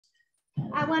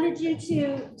I wanted you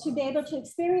to be able to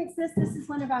experience this. This is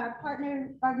one of our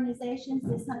partner organizations,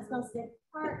 this Huntsville State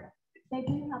Park. They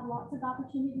do have lots of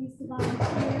opportunities to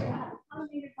volunteer. They have a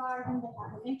pollinator garden, they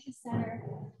have a nature center,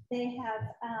 they have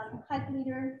hike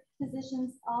leader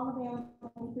positions, all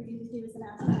available for you to do as a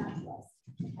master naturalist,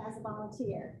 as a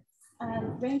volunteer.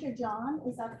 Ranger John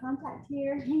is our contact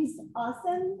here. He's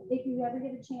awesome. If you ever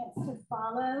get a chance to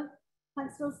follow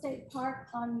Huntsville State Park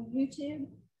on YouTube,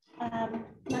 not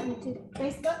YouTube,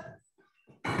 Facebook,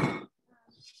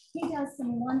 he does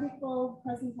some wonderful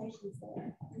presentations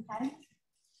there, okay?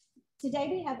 Today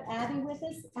we have Abbie with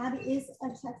us. Abbie is a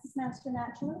Texas Master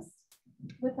Naturalist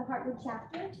with the Heartwood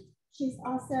chapter. She's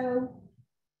also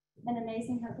an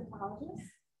amazing herpetologist.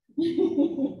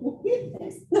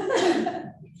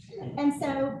 And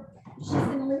so she's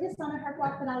going to lead us on a herp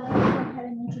walk, but I'll let her go ahead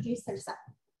and introduce herself.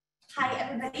 Hi,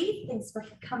 everybody. Thanks for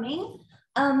coming.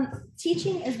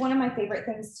 Teaching is one of my favorite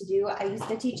things to do. I used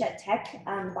to teach at Tech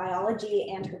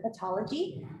biology and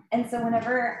herpetology. And so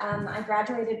whenever I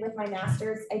graduated with my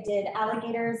master's, I did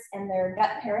alligators and their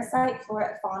gut parasite,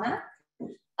 flora, fauna.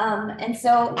 And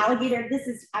so alligator, this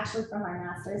is actually from my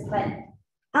master's, but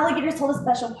alligators hold a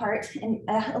special part and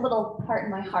a little part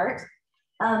in my heart.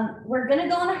 We're going to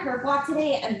go on a herp walk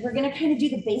today, and we're going to kind of do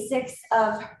the basics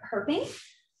of herping.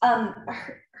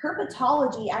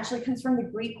 Herpetology actually comes from the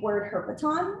Greek word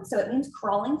herpeton, so it means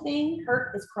crawling thing.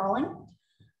 Herp is crawling,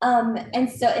 and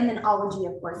then ology,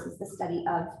 of course, is the study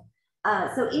of.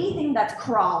 So anything that's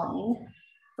crawling: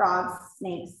 frogs,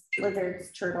 snakes,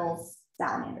 lizards, turtles,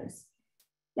 salamanders.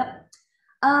 Yep.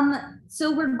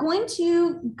 So we're going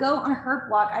to go on a herp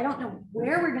walk. I don't know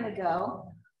where we're going to go.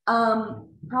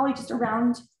 Probably just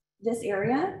around this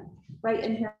area, right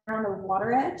in here on the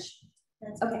water edge.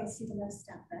 That's okay. See the most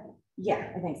stuff, right?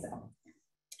 Yeah, I think so.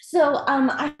 So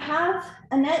I have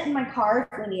a net in my car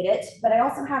if we need it, but I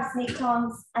also have snake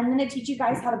tongs. I'm going to teach you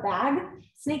guys how to bag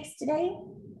snakes today.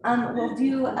 We'll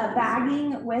do a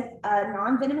bagging with a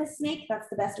non-venomous snake. That's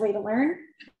the best way to learn.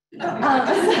 But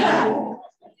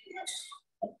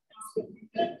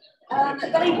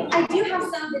I do have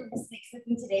some venomous snakes with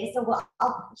me today, so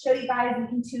I'll show you guys. We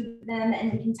can tube them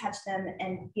and we can touch them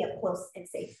and be up close and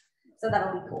safe. So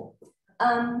that'll be cool.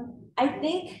 I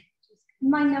think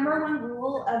my number one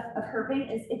rule of herping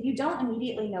is if you don't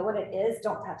immediately know what it is,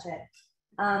 don't touch it.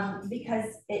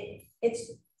 Because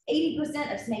it's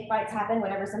 80% of snake bites happen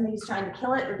whenever somebody's trying to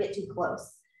kill it or get too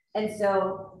close. And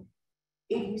so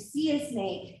if you see a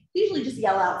snake, usually just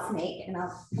yell out snake and I'll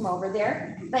come over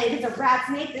there. But if it's a rat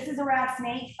snake, this is a rat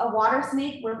snake. A water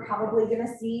snake, we're probably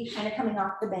gonna see kind of coming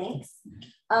off the banks.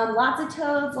 Lots of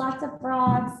toads, lots of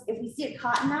frogs. If we see a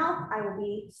cottonmouth, I will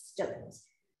be stoked.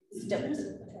 Stoked.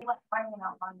 Finding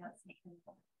out on those snakes,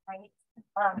 right?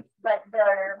 But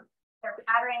their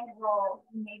pattern will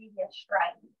maybe be a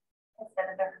stripe instead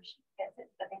of their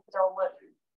kisses, but they still look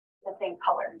the same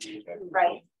color,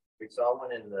 right? We saw one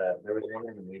there was one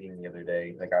in the meeting the other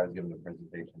day, like I was giving a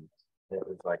presentation. It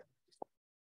was like,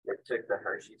 it took the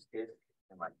Hershey's kiss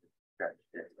and like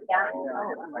stretched it. Yeah.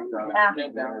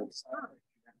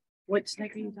 Which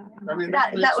snake are you talking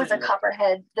about? That was a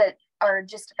copperhead that are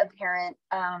just apparent,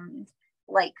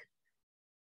 like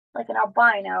an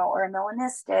albino or a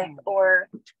melanistic or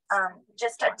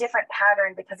just a different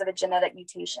pattern because of a genetic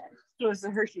mutation. So it's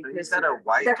the Hershey kiss. Is that a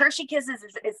white? The Hershey kisses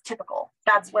is typical.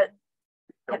 That's what.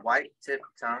 The white tip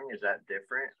tongue, is that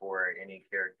different or any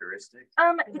characteristic?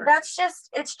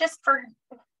 It's just for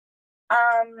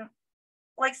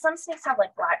like some snakes have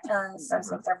like black tongues, some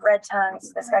snakes have red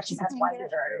tongues, this guy just has white. You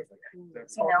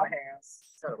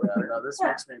know? This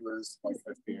makes me lose.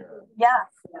 Yeah.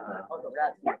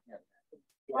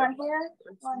 One here,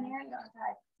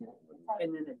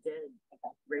 And then it did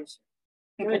race.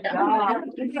 Good job.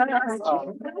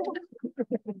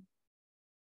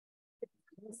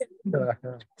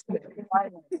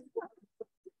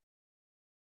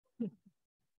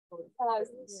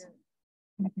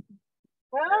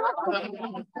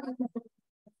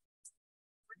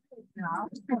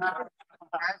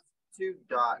 Two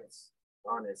dots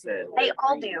on his head. They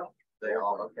all do. They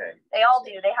all, okay. They all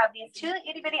do. They have these two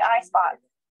itty bitty eye spots.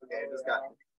 Okay, I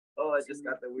just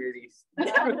got the weirdies.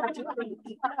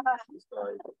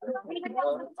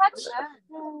 Touch.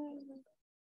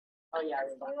 Oh yeah.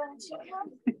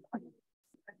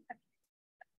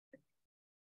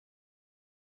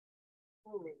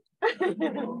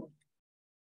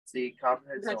 See,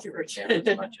 copperheads don't hurt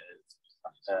as much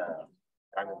as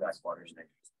diamondback water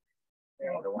snakes.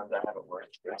 They're the ones that haven't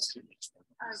worked. They're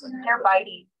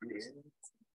bitey.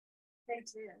 They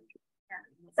do. Yeah.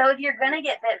 So if you're gonna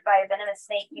get bit by a venomous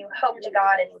snake, you hope to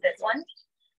God it's this one.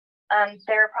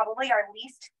 They're probably our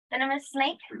least venomous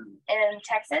snake in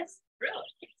Texas. Really?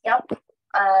 Yep.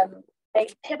 They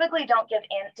typically don't give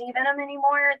anti-venom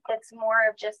anymore. It's more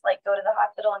of just like go to the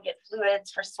hospital and get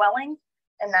fluids for swelling,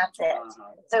 and that's it.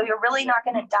 So you're really not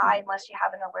going to die unless you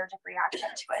have an allergic reaction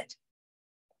to it.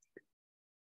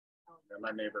 Yeah,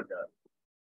 my neighbor got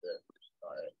bit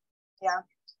by it. Yeah.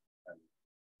 And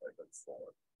like it's full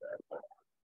of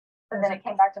And then it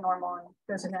came back to normal. And,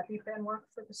 Does an EpiPen work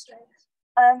for the snakes?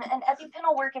 an EpiPen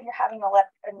will work if you're having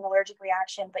an allergic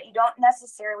reaction, but you don't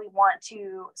necessarily want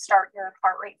to start your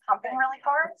heart rate pumping really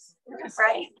hard,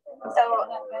 right? So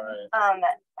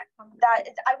that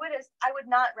I would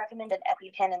not recommend an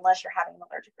EpiPen unless you're having an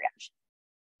allergic reaction.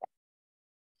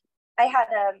 I had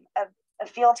a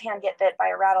field hand get bit by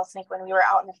a rattlesnake when we were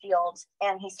out in the field,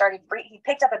 and he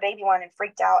picked up a baby one and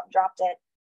freaked out and dropped it.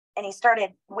 And he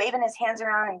started waving his hands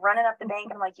around and running up the bank.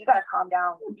 And I'm like, you got to calm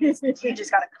down. You just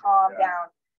got to calm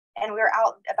down. And we were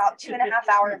out about 2.5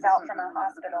 hours out from a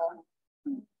hospital.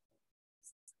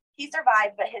 He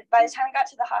survived, but by the time we got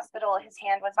to the hospital, his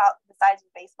hand was about the size of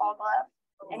a baseball glove.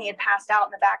 And he had passed out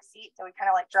in the back seat. So we kind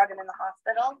of like drug him in the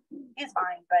hospital. He's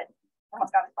fine, but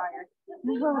almost got fired.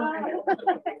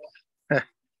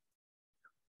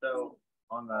 So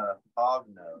on the hog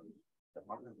nose,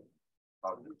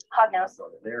 Hognose.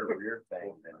 their rear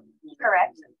thing.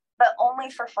 Correct, but only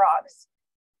for frogs.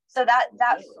 So that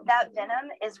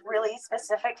venom is really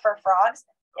specific for frogs.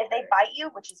 If they bite you,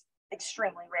 which is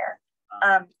extremely rare,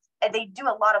 and they do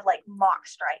a lot of like mock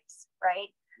strikes,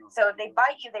 right? So if they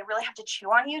bite you, they really have to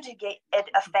chew on you to get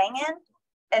a fang in,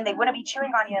 and they wouldn't be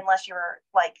chewing on you unless you're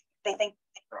like, they think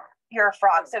you're a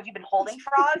frog. So if you've been holding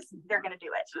frogs, they're gonna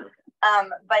do it.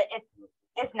 But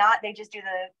if not, they just do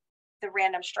the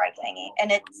random strike thingy.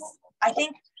 And I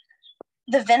think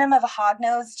the venom of a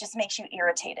hognose just makes you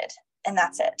irritated, and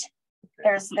that's it.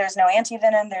 There's no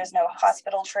anti-venom, there's no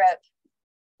hospital trip.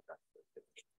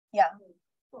 Yeah.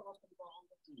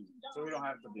 So we don't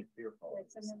have to be fearful.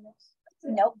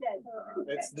 Nope.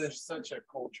 There's such a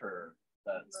culture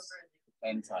that's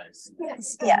anti-snake.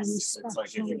 Yes. It's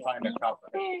like if you find a cop,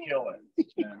 kill it.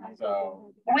 And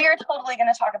so We are totally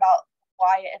going to talk about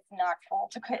why it's not cool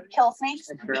to kill snakes,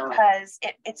 because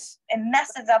it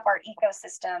messes up our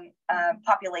ecosystem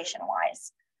population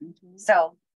wise.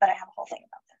 So, but I have a whole thing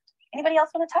about that. Anybody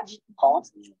else want to touch? Hold.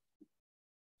 So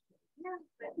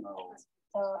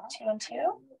 2 and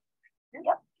 2.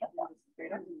 Yep.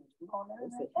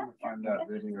 find that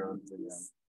video of the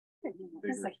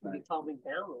bigger snake.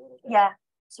 Yeah.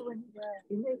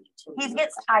 He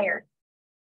gets tired.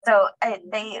 So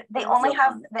they only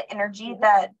have the energy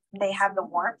that they have the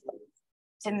warmth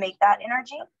to make that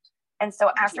energy. And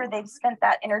so after they've spent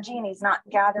that energy and he's not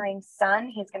gathering sun,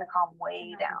 he's going to calm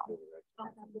way down.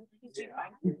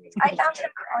 I found him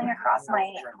crawling across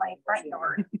my front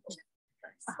yard.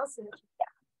 Yeah.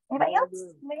 Anybody else?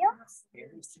 Anybody else?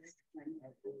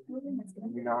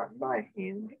 Not by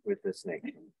hand with the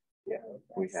snake. Yeah,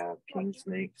 we have king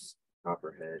snakes,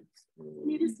 copperheads.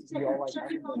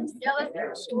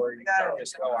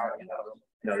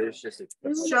 No, there's just a.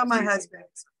 Show my husband.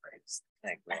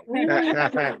 Excellent.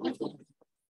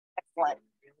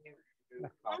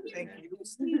 Thank you.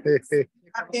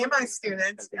 And my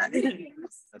students.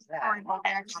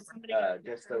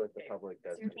 Just so that the public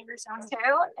does. 2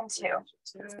 and 2.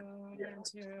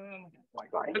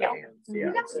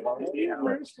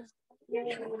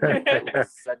 Yeah.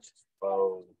 Such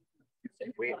bow.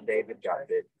 David got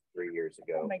bit 3 years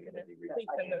ago. Oh my goodness.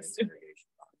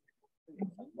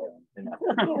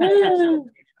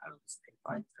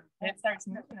 It starts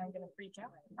moving, I'm gonna freak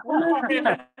out.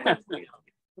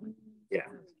 Yeah.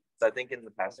 So I think in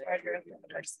the past.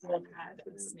 Our school had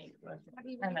a snake.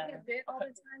 And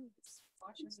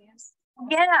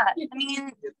Yeah, I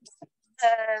mean,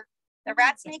 the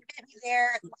rat snake bit me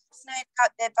there. Last night I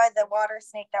got bit by the water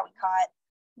snake that we caught.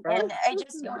 And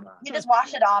you just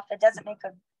wash it off. It doesn't make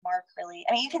a mark really.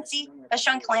 I mean, you can see, I was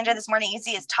showing Calandra this morning, you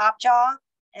see his top jaw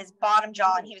and his bottom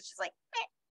jaw, and he was just like, meh.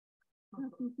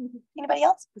 Anybody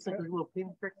else? It's like a little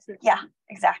pinprick. Yeah,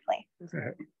 exactly. Have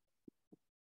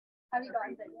you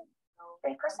gotten it?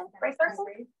 Brave person? Brave person?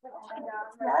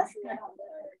 Yes.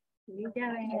 You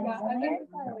got it.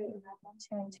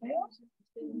 2 and 2.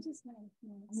 I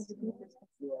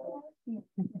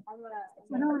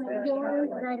don't want to do it,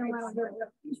 but I don't want to do it.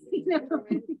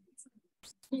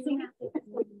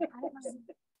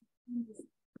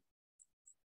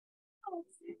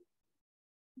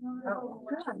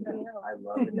 I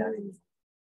love it.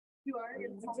 You are?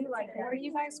 Where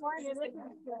you guys were? We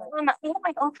have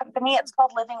my own company. It's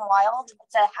called Living Wild.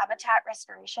 It's a habitat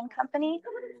restoration company.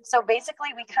 So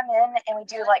basically we come in and we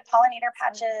do like pollinator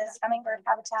patches, hummingbird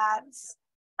habitats,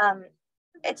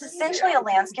 It's essentially a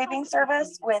landscaping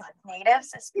service with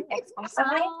natives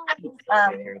exclusively,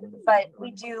 but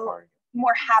we do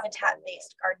more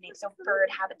habitat-based gardening, so bird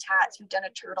habitats. We've done a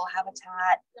turtle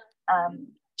habitat,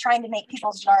 trying to make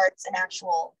people's yards an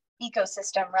actual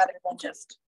ecosystem rather than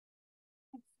just,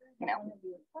 you know.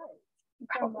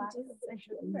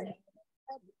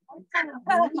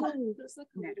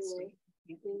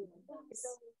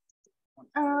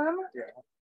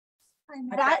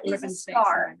 That is a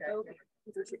scar.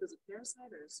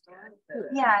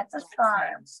 Yeah, it's a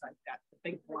scar.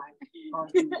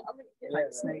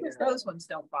 Those ones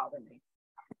don't bother me.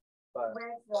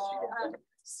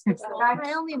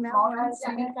 I only met one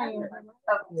snake.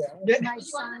 My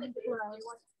son.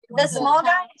 The small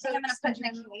guy, I think I'm gonna put in a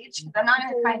cage. I'm not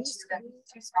gonna try and choose them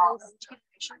too small.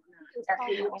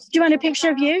 Do you want a picture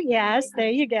of you? Yes, there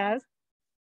you go.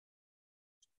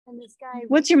 And this guy.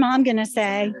 What's your mom gonna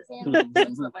say?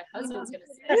 That's what my husband's gonna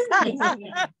say. I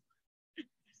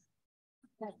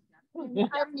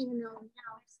don't even know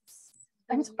now.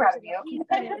 I'm so proud of you.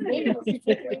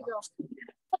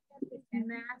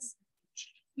 Mass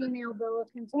female boa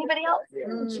constrictor. Anybody else?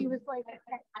 And she was like,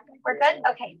 We're good?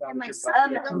 Okay. and my So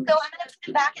I'm son. gonna put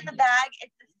it back in the bag.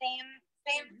 It's the same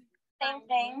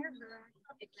thing.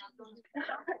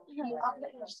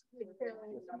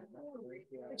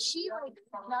 But she like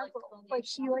snuggled, like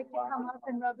she liked to come up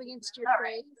and rub against your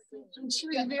face, and she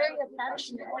was very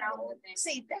affectionate.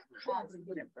 See that.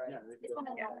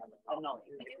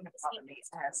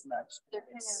 As much.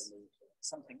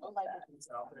 Something like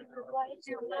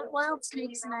that. Wild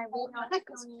snakes and I will not go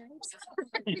near.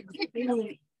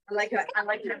 I like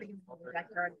having in the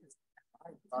backyard.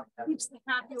 Keeps the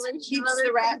population. Keeps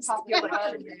the rat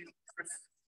population.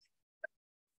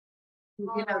 You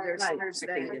know,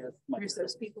 there's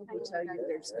those people who tell you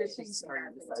there's good things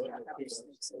around. The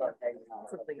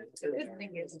good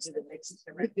thing is it makes it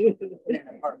the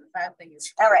bad thing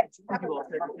is. All right.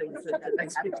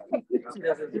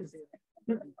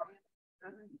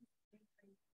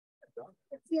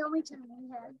 It's the only time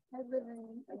I live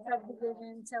in a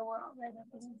subdivision, so we're all right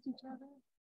up against each other.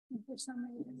 And for some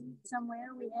reason,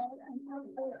 somewhere we had, I know,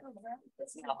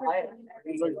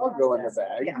 I'll go in the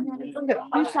bag.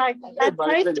 it's like, that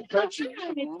place to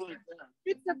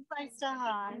it's a place to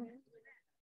hide.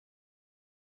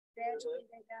 Gradually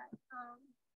they got, it's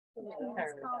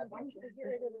called to get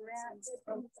rid of the rats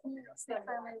and snakes. They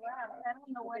finally left. I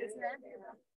don't know what it's at.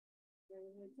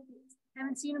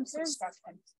 Haven't seen them since. That's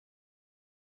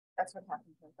what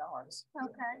happened to dogs.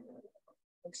 Okay.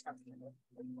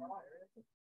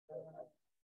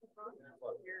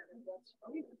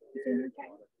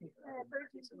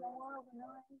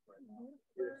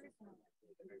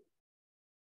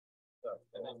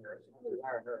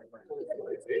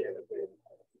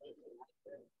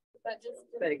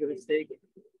 Bag of steak.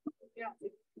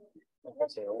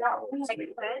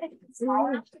 So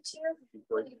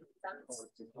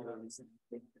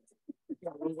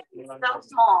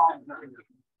small.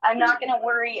 I'm not going to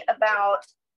worry about.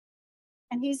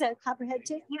 And he's a copperhead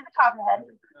too? He's a copperhead.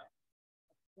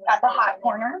 Got the hot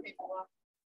corner.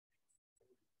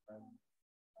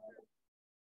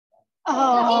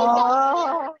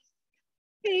 Oh,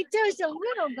 there's a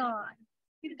little gone.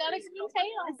 He's got a cute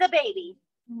tail. It's a baby.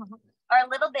 Our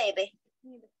little baby.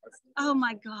 Oh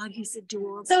my God, he's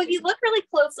adorable. So if you look really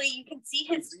closely, you can see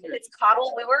his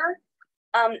caudal lure.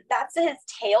 That's his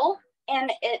tail,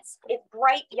 and it's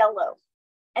bright yellow.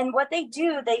 And what they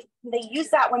do, they use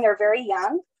that when they're very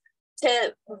young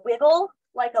to wiggle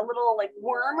like a little like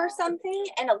worm or something,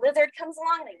 and a lizard comes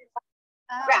along and they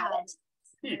grab it.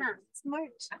 Yeah, smart.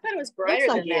 I thought it was brighter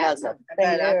than that. Has a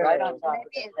thing right on top of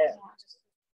it.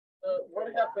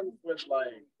 What happens with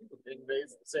like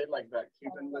invasive, say like that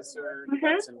Cuban lizard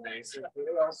that's invasive? Do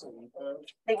they also eat those?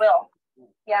 They will.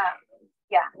 Yeah.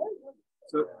 Yeah.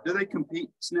 So do they compete,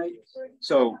 snakes?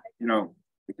 So, you know,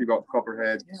 if you got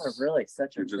copperheads, You're really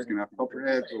such a you're just gonna have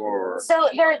copperheads, or So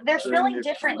they're filling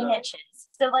different niches.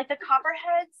 So like the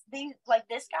copperheads, they like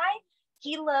this guy,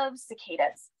 he loves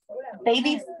cicadas.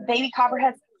 Baby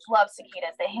copperheads love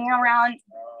cicadas. They hang around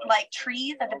like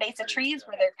trees at the base of trees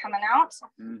where they're coming out.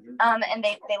 And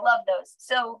they love those.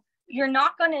 So you're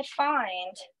not going to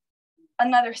find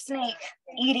another snake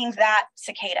eating that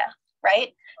cicada,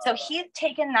 right? So he's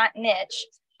taken that niche.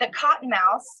 The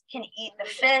cottonmouth can eat the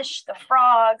fish, the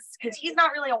frogs, because he's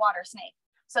not really a water snake.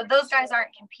 So those guys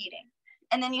aren't competing.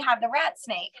 And then you have the rat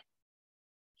snake.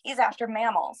 He's after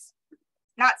mammals.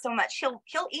 Not so much. He'll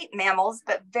eat mammals,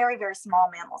 but very, very small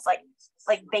mammals, like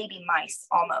baby mice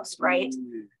almost, right?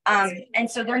 And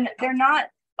so they're not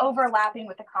overlapping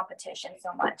with the competition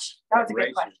so much. That was a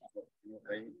good question.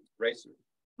 Racers.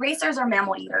 Racers are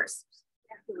mammal eaters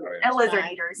and lizard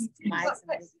eaters.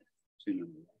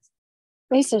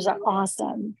 Racers are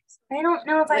awesome. I don't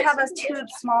know if I have a tube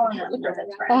small enough for this.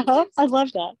 Right? I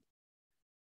love that.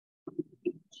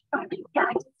 Oh, yeah,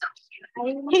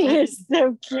 He is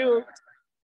so cute.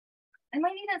 I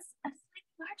might need a slightly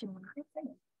larger one.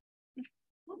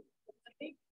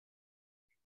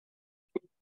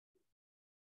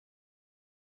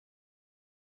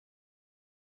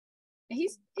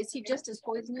 Is he just as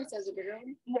poisonous as a bigger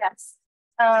one? Yes.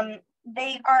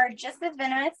 They are just as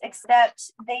venomous,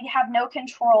 except they have no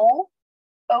control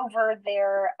over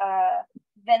their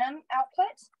venom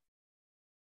output.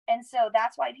 And so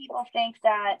that's why people think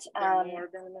that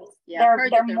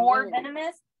they're more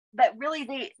venomous, but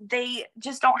really they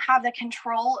just don't have the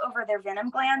control over their venom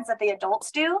glands that the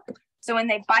adults do. So when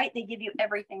they bite, they give you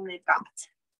everything they've got.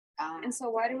 And so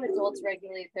why do adults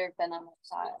regulate their venom?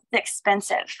 It's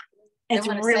expensive. It's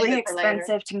really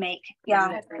expensive to make.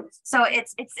 Yeah. So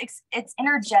it's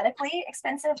energetically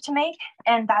expensive to make.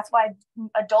 And that's why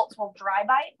adults will dry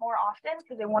bite more often,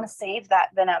 because they want to save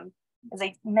that venom, because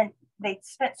they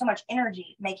spent so much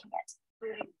energy making it.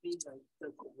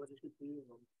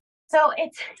 So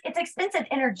it's expensive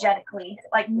energetically,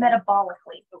 like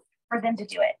metabolically, for them to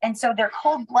do it. And so they're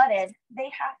cold-blooded.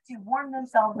 They have to warm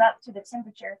themselves up to the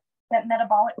temperature that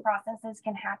metabolic processes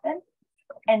can happen.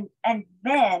 And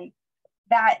then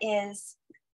that is,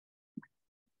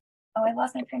 oh, I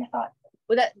lost my train of thought.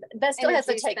 Well, that still has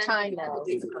to take time though.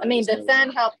 I mean, the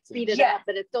sun helps speed it up,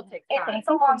 but it still takes time. It takes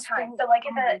a long time. So like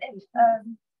if a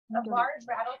large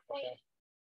rattlesnake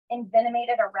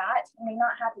envenomated a rat, he may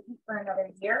not have to eat for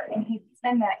another year, and he'd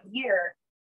spend that year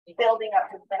building up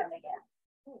his venom again.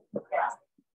 Yeah.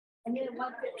 And then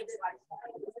once they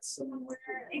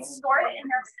store it in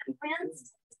their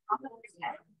plants.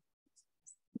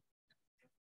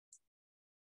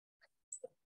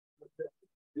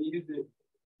 They use it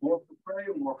more for prey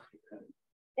or more for food?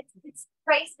 It's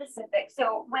prey specific.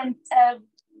 So when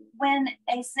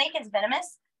a snake is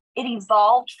venomous, it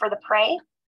evolved for the prey,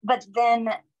 but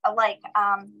then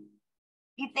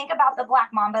you think about the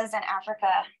black mambas in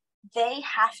Africa, they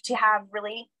have to have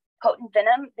really potent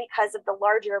venom because of the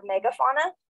larger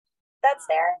megafauna that's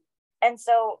there. And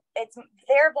so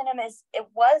their venom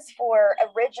was for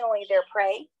originally their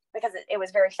prey, because it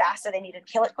was very fast, so they needed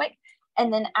to kill it quick.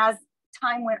 And then as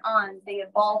time went on, they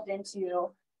evolved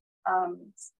into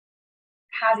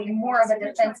having more of a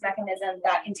defense mechanism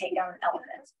that can take down an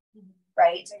elephant,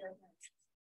 right?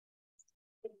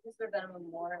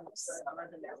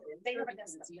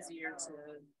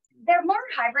 They're more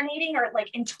hibernating or like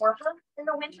in torpor in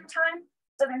the winter time,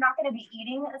 so they're not going to be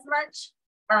eating as much.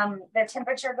 Their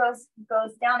temperature goes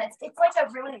down. It's like a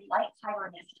really light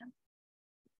hibernation.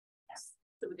 Yes.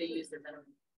 So would they use their venom?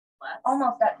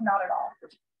 Almost not at all.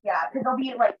 Yeah, because they'll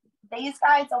be like these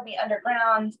guys. They'll be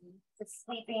underground, just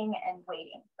sleeping and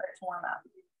waiting for it to warm up.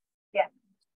 Yeah.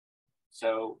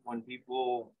 So when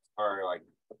people are like,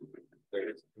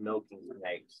 they're milking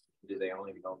snakes, do they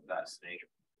only milk that snake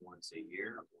once a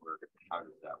year, or how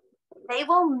does that work? They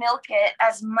will milk it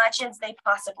as much as they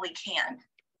possibly can.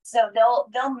 So they'll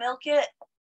milk it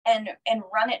and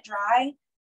run it dry,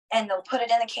 and they'll put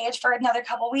it in a cage for another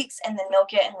couple weeks, and then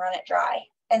milk it and run it dry.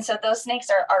 And so those snakes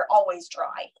are always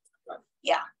dry.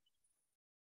 Yeah.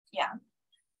 Yeah.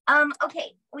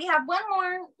 Okay, we have one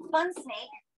more fun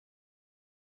snake.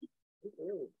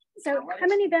 So how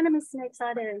many venomous snakes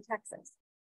are there in Texas?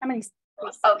 How many?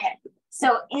 Okay,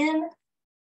 so in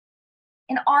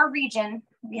our region,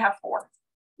 we have 4.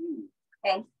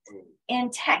 Okay. In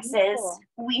Texas,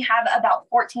 we have about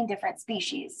 14 different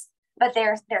species, but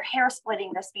they're hair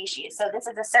splitting the species. So this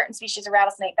is a certain species of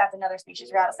rattlesnake, that's another species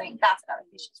of rattlesnake, that's another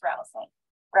species of rattlesnake,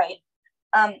 right?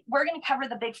 We're going to cover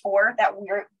the big 4 that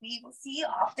we will see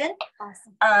often.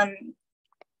 Awesome.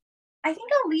 I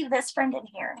think I'll leave this friend in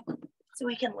here so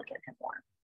we can look at him more.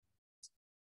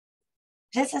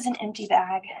 This is an empty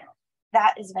bag.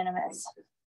 That is venomous.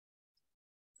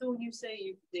 So when you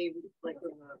say they rub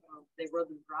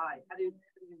them dry, how do you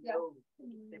know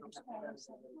they don't have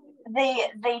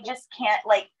venom? They just can't,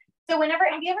 like, so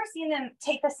have you ever seen them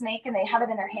take the snake and they have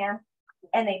it in their hand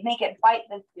and they make it bite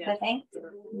the thing?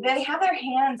 They have their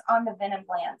hands on the venom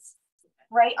glands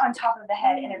right on top of the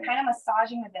head, and they're kind of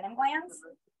massaging the venom glands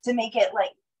to make it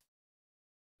like,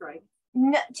 right?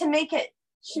 To make it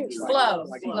flow.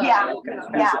 Yeah.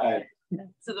 Yeah.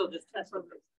 So they'll just test what.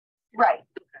 Right.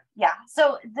 Yeah.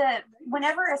 So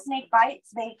whenever a snake bites,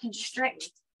 they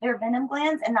constrict their venom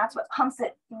glands, and that's what pumps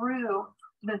it through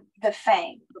the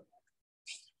fang.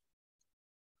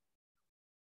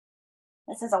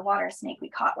 This is a water snake we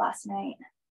caught last night.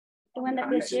 The one that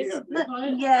fishes?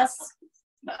 Yes.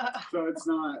 So it's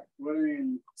not, what do you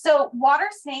mean? So water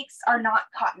snakes are not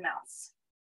cottonmouths.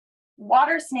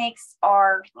 Water snakes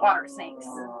are water snakes.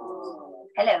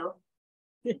 Hello.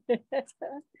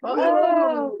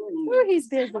 Oh, he's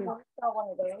busy.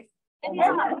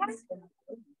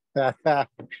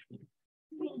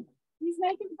 He's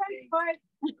making fun for it.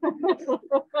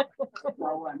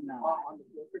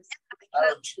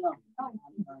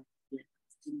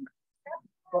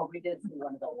 Well, we did see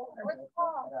one of those.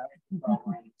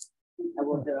 I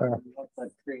will do a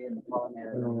tree in the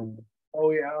pollinator.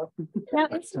 Oh, yeah. Now,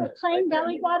 it's a plain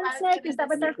belly water snake. Is that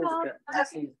what they're called?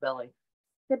 Jesse's belly.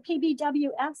 The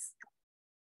PBWS?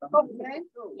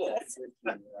 Yes.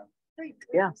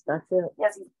 Yes, that's it.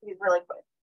 Yes, he's really quick.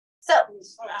 So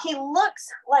he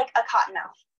looks like a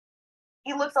cottonmouth.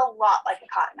 He looks a lot like a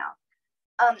cottonmouth.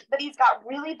 But he's got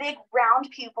really big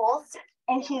round pupils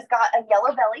and he's got a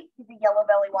yellow belly. He's a yellow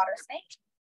belly water snake.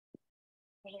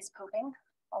 He's pooping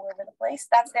all over the place.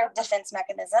 That's their defense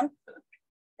mechanism,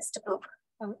 is to poop.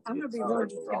 I'm gonna be really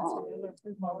defensive.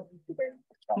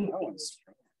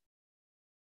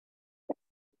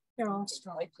 They're all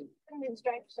striped.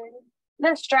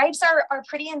 Their stripes are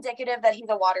pretty indicative that he's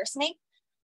a water snake.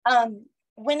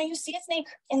 When you see a snake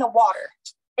in the water,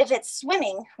 if it's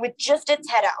swimming with just its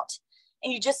head out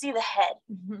and you just see the head,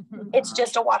 it's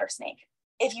just a water snake.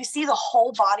 If you see the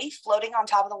whole body floating on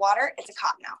top of the water, it's a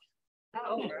cottonmouth.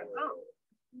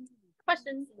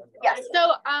 Question. Yes.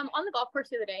 So on the golf course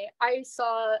the other day, I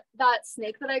saw that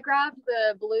snake that I grabbed,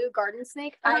 the blue garden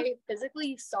snake. I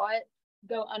physically saw it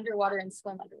go underwater and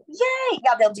swim under it. Yay!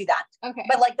 Yeah, they'll do that. Okay.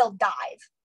 But like they'll dive.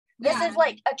 This is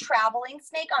like a traveling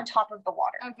snake on top of the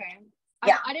water. Okay.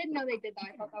 Yeah. I didn't know they did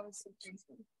that. I thought that was so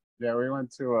interesting. Yeah, we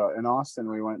went to, in Austin,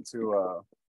 we went to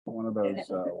one of those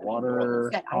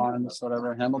water ponds,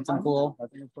 whatever, Hamilton pool, I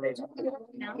think it's what it's called.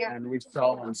 And we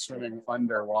saw them swimming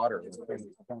underwater.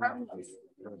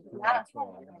 Yeah.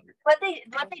 What they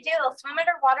do, they'll swim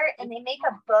underwater and they make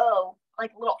a bow,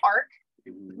 like a little arc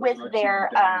with their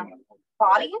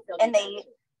body, and they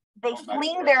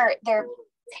fling their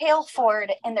tail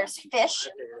forward, and there's fish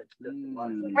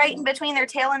right in between their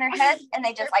tail and their head, and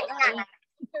they just like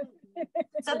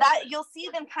so that you'll see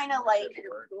them kind of like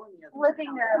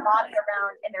flipping their body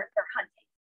around, and they're hunting.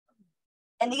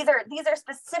 And these are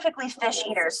specifically fish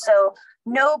eaters, so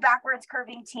no backwards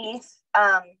curving teeth,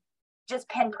 just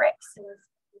pinpricks.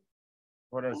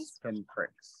 What is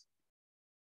pinpricks?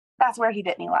 That's where he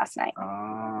bit me last night.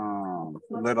 Oh,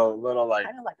 little like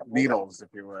needles,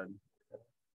 if you would.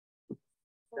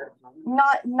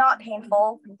 Not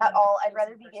painful at all. I'd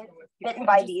rather be bitten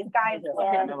by these guys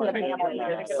than the mammal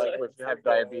eaters. Like if you have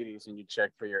diabetes and you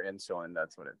check for your insulin,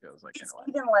 that's what it feels like. It's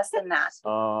even less than that.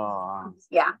 Oh.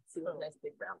 Yeah. Nice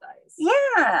big round eyes.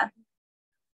 Yeah.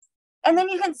 And then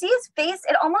you can see his face.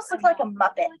 It almost looks like a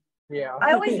Muppet. Yeah.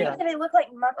 I always think that they look like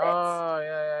Muppets. Oh,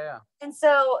 yeah. And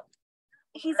so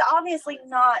he's obviously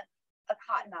not a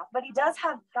cottonmouth, but he does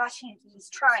have, gosh, he's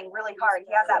trying really hard.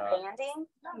 He has that banding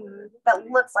that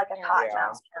looks like a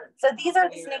cottonmouth. So these are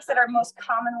the snakes that are most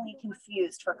commonly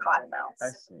confused for cottonmouths.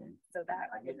 I see. So that.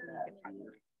 And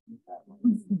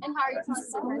how are you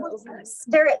telling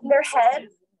Their head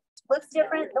looks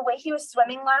different. The way he was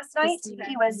swimming last night,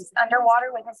 he was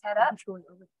underwater with his head up.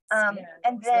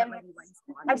 And then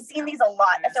I've seen these a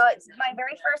lot. So it's my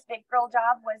very first big girl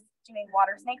job was doing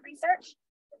water snake research.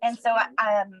 And so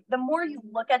the more you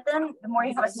look at them, the more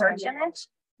you have a search image,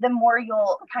 the more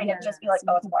you'll kind of just be like,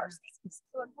 oh, it's water snakes.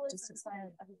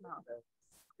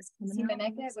 Is he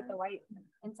mimicking it with the white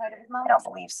inside of his mouth? I don't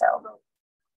believe so.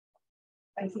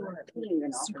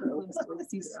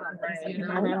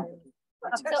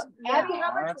 So, Abbie,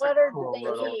 how much water did they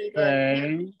need?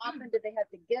 And how often did they have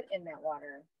to get in that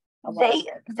water? They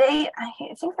I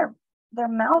think their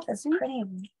mouth is pretty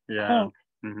pink. Yeah.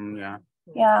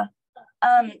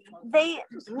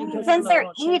 Since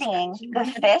they're eating the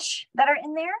fish that are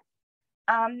in there,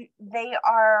 they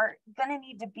are gonna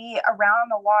need to be around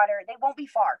the water. They won't be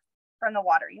far from the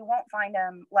water. You won't find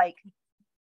them like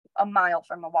a mile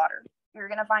from the water. You're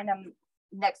gonna find them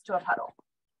next to a puddle.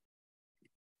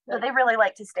 So they really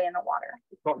like to stay in the water.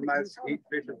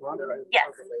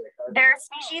 Yes. Their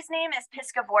species name is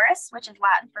Piscivorus, which is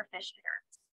Latin for fish eater.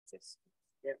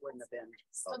 It wouldn't have been.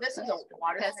 So this is a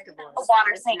water snake. A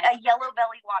water snake, a yellow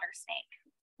belly water snake.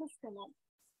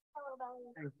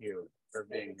 Thank you for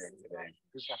being here today.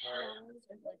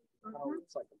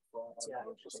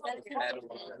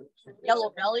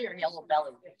 Yellow belly or yellow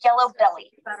belly? Yellow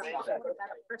belly.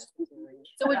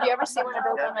 So would you ever see one of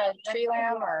those on a tree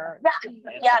limb or?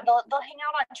 Yeah, they'll hang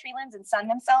out on tree limbs and sun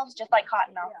themselves just like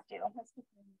cottonmouths do.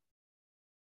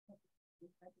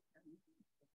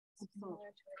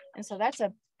 And so that's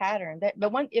a pattern that,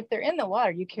 but if they're in the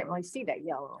water, you can't really see that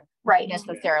yellow. Right.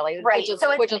 Necessarily. Right.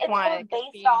 So which it's is why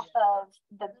based off of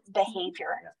the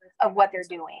behavior of what they're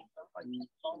doing.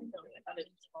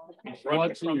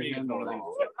 What's in your hand?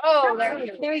 Oh,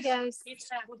 There he goes.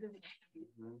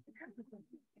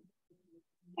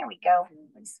 Here we go.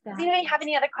 Does anybody have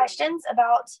any other questions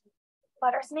about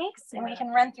butter snakes? And we can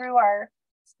run through our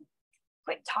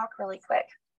quick talk really quick.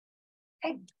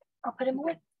 Okay, I'll put him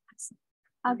away.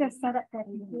 I'll go set up that.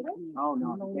 Oh,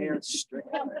 no, they are strict.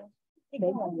 They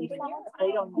don't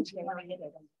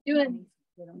doing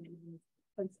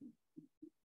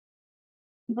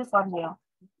This one, you.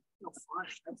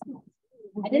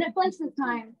 I didn't flinch this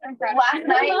time. Last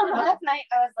night,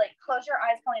 I was like, close your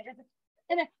eyes, Calandra.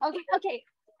 And then, okay.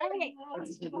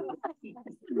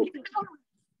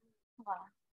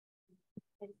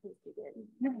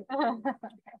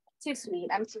 Too sweet.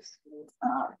 I'm too sweet.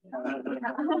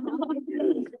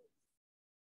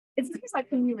 It's just like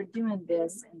when you were doing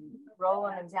this and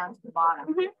rolling them down to the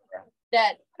bottom.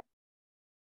 That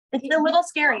It's a little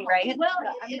scary, right? well,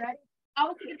 I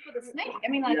was thinking for the snake. I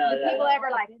mean, like, do people ever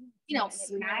like,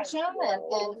 smash them? And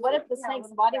what if the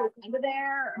snake's body was under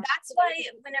there? That's why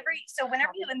whenever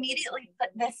you immediately put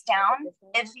this down,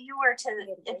 if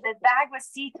the bag was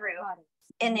see-through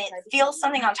and it feels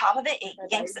something on top of it, it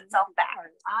yanks itself back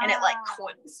and it like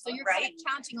coils. So you're right?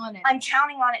 counting on it. I'm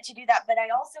counting on it to do that, but I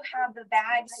also have the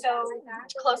bag so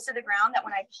close to the ground that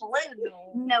when I pull it,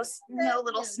 no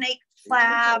little snake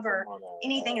flab or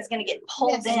anything is going to get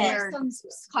pulled in.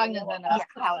 Cognizant of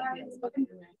how it feels.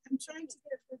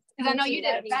 Because I know you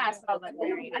did it fast, but I was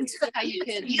like, how you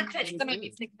could.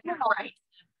 Right.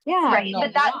 Yeah. Right.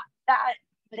 But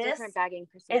this bagging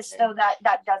is so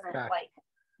that doesn't like.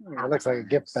 It looks like a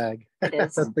gift bag. It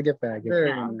is. That's the gift bag.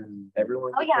 Everyone.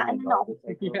 Oh yeah, and no.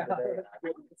 Yeah.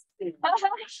 You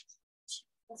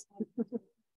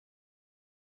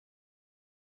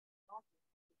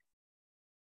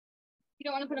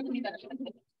don't want to put them in the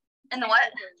In the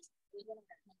what?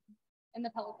 in the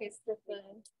pillowcase with the.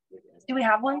 Do we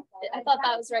have one? I thought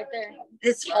that was right there.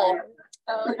 It's full.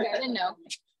 Oh, okay. I didn't know.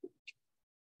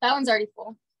 That one's already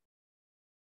full.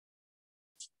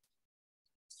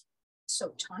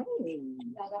 So tiny.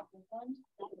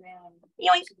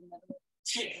 Yoink.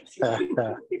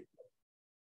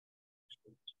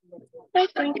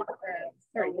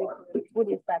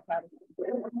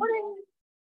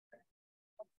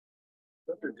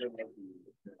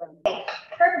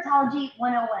 Herpetology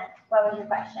 101. What was your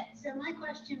question? So my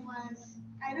question was,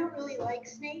 I don't really like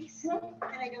snakes and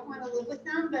I don't want to live with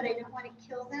them, but I don't want to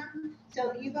kill them.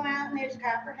 So if you go out and there's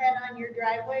copperhead on your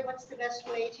driveway, what's the best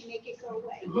way to make it go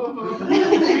away?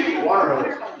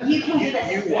 You can get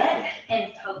a stick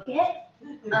and poke it,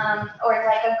 or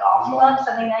like a golf club,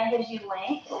 something that gives you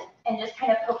length, and just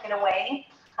kind of poke it away.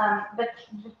 But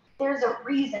there's a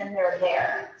reason they're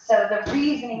there. So the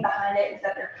reasoning behind it is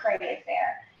that their prey is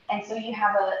there. And so you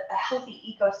have a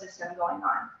healthy ecosystem going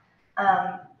on.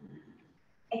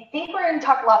 I think we're going to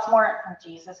talk lots more. Oh,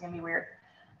 geez, this is going to be weird.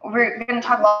 We're going to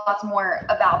talk lots more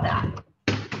about that.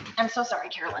 I'm so sorry,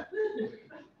 Carolyn.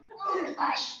 Oh,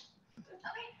 gosh.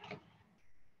 Okay.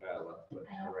 I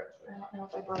don't know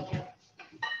if I broke it.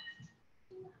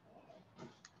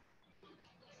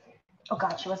 Oh,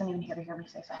 God, she wasn't even here to hear me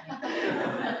say something.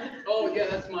 Oh, yeah,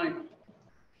 that's mine.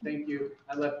 Thank you.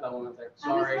 I left that one up there.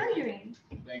 Sorry. I was wondering.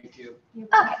 Thank you.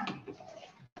 Okay.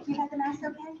 You got the mask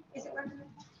okay? Is it working?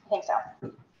 I think so.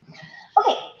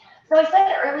 Okay, so I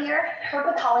said earlier,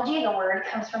 herpetology, the word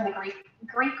comes from the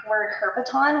Greek word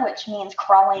herpeton, which means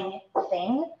crawling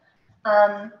thing.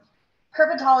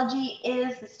 Herpetology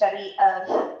is the study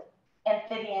of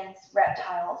amphibians,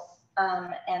 reptiles,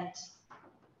 and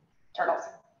turtles,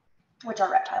 which are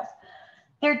reptiles.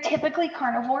 They're typically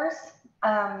carnivores.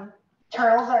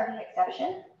 Turtles are the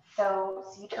exception. So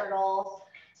sea turtles,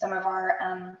 some of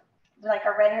our, like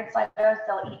our red-eared sliders,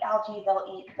 they'll eat algae, they'll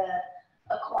eat the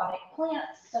aquatic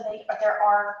plants. So there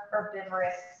are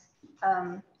herbivorous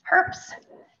herps.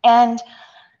 And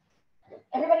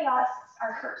everybody else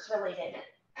are herps related,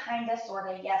 kind of, sort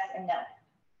of, yes and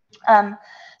no.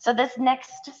 So this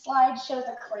next slide shows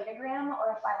a cladogram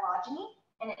or a phylogeny,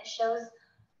 and it shows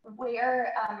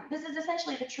where, this is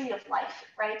essentially the tree of life,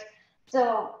 right?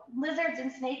 So lizards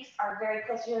and snakes are very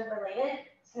closely related.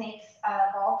 Snakes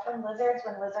evolved from lizards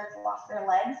when lizards lost their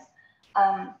legs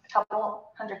a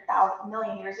couple 100,000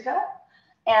 million years ago.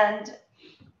 And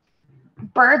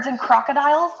birds and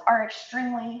crocodiles are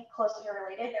extremely closely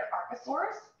related. They're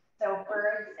archosaurs. So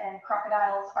birds and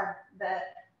crocodiles are the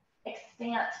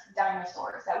extant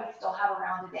dinosaurs that we still have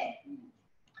around today.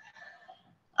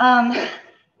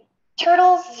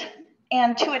 Turtles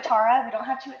and tuatara. We don't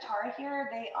have tuatara here.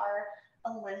 They are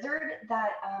a lizard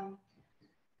that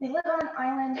they live on an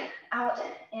island out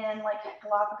in like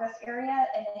Galapagos area,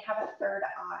 and they have a third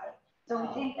eye. So we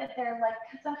think that they're like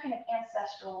some kind of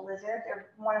ancestral lizard. They're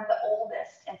one of the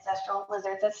oldest ancestral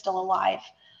lizards that's still alive.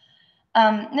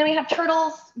 Then we have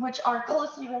turtles, which are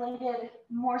closely related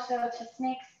more so to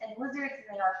snakes and lizards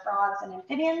than they are frogs and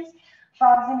amphibians.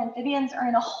 Frogs and amphibians are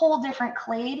in a whole different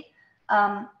clade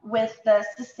with the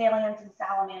cecilians and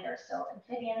salamanders. So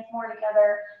amphibians more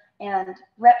together and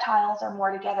reptiles are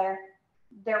more together.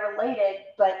 They're related,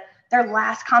 but their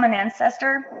last common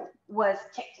ancestor was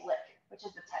Tiktaalik, which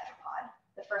is the tetrapod,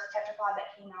 the first tetrapod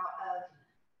that came out of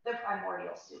the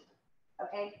primordial soup.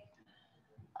 Okay.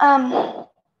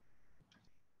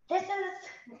 This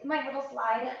is my little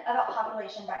slide about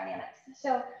population dynamics.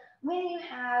 So when you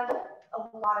have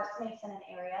a lot of snakes in an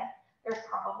area, there's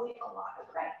probably a lot of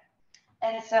prey.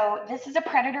 And so this is a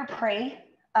predator-prey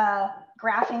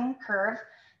graphing curve.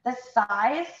 The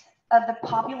size of the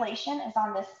population is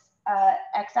on this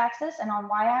x-axis, and on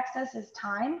y-axis is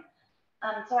time.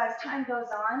 So as time goes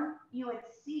on, you would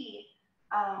see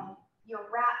your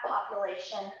rat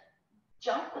population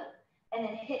jump and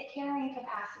then hit carrying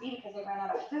capacity because they run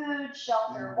out of food,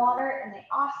 shelter, water, and they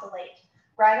oscillate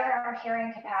right around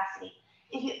carrying capacity.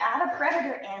 If you add a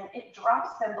predator in, it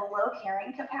drops them below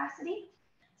carrying capacity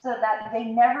so that they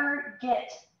never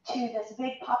get to this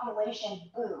big population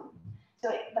boom.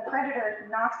 So the predator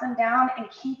knocks them down and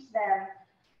keeps them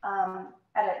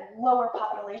at a lower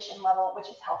population level, which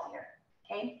is healthier,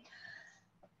 okay?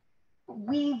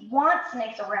 We want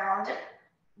snakes around.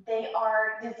 They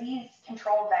are disease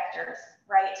control vectors,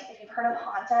 right? If you've heard of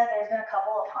Hanta, there's been a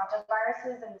couple of Hanta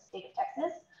viruses in the state of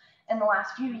Texas in the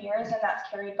last few years, and that's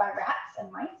carried by rats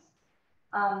and mice.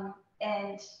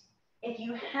 And if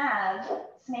you have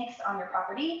snakes on your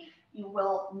property, you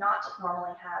will not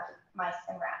normally have mice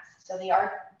and rats. So they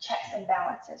are checks and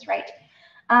balances, right?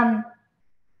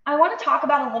 I want to talk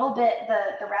about a little bit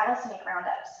the rattlesnake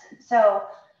roundups. So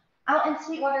out in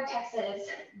Sweetwater, Texas,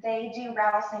 they do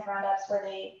rattlesnake roundups where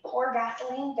they pour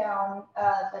gasoline down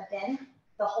the den,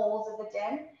 the holes of the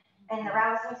den, and the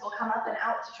rattlesnakes will come up and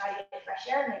out to try to get fresh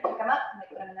air, and they pick them up and they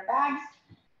put them in their bags,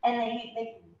 and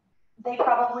they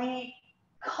probably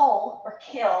cull or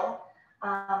kill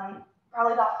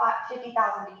probably about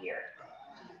 50,000 a year.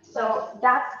 So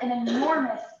that's an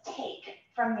enormous take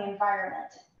from the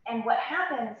environment. And what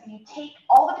happens, you take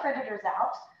all the predators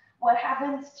out, what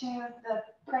happens to the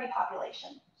prey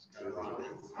population?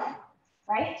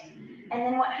 Right? And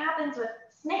then what happens with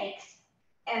snakes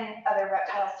and other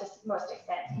reptiles to most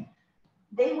extent,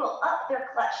 they will up their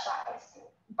clutch size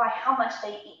by how much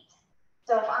they eat.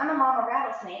 So if I'm a mama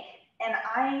rattlesnake and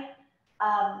I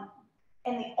am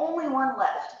the only one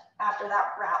left after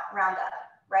that roundup,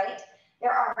 right?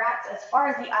 There are rats as far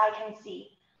as the eye can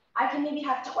see. I can maybe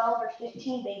have 12 or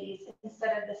 15 babies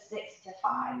instead of the 6 to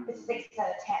 5, the 6 out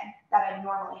of 10 that I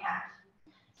normally have.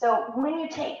 So when you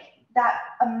take that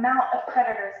amount of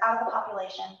predators out of the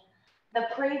population, the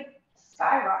prey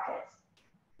skyrockets.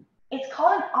 It's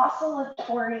called an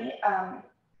oscillatory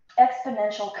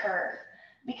exponential curve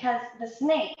because the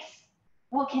snakes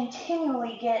will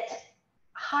continually get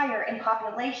higher in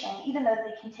population, even though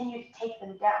they continue to take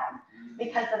them down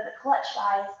because of the clutch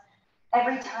size.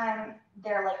 Every time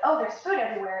they're like, oh, there's food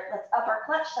everywhere, let's up our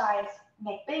clutch size,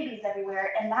 make babies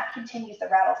everywhere, and that continues the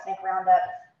rattlesnake roundup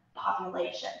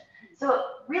population. So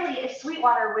really, if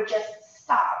Sweetwater would just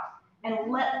stop and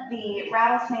let the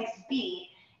rattlesnakes be,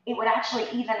 it would actually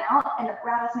even out and the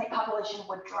rattlesnake population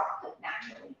would drop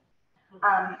naturally.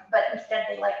 But instead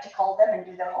they like to cull them and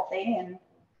do their whole thing and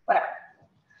whatever.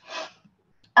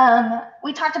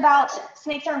 We talked about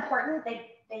snakes are important.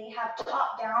 They have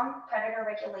top-down predator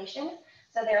regulation.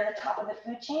 So they're the top of the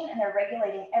food chain and they're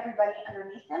regulating everybody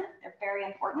underneath them. They're very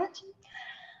important.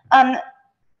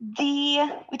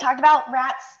 We talked about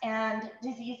rats and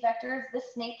disease vectors. This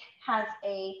snake has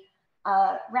a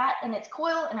rat in its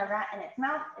coil and a rat in its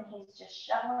mouth, and he's just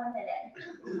shoveling it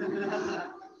in.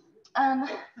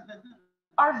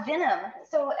 Our venom.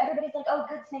 So everybody's like, oh,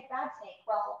 good snake, bad snake.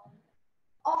 Well,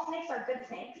 all snakes are good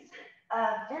snakes.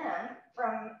 Venom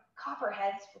from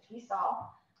copperheads, which we saw,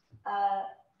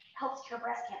 helps cure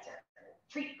breast cancer,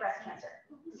 treat breast cancer.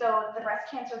 So the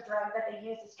breast cancer drug that they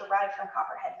use is derived from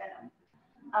copperhead venom.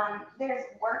 There's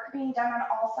work being done on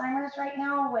Alzheimer's right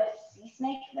now with sea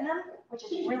snake venom, which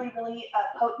is really, really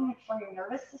potent for your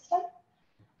nervous system.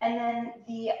 And then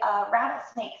the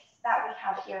rattlesnakes that we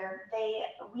have here,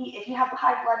 if you have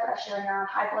high blood pressure and you're on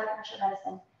high blood pressure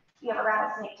medicine, you have a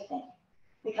rattlesnake to thank.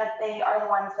 because they are the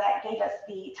ones that gave us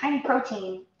the tiny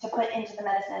protein to put into the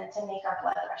medicine to make our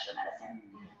blood pressure medicine.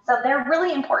 So they're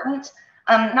really important,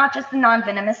 not just the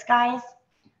non-venomous guys.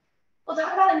 We'll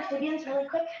talk about amphibians really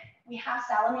quick. We have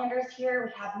salamanders here,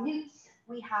 we have newts,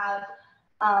 we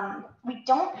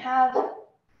don't have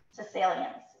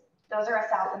cecilians. Those are a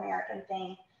South American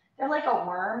thing. They're like a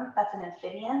worm that's an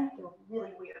amphibian. They're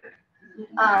really weird.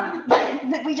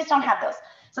 We just don't have those.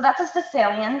 So that's a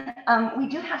cecilian. We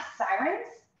do have sirens,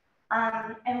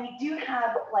 and we do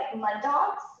have like mud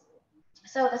dogs.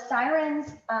 So the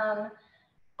sirens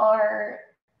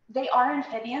they are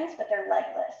amphibians, but they're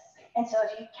legless. And so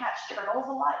if you catch turtles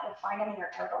a lot, you'll find them in your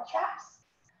turtle traps.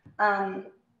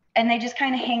 And they just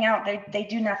kind of hang out. They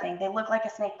do nothing. They look like a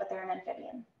snake, but they're an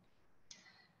amphibian.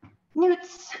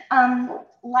 Newts,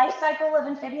 life cycle of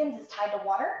amphibians is tied to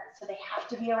water. So they have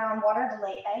to be around water to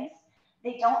lay eggs.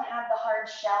 They don't have the hard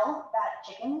shell that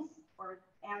chickens or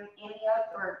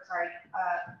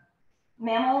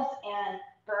mammals and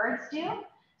birds do.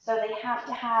 So they have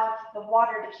to have the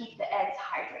water to keep the eggs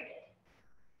hydrated.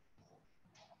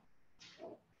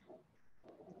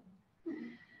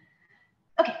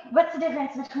 Okay, what's the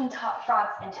difference between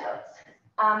frogs and toads?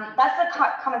 That's a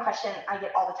common question I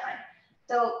get all the time.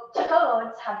 So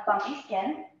toads have bumpy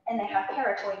skin and they have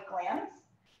parotoid glands.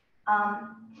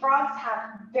 Frogs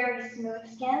have very smooth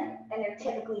skin and they're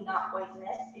typically not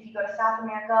poisonous. If you go to South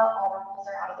America, all the rules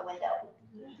are out of the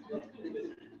window.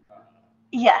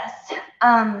 Yes.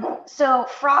 So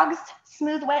frogs,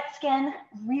 smooth, wet skin,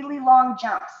 really long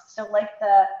jumps. So like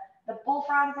the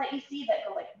bullfrogs that you see that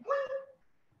go like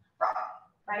frog,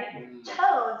 right?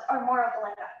 Toads are more of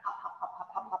like a hop, hop, hop,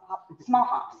 hop, hop, hop, hop, small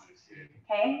hops.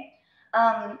 Okay.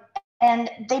 And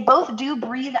they both do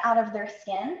breathe out of their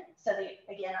skin. So they,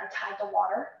 again, are tied to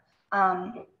water.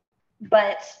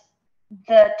 But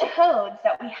the toads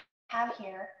that we have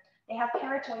here, they have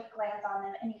parotoid glands on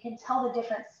them, and you can tell the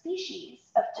different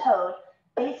species of toad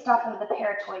based off of the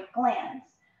parotoid glands.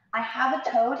 I have a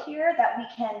toad here that we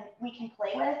can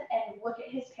play with and look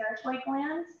at his parotoid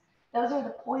glands. Those are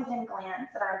the poison glands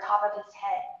that are on top of his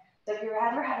head. So if you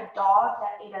ever had a dog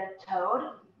that ate a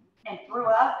toad and threw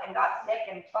up and got sick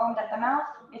and foamed at the mouth,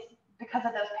 it's because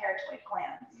of those parotoid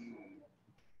glands.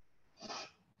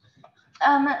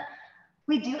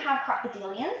 We do have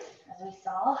crocodilians, as we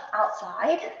saw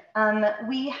outside.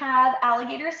 We have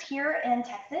alligators here in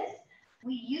Texas.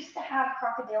 We used to have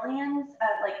crocodilians,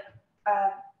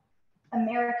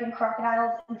 American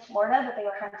crocodiles in Florida, but they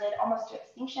were hunted almost to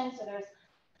extinction. So there's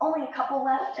only a couple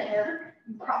left, and they're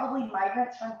probably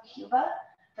migrants from Cuba,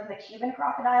 from the Cuban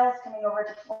crocodiles coming over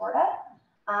to Florida.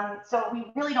 So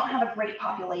we really don't have a great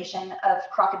population of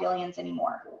crocodilians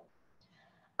anymore.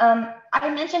 I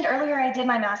mentioned earlier I did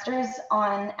my master's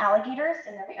on alligators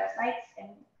and their parasites and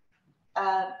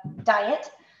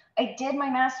diet. I did my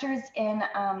master's in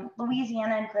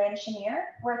Louisiana and Grand Chenier,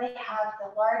 where they have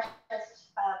the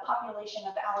largest population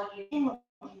of alligators in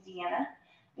Louisiana,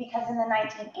 because in the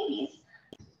 1980s,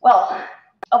 well,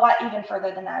 a lot even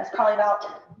further than that, it's probably about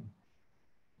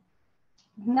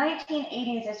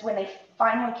 1980s is when they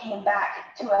finally came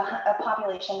back to a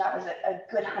population that was a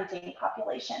good hunting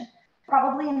population.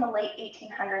 Probably in the late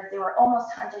 1800s, they were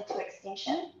almost hunted to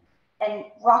extinction. And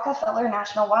Rockefeller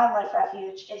National Wildlife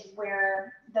Refuge is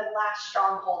where the last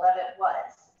stronghold of it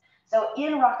was. So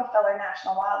in Rockefeller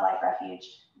National Wildlife Refuge,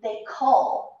 they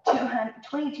cull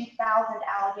 22,000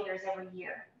 alligators every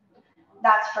year.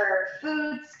 That's for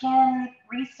food, skin,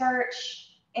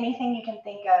 research, anything you can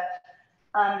think of.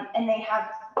 And they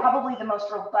have probably the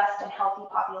most robust and healthy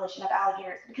population of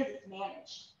alligators because it's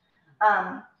managed.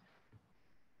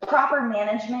 Proper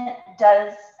management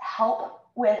does help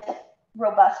with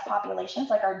robust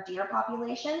populations, like our deer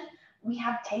population. We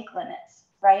have take limits,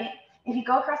 right? If you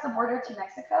go across the border to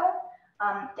Mexico,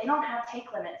 they don't have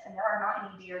take limits and there are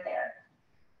not any deer there.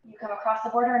 You come across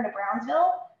the border into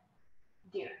Brownsville,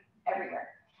 deer everywhere.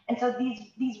 And so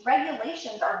these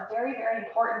regulations are very, very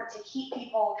important to keep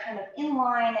people kind of in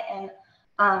line and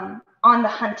on the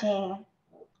hunting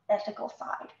ethical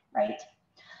side, right?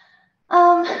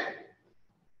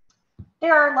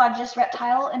 They're our largest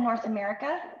reptile in North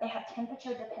America. They have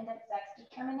temperature-dependent sex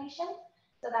determination.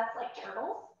 So that's like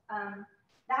turtles.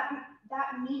 That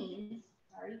means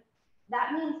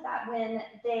that when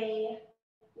they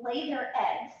lay their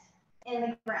eggs in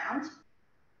the ground,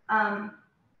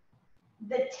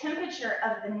 the temperature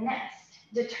of the nest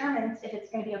determines if it's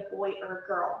going to be a boy or a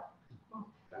girl.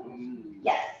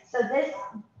 Yes. So this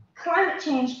climate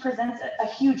change presents a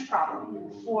huge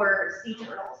problem for sea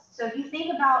turtles. So if you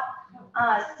think about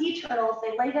sea turtles,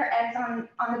 they lay their eggs on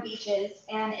the beaches,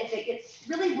 and if it gets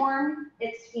really warm,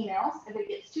 it's females. If it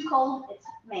gets too cold, it's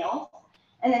males.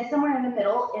 And then somewhere in the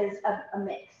middle is a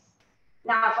mix.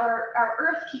 Now, if our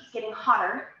Earth keeps getting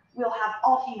hotter, we'll have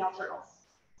all female turtles.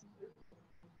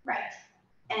 Right.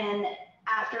 And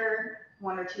after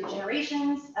 1 or 2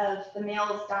 generations of the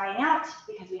males dying out,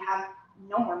 because we have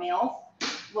no more males,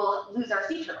 we'll lose our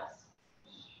sea turtles.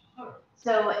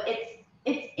 So it's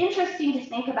interesting to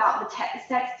think about the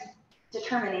sex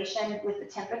determination with the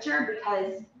temperature,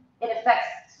 because it affects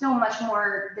so much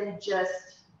more than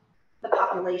just the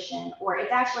population, or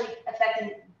it's actually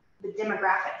affecting the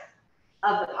demographics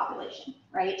of the population,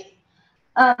 right?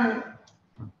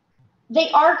 They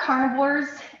are carnivores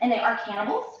and they are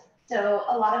cannibals. So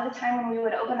a lot of the time when we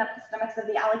would open up the stomachs of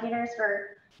the alligators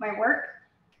for my work,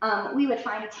 we would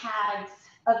find tags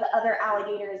of the other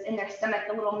alligators in their stomach,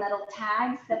 the little metal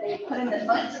tags that they put in the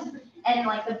foot. And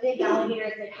like the big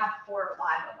alligators, they'd have 4 or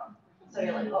 5 of them. So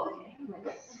you're like, oh, okay.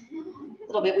 A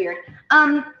little bit weird.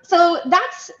 So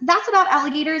that's about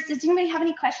alligators. Does anybody have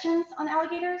any questions on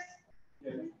alligators?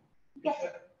 Yeah. Yes.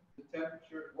 The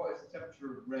temperature, what is the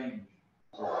temperature range?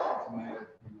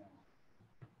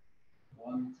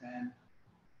 110.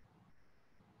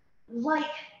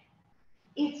 Like,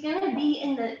 it's gonna be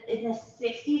in the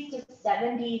 60s to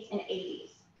 70s and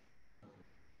 80s.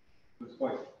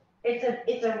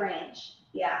 It's a range,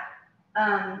 yeah.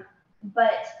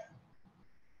 But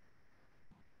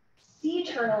sea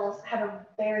turtles have a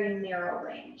very narrow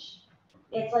range.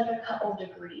 It's like a couple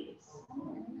degrees.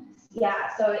 Yeah,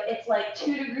 so it's like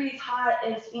 2 degrees hot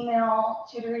is female,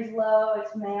 2 degrees low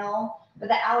is male, but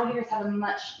the alligators have a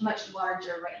much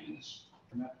larger range.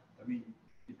 I mean,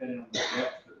 depending on the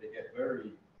depth that they get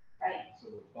buried. Right. So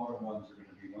the bottom ones are going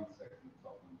to be 1 second, the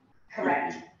top ones.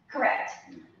 Correct.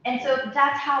 And so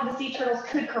that's how the sea turtles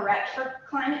could correct for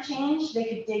climate change. They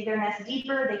could dig their nest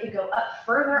deeper. They could go up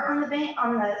further on the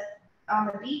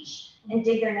beach and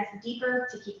dig their nest deeper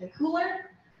to keep them cooler.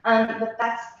 But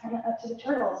that's kind of up to the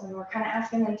turtles, and we're kind of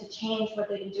asking them to change what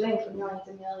they've been doing for millions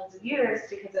and millions of years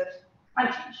because of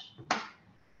climate change.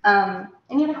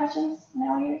 Any other questions on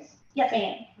alligators? Yes,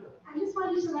 Anne. I just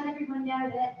wanted to let everyone know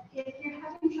that if you're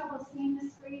having trouble seeing the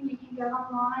screen, you can go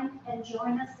online and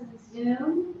join us in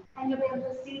Zoom, and you'll be able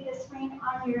to see the screen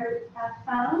on your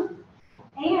phone.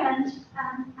 And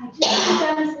I just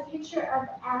got a picture of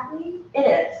Abbie. It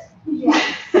is.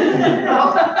 Yes.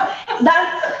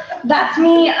 That's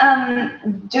me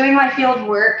doing my field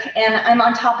work, and I'm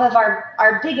on top of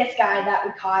our biggest guy that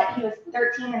we caught. He was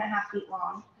 13.5 feet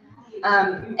long,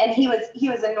 and he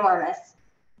was enormous.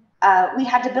 We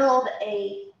had to build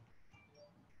a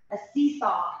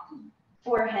seesaw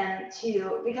for him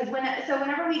because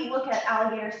whenever we look at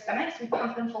alligator stomachs, we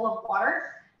pump them full of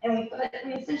water, and we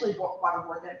essentially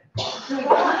waterboard them. So we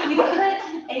put a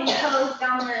hose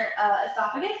down their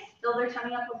esophagus, fill their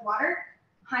tummy up with water,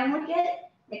 Heimlich it,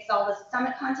 mix all the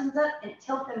stomach contents up, and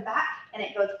tilt them back, and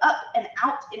it goes up and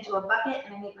out into a bucket,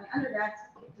 and I make my undergrads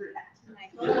get through that.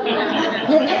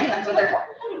 That's what they're for.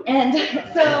 And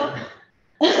so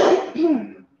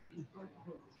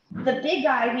the big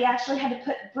guy, we actually had to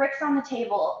put bricks on the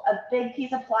table, a big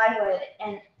piece of plywood,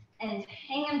 and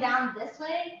hang him down this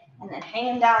way, and then hang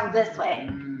him down this way,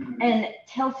 and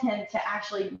tilt him to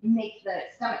actually make the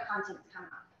stomach contents come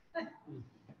up.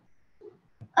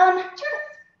 Turtles.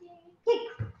 Yay.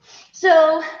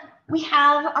 So we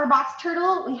have our box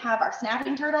turtle, we have our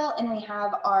snapping turtle, and we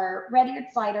have our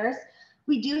red-eared sliders.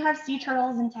 We do have sea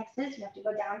turtles in Texas. You have to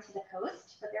go down to the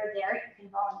coast, but they're there. You can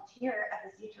volunteer at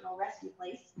the sea turtle rescue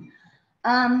place.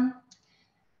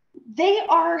 They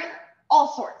are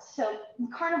all sorts. So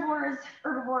carnivores,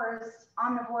 herbivores,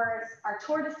 omnivores, our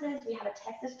tortoises. We have a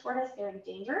Texas tortoise. They're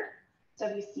endangered. So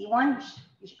if you see one,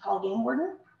 you should call a game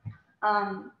warden.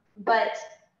 But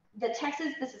this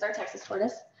is our Texas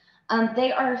tortoise.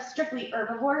 They are strictly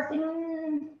herbivores.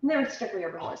 They're strictly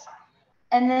herbivores.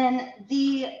 And then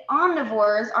the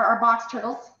omnivores are our box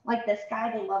turtles, like this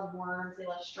guy. They love worms, they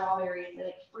love strawberries, they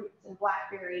like fruits and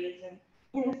blackberries and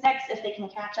insects if they can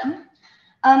catch them.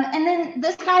 And then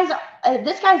this guy's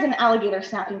an alligator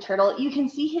snapping turtle. You can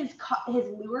see his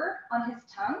lure on his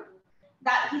tongue.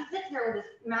 That he sits there with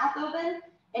his mouth open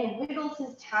and wiggles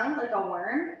his tongue like a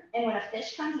worm. And when a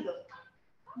fish comes, he goes.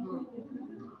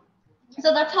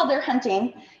 So that's how they're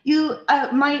hunting.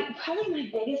 Probably my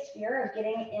biggest fear of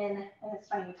getting in, and it's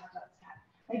funny we talked about this cat.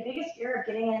 My biggest fear of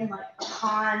getting in like a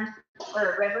pond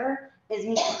or a river is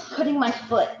me putting my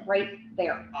foot right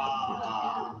there.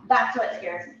 That's what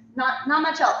scares me. Not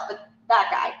much else, but that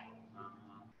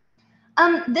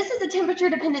This is a temperature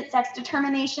dependent sex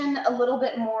determination, a little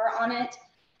bit more on it.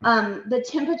 The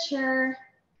temperature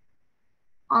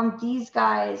on these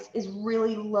guys is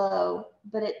really low,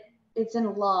 but it's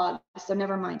in log, so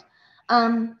never mind.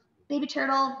 Baby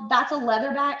turtle, that's a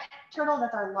leatherback turtle.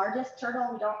 That's our largest turtle.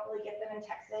 We don't really get them in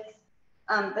Texas,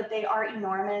 but they are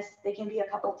enormous. They can be a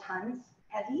couple tons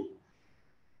heavy.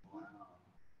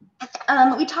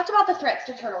 We talked about the threats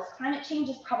to turtles. Climate change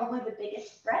is probably the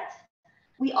biggest threat.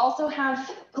 We also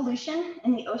have pollution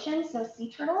in the ocean. So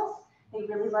sea turtles, they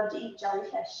really love to eat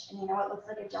jellyfish. And you know what looks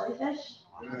like a jellyfish?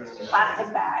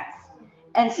 Plastic bags.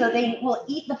 And so they will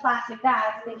eat the plastic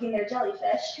bags thinking they're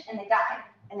jellyfish, and they die.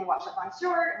 And they wash up on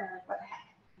shore, and they're like, what the heck?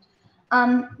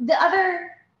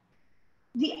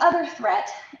 The other threat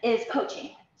is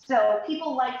poaching. So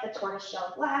people like the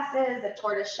tortoiseshell glasses, the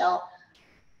tortoiseshell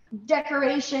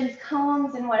decorations,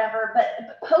 cones, and whatever,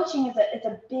 but poaching is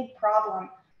a big problem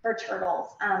for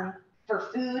turtles. For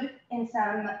food in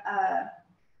some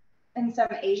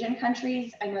Asian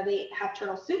countries, I know they have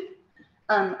turtle soup.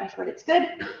 I've heard it's good,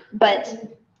 but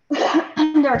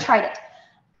I've never tried it.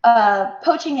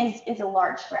 Poaching is a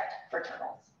large threat for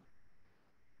turtles.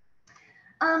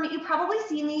 You've probably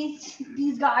seen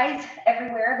these guys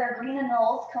everywhere. They're green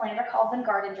anoles. Calandra calls them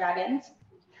garden dragons.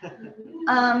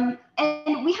 And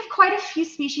we have quite a few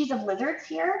species of lizards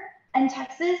here in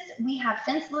Texas. We have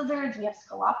fence lizards. We have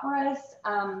Scoloporus.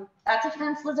 That's a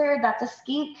fence lizard. That's a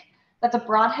skink. That's a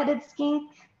broad-headed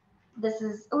skink. We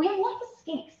have lots of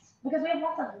skinks because we have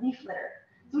lots of leaf litter.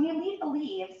 So when you leave the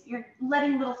leaves, you're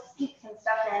letting little skinks and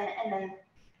stuff in, and then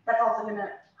that's also going to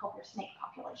help your snake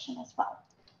population as well.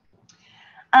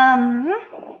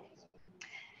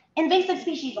 Invasive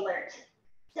species alert.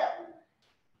 So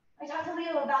I talked to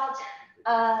Leo about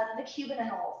the Cuban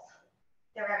anoles.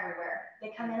 They're everywhere.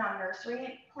 They come in on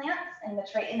nursery plants in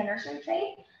the nursery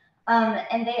trade,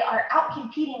 and they are out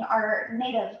competing our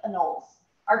native anoles,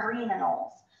 our green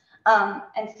anoles.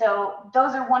 And so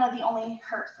those are one of the only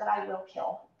herps that I will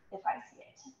kill if I see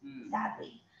it,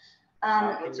 sadly.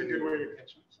 What's a good way to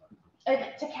catch them?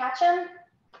 To catch them,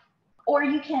 or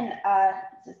you can,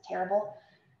 this is terrible,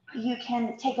 you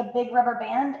can take a big rubber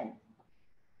band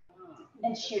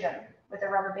and shoot them with a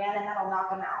rubber band, and that'll knock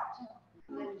them out.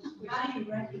 How do you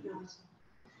recognize them?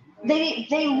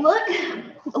 They look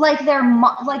like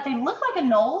they look like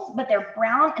anoles, but they're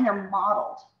brown and they're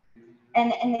mottled,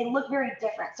 and they look very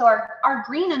different. So our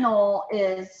green anole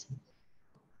is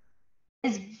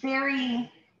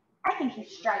very, I think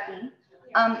he's striking,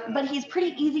 but he's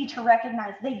pretty easy to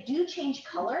recognize. They do change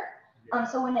color.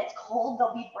 So when it's cold,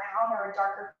 they'll be brown or a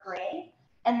darker gray.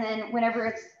 And then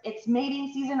whenever it's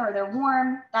mating season or they're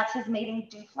warm, that's his mating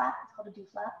dew flap. It's called a dew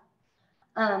flap.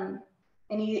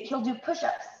 And he'll do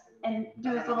push-ups and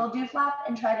do his little dew flap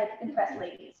and try to impress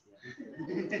ladies.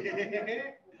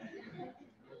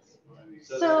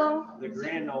 So the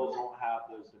green anoles won't have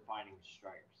those defining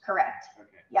stripes. Correct.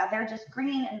 Okay. Yeah, they're just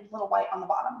green and a little white on the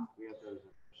bottom. We have those.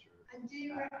 And do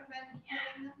you recommend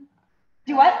killing them?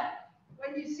 Do what?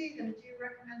 When you see them, do you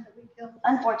recommend that we kill them?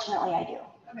 Unfortunately, I do.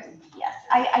 Okay. Yes,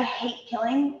 I hate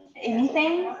killing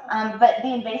anything, but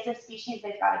the invasive species,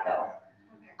 they've got to go.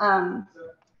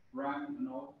 Brown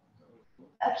anole?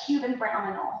 A Cuban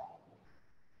brown anole.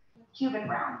 Cuban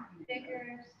brown.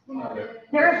 Bigger.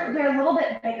 They're a little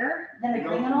bit bigger than the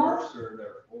green anoles.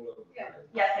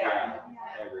 Yes, they are.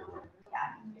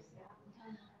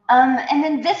 Yeah. And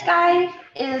then this guy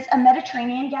is a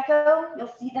Mediterranean gecko.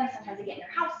 You'll see them sometimes they get in your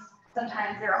house.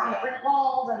 Sometimes they're on the brick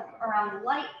walls and around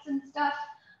lights and stuff.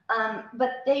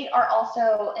 But they are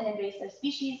also an invasive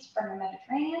species from the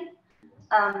Mediterranean.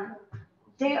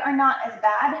 They are not as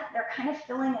bad. They're kind of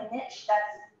filling a niche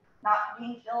that's not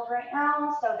being filled right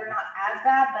now, so they're not as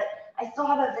bad, but I still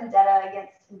have a vendetta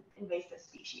against invasive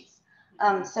species.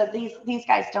 So these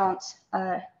guys don't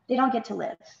get to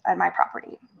live on my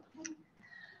property.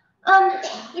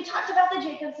 We talked about the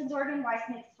Jacobson's organ, why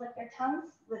snakes flick their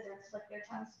tongues. Lizards flick their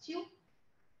tongues too,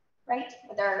 right?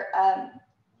 They're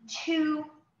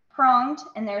two-pronged,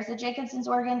 and there's a Jacobson's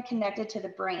organ connected to the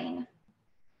brain.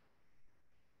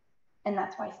 And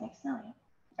that's why snakes smell you,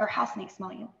 or how snakes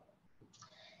smell you.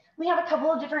 We have a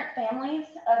couple of different families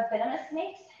of venomous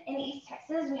snakes. In East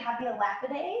Texas, we have the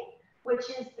Elapidae, which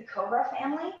is the cobra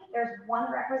family. There's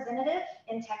one representative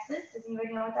in Texas. Does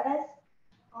anybody know what that is?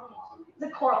 The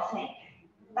coral snake.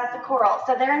 That's a coral.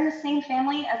 So they're in the same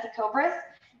family as the cobras.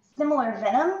 Similar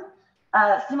venom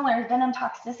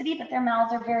toxicity, but their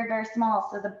mouths are very, very small,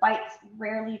 so the bites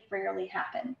rarely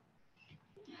happen.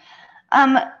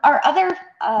 Our other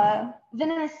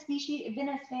venomous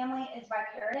family is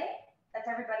Viperidae. That's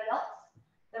everybody else.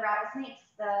 The rattlesnakes,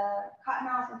 the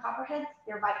cottonmouths and copperheads,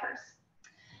 they're vipers.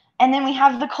 And then we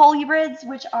have the colubrids,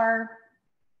 which are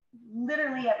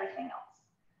literally everything else.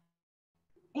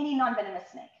 Any non-venomous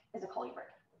snake is a colubrid.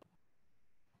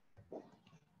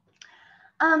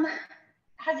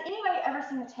 Has anybody ever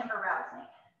seen a timber rattlesnake?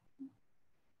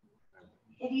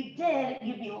 If you did,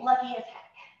 you'd be lucky as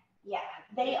heck. Yeah,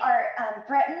 they are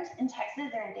threatened in Texas.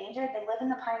 They're endangered. They live in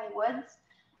the piney woods,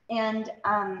 and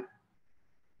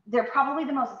they're probably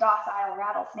the most docile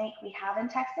rattlesnake we have in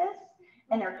Texas,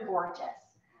 and they're gorgeous.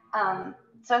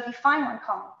 So if you find one,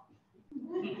 call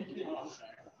me.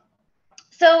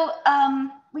 So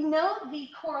we know the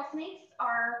coral snakes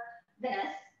are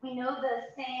venomous. We know the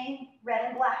saying, red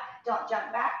and black don't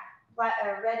jump back.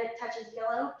 Red it touches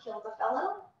yellow, kills a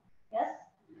fellow. Yes.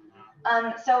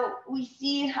 So we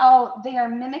see how they are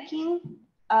mimicking.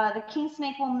 The king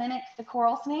snake will mimic the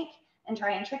coral snake and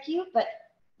try and trick you, but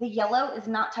the yellow is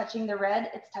not touching the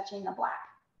red, it's touching the black.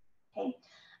 Okay.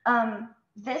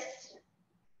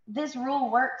 This rule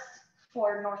works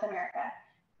for North America.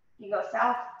 You go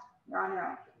south, you're on your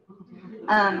own.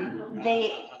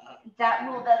 That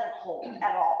rule doesn't hold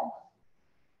at all.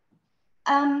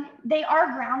 They are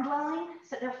ground dwelling,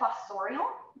 so they're fossorial.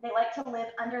 They like to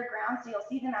live underground, so you'll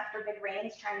see them after big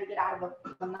rains trying to get out of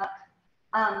the muck.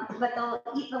 But they'll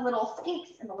eat the little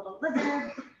skinks and the little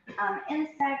lizards,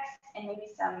 insects, and maybe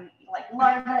some like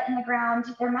larvae in the ground.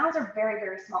 Their mouths are very,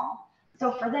 very small.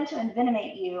 So for them to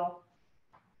envenomate you,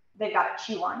 they've got to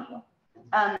chew on you.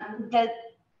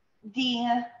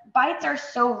 The bites are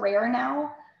so rare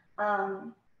now,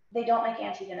 they don't make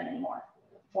anti-venom anymore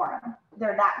for them.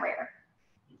 They're that rare.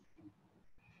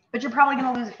 But you're probably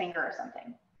going to lose a finger or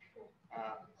something.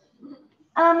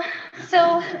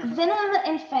 So venom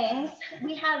and fangs,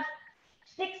 we have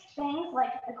fixed fangs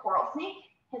like the coral snake.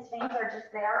 His fangs are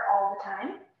just there all the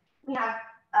time. We have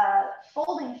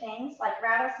folding fangs like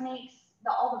rattlesnakes,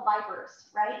 all the vipers,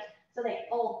 right? So they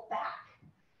fold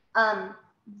back.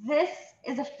 This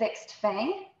is a fixed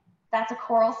fang. That's a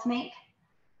coral snake.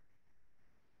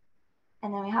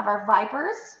 And then we have our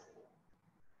vipers.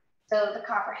 So the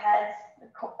copperheads, the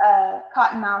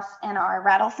cottonmouths, and our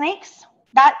rattlesnakes.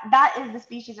 That is the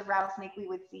species of rattlesnake we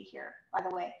would see here, by the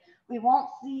way. We won't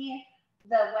see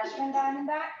the western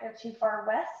diamondback, they're too far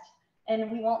west,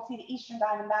 and we won't see the eastern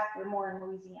diamondback, they're more in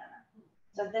Louisiana.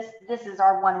 So this is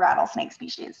our one rattlesnake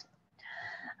species.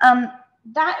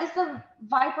 That is the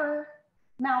viper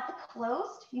mouth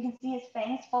closed. You can see his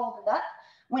fangs folded up.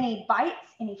 When he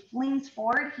bites and he flings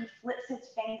forward, he flips his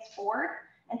fangs forward.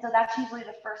 And so that's usually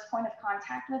the first point of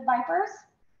contact with vipers.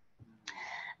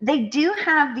 They do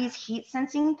have these heat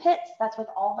sensing pits. That's with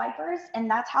all vipers. And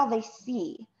that's how they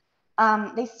see.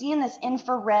 They see in this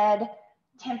infrared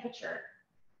temperature.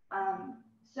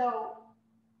 So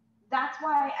that's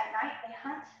why at night they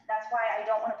hunt. That's why I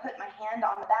don't want to put my hand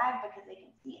on the bag because they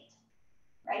can see it,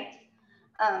 right?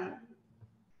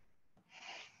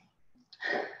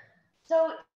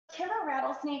 So timber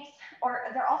rattlesnakes, or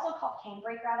they're also called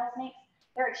canebrake rattlesnakes,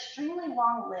 they're extremely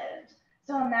long-lived.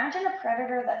 So imagine a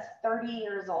predator that's 30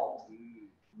 years old.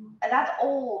 That's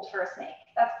old for a snake.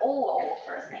 That's old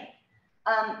for a snake.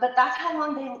 But that's how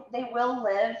long they will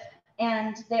live,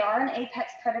 and they are an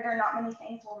apex predator. Not many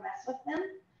things will mess with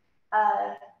them.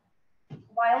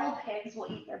 Wild pigs will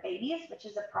eat their babies, which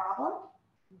is a problem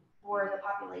for the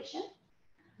population.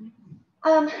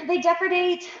 They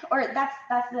depredate, or that's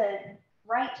the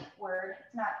right word.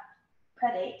 It's not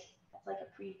predate. That's like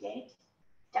a predate.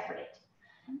 Depredate.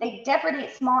 They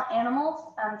depredate small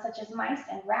animals, such as mice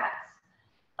and rats.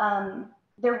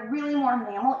 They're really more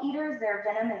mammal eaters. Their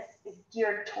venom is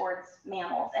geared towards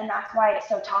mammals, and that's why it's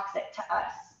so toxic to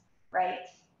us, right?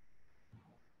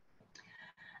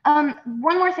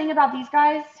 One more thing about these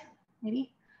guys,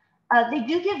 maybe. They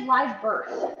do give live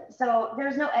birth, so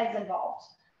there's no eggs involved.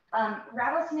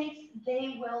 Rattlesnakes,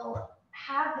 they will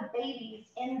have the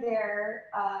babies in their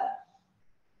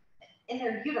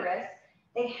uterus.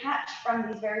 They hatch from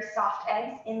these very soft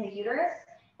eggs in the uterus,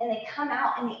 and they come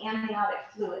out in the amniotic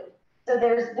fluid. So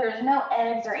there's no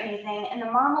eggs or anything, and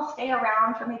the mom will stay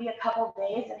around for maybe a couple of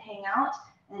days and hang out,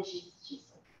 and then she's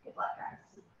good luck, guys.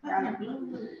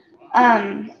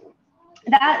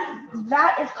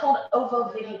 That is called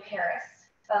ovoviviparous,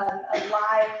 a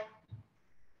live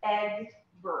egg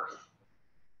birth.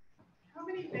 How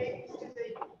many babies do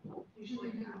they usually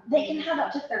have? They can have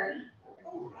up to 30.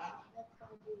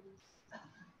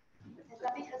 Is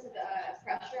that because of the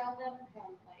pressure on them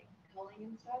from like culling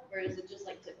and stuff, or is it just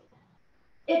like typical?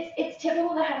 It's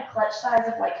typical to have a clutch size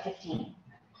of like 15,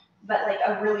 but like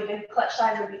a really big clutch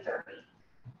size would be 30.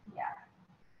 Yeah.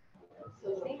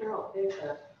 So the feral fish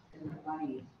in the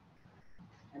funny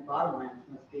and bottomlands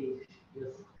must be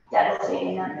just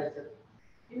devastating.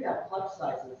 You have club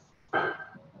sizes like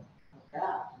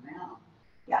that now.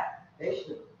 Yeah. They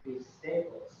should be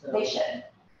stable. So. They should.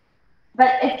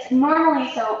 But it's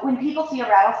normally, so when people see a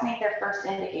rattlesnake, their first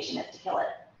indication is to kill it.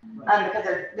 Because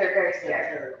they're very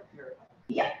scared.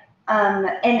 Yeah.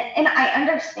 And I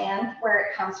understand where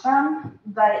it comes from,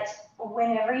 but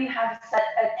whenever you have such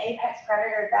an apex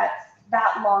predator that's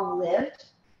that long lived,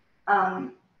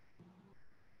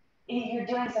 you're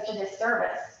doing such a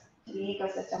disservice to the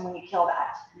ecosystem when you kill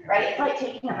that, right? It's like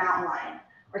taking a mountain lion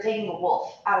or taking a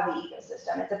wolf out of the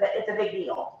ecosystem. It's a big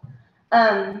deal.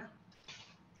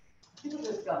 People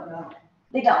just don't know.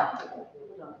 They don't.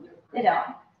 They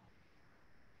don't.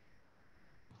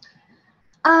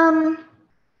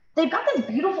 They've got this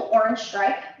beautiful orange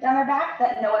stripe down their back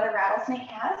that no other rattlesnake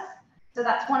has. So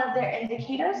that's one of their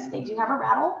indicators. They do have a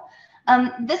rattle.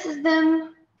 This is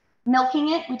them milking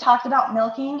it. We talked about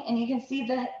milking, and you can see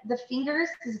the fingers.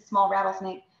 This is a small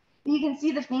rattlesnake. You can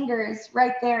see the fingers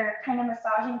right there kind of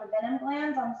massaging the venom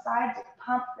glands on the side to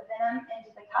pump the venom into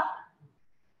the cup.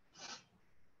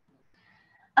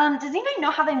 Does anybody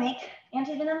know how they make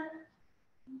anti-venom?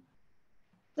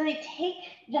 So they take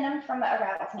venom from a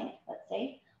rattlesnake, let's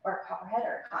say, or a copperhead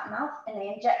or a cottonmouth, and they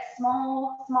inject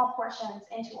small portions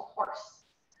into a horse.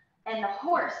 And the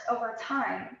horse, over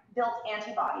time, builds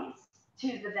antibodies to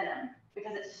the venom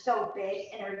because it's so big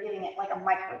and they're giving it like a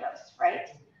microdose, right?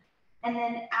 And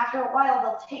then after a while,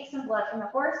 they'll take some blood from the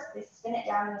horse, they spin it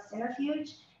down in the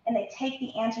centrifuge, and they take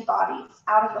the antibodies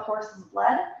out of the horse's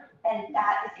blood, and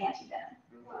that is anti-venom.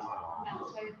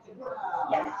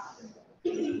 Yes.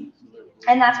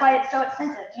 And that's why it's so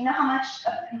expensive. Do you know how much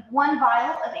one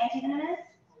vial of anti-venom is?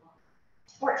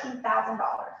 $14,000.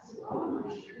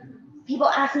 People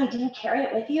ask me, do you carry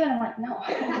it with you? And I'm like, no.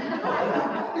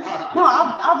 No,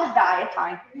 I'll just die, it's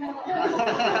fine.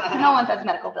 No one has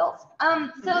medical bills.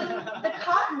 So the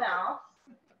cottonmouths,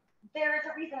 there's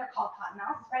a reason they're called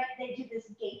cottonmouths, right? They do this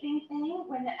gaping thing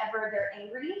whenever they're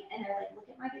angry, and they're like, look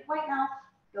at my big white mouth,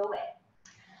 go away.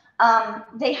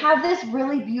 They have this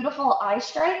really beautiful eye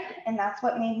stripe, and that's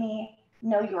what made me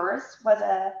know yours was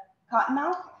a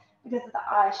cottonmouth, because of the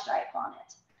eye stripe on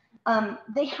it.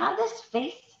 They have this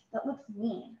face that looks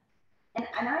mean, and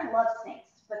I love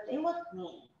snakes, but they look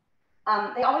mean.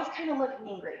 They always kind of look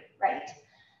angry, right?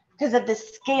 Because of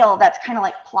this scale that's kind of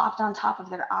like plopped on top of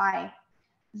their eye.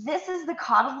 This is the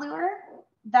cauda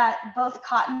that both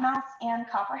cottonmouths and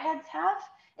copperheads have.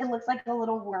 It looks like a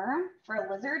little worm for a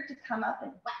lizard to come up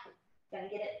and whack, gonna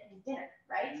get it dinner,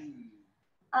 right?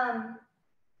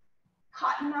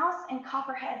 Cottonmouths and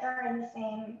copperheads are in the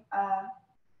same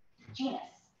genus.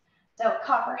 So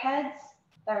copperheads,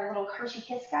 they're little Hershey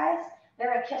Kiss guys.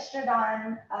 They're a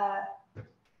Chistrodon.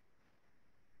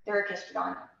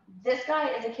 This guy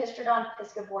is a Chistrodon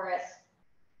piscivorus.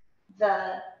 Is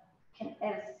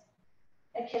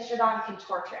a Chistrodon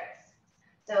contortrix.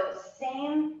 So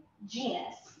same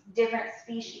genus, different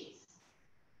species.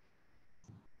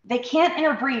 They can't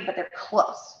interbreed, but they're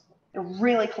close. They're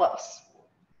really close.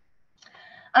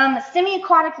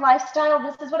 Semi-aquatic lifestyle,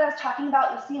 this is what I was talking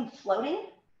about. You'll see them floating.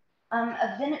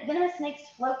 Venomous snakes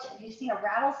float. If you see a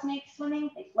rattlesnake swimming,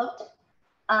 they float.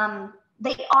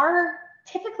 They are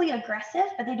typically aggressive,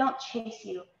 but they don't chase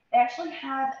you. They actually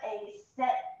have a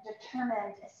set,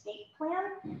 determined escape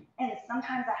plan, and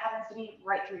sometimes that happens to be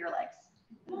right through your legs.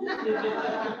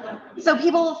 So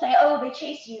people will say, oh, they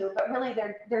chase you, but really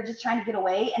they're just trying to get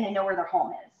away, and they know where their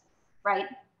home is, right?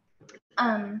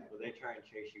 Will they try and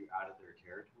chase you out of their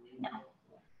territory? No.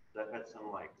 I've had some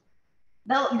like.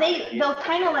 They'll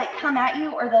kind of like come at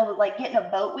you, or they'll like get in a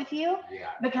boat with you,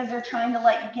 because they're trying to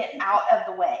like get out of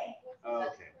the way. Oh,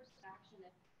 okay.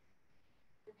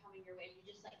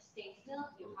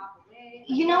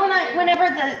 You know, whenever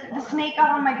the snake got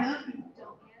on my boot,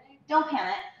 don't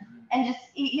panic, and just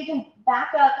you can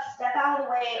back up, step out of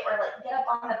the way, or like get up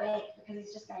on the bank, because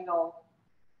he's just gonna go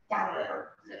down the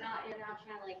river. So you're not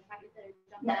trying to like fight with it or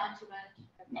jump down too much.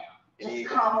 No, just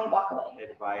calmly walk away.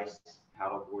 Advice,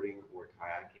 paddleboarding or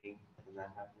kayaking when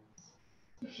that happens?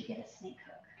 You should get a snake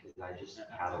hook. Because I just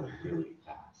paddle really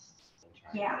fast.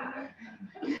 Yeah.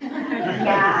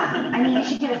 Yeah. I mean, you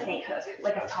should get a snake hook,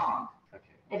 like a tong. Okay.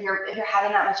 If you're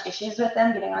having that much issues with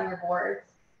them getting on your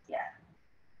boards, yeah.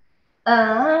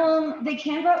 They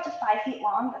can grow up to 5 feet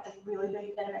long. That's a really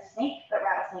big venomous snake, but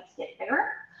rattlesnakes get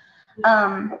bigger.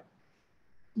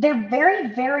 They're very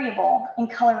variable in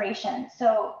coloration.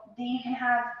 So you can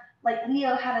have, like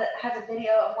Leo has a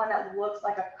video of one that looks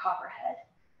like a copperhead.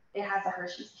 It has a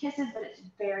Hershey's Kisses, but it's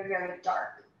very, very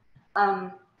dark.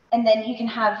 And then you can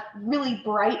have really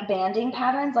bright banding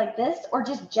patterns like this, or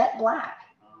just jet black.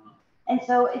 And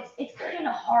so it's kind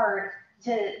of hard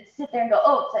to sit there and go,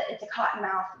 oh, it's a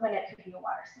cottonmouth when it could be a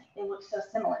water snake. They look so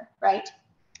similar, right?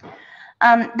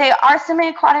 They are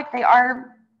semi-aquatic. They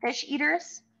are fish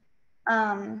eaters.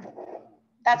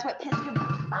 That's what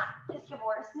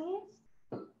Piscivorus means.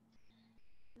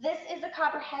 This is a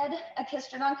copperhead,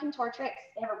 Achistrodon contortrix.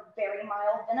 They have a very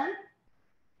mild venom,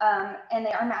 and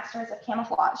they are masters of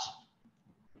camouflage.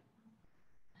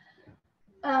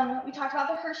 We talked about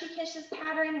the Hershey Kisses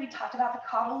pattern. We talked about the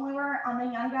cobble lure on the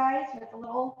young guys with the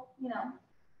little,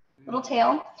 little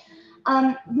tail.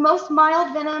 Most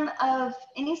mild venom of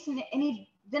any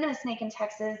venomous snake in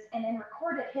Texas, and in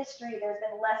recorded history, there's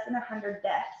been less than 100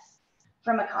 deaths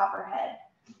from a copperhead.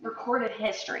 Recorded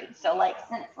history, so like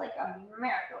since like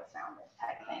America was founded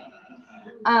type thing.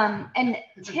 And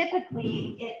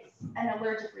typically it's an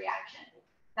allergic reaction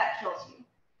that kills you.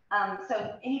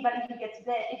 So anybody who gets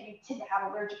bit, if you tend to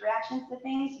have allergic reactions to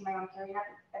things, you might want to carry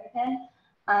EpiPen.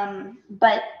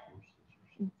 But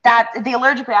that the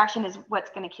allergic reaction is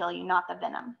what's going to kill you, not the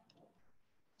venom.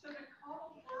 So they're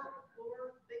called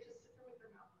or they just sit with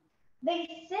their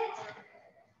mouth?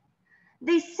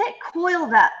 They sit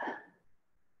coiled up.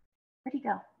 Where'd he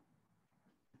go?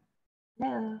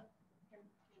 Hello.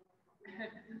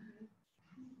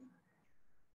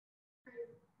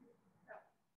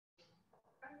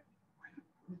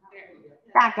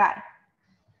 That guy.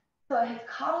 So his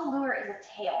cobble lure is a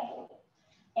tail.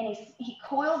 And he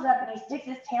coils up and he sticks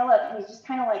his tail up and he's just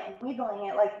kind of like wiggling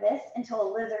it like this until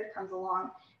a lizard comes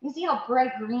along. You see how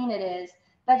bright green it is?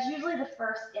 That's usually the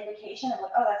first indication of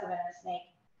like, oh, that's a venomous snake,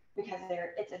 because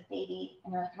it's a baby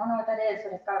and you're like, I don't know what that is,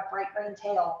 but it's got a bright green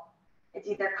tail. It's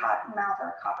either cottonmouth or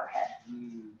a copperhead.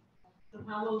 So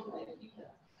how old are you?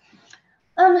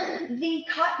 The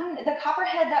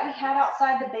copperhead that we had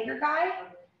outside, the bigger guy,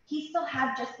 he still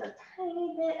had just a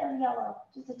tiny bit of yellow,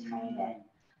 just a tiny bit.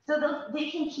 So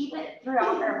they can keep it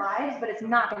throughout their lives, but it's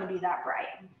not going to be that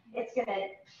bright. It's going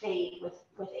to fade with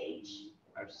age.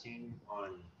 I've seen it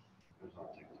was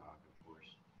on TikTok, of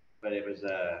course, but it was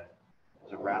a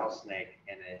rattlesnake,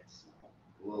 and its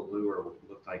little lure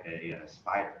looked like a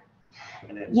spider.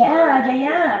 And it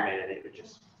it would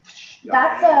just.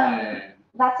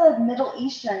 That's a Middle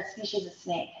Eastern species of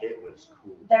snake. It was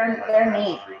cool. They're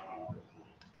neat.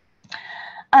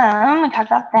 We talked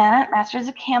about that. Masters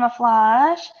of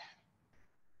camouflage.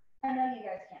 I know you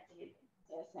guys can't see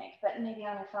the snake, but maybe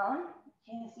on your phone.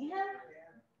 Can you see him?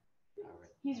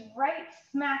 He's right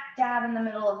smack dab in the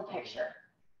middle of the picture.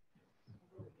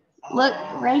 Look,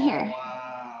 right here.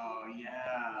 Wow,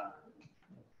 yeah.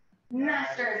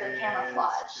 Masters of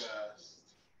camouflage.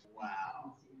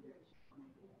 Wow.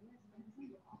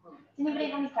 Does anybody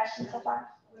have any questions so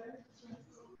far?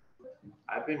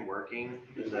 I've been working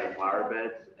in the flower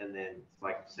beds and then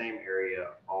like same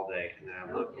area all day, and then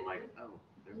I look and like, oh,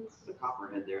 there's the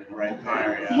copperhead there. Right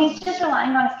there. Yeah. He's just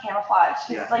relying on his camouflage.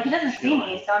 He's like, he doesn't see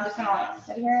me, so I'm just gonna like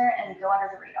sit here and go under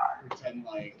the radar. Pretend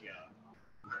like,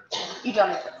 You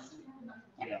don't exist.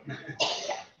 Yeah.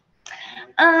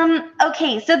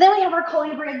 Okay, so then we have our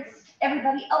colubrids.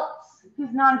 Everybody else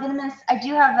who's non-venomous. I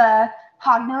do have a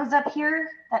hognose up here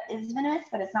that is venomous,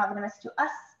 but it's not venomous to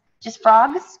us, just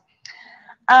frogs.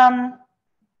 Now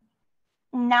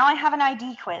I have an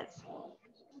ID quiz.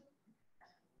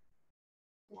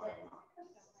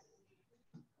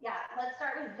 Yeah, let's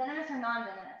start with venomous or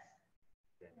non-venomous.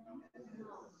 It's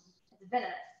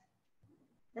venomous.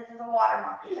 This is a water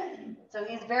moccasin. So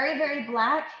he's very, very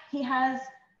black. He has,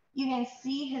 you can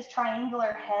see his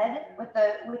triangular head with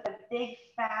the big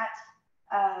fat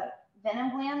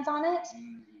venom glands on it.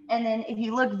 And then if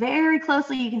you look very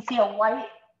closely, you can see a white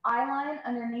eye line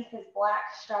underneath his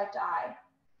black striped eye.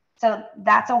 So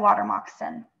that's a water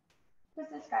moccasin. Who's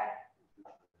this guy?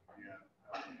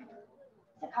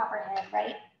 It's a copperhead,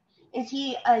 right? Is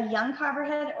he a young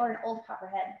copperhead or an old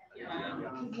copperhead? He's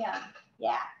young.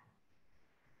 Yeah.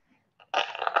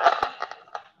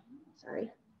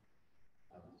 Sorry.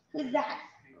 Who's that?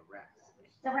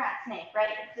 It's a rat snake, right?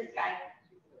 It's this guy.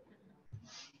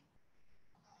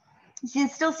 You can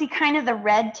still see kind of the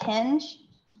red tinge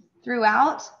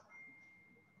throughout.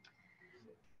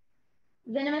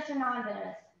 Venomous or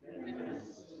non-venomous?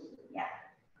 Yeah.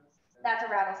 That's a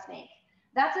rattlesnake.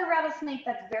 That's a rattlesnake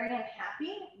that's very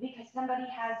unhappy because somebody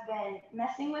has been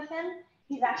messing with him.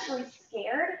 He's actually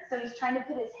scared, so he's trying to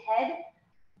put his head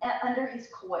under his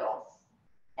coils.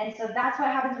 And so that's what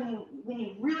happens when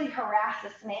you really harass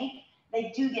a snake.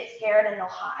 They do get scared and they'll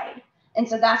hide. And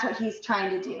so that's what he's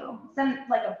trying to do.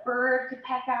 Like a bird could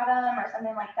peck at him or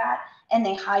something like that, and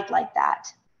they hide like that.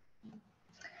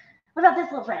 What about this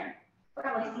little friend?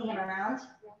 Probably see him around.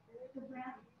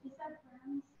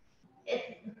 It's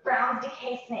Brown's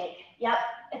decay snake. Yep,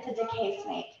 it's a decay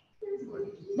snake.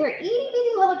 They're itty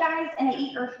bitty little guys and they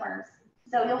eat earthworms.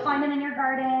 So you'll find them in your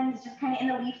gardens, just kind of in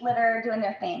the leaf litter doing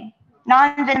their thing.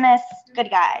 Non-venomous, good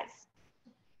guys.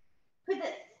 Who's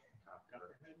this?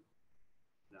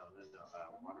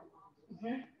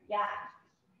 Yeah,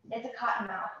 it's a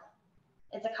cottonmouth.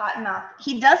 It's a cottonmouth.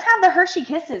 He does have the Hershey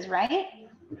kisses, right?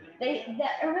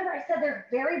 Remember I said they're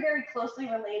very, very closely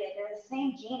related. They're the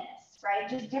same genus, right?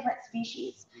 Just different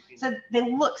species. So they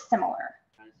look similar.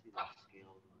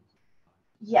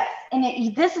 Yes,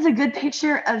 and this is a good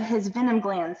picture of his venom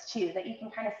glands too, that you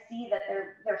can kind of see that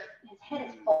his head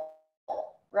is full,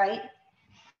 right?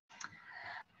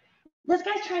 This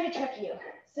guy's trying to trick you.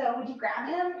 So would you grab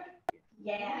him?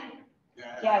 Yeah.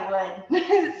 Yeah, I would.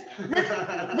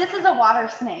 This is a water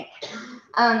snake,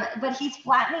 but he's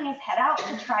flattening his head out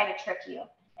to try to trick you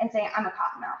and say, I'm a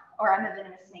cottonmouth or I'm a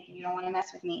venomous snake and you don't want to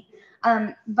mess with me.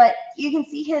 But you can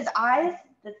see his eyes,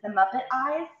 that's the Muppet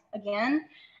eyes again.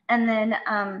 And then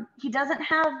he doesn't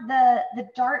have the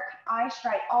dark eye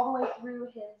stripe all the way through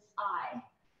his eye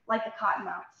like the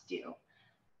cottonmouths do.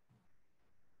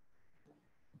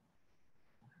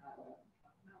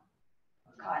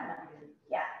 Cottonmouth.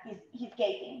 Yeah, he's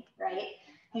gaping, right?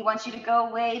 He wants you to go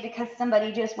away because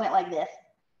somebody just went like this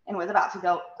and was about to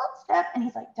go up step, and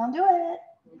he's like, don't do it.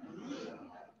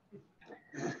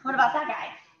 What about that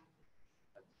guy?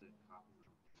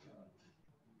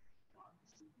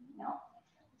 No.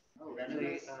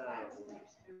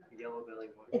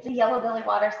 It's a yellow belly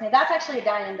water snake. That's actually a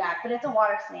diamondback, but it's a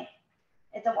water snake.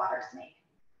 It's a water snake.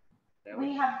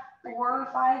 We have 4 or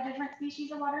 5 different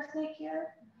species of water snake here.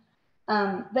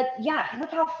 But yeah,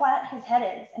 look how flat his head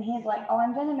is. And he's like, oh,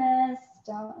 I'm venomous.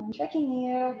 I'm tricking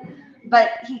you.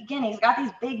 But he's got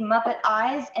these big Muppet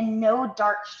eyes and no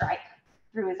dark stripe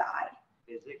through his eye.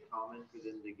 Is it common for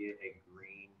them to get a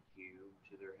green hue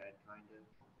to their head, kind of?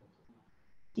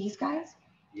 These guys?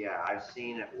 Yeah, I've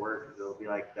seen at work, there'll be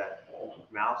like that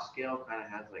mouth scale kind of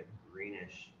has like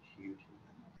greenish hue to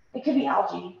it. It could be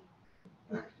algae.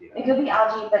 It could be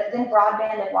algae, but then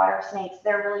broad-banded water snakes,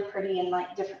 they're really pretty in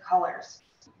like different colors.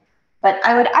 But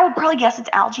I would probably guess it's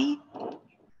algae. Has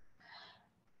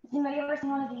anybody ever seen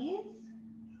one of these?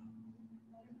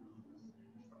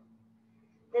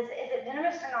 Is it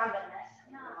venomous or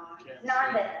non-venomous?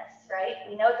 Non-venomous, right?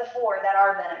 We know the 4 that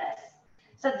are venomous.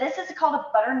 So this is called a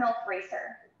buttermilk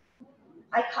racer.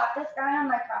 I caught this guy on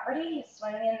my property. He's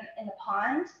swimming in the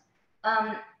pond.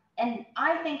 And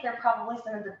I think they're probably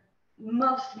some of the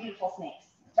most beautiful snakes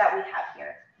that we have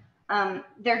here.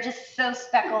 They're just so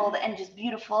speckled and just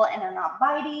beautiful, and they're not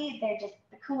bitey. They're just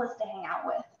the coolest to hang out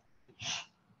with.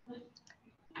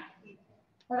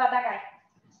 What about that guy?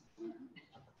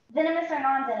 Venomous or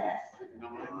non-venomous?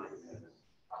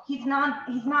 He's not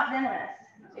venomous.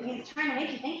 He's trying to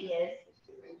make you think he is.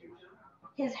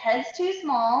 His head's too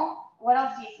small. What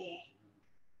else do you see?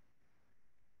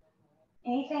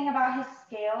 Anything about his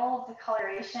scales, the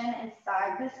coloration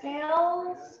inside the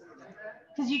scales?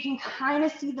 Because you can kind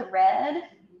of see the red.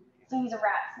 So he's a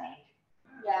rat snake.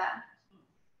 Yeah.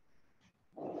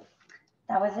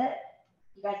 That was it.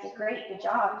 You guys did great. Good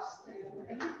job.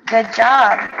 Good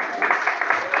job.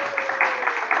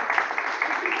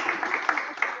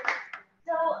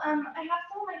 So I have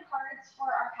some of my cards for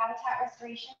our habitat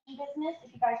restoration business,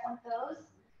 if you guys want those.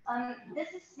 This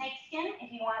is snake skin,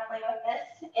 if you want to play with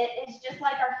this. It is just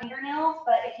like our fingernails,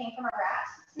 but it came from a rat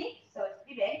snake, so it's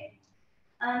pretty big.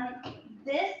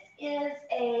 This is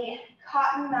a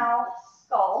cottonmouth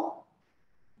skull.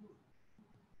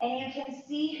 And you can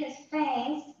see his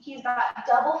fangs. He's got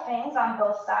double fangs on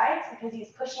both sides because he's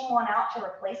pushing one out to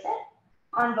replace it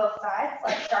on both sides,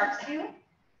 like sharks do.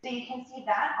 So you can see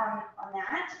that on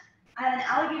that. I have an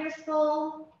alligator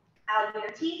skull,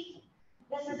 alligator teeth.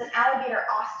 This is an alligator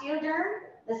osteoderm.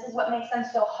 This is what makes them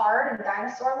so hard and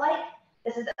dinosaur-like.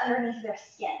 This is underneath their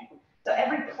skin. So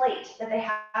every plate that they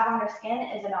have on their skin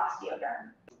is an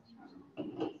osteoderm.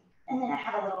 And then I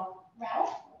have a little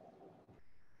rattle.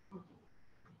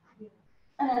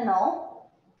 And a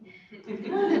null.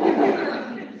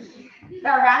 The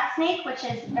rat snake, which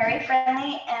is very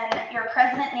friendly, and your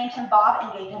president named him Bob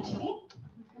and gave him to me.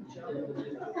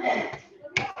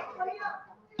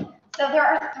 So there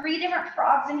are 3 different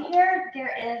frogs in here.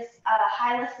 There is a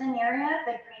Hylicinaria,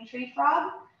 the green tree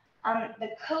frog, the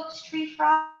Coates tree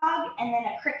frog, and then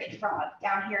a cricket frog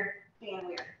down here being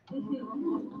weird.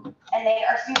 And they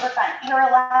are super fun. You're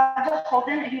allowed to hold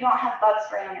them if you don't have bug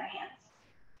spray on your hands.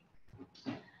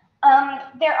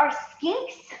 There are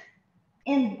skinks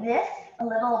in this, a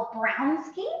little brown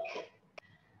skink.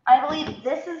 I believe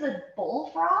this is a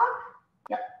bullfrog.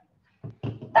 Yep,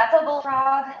 that's a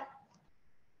bullfrog.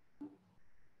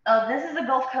 Oh, this is a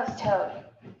Gulf Coast toad.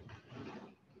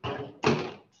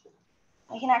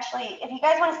 We can actually, if you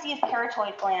guys want to see his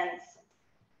paratoid glands,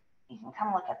 you can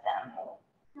come look at them.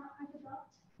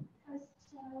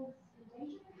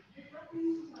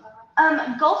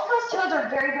 Gulf Coast toads are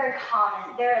very, very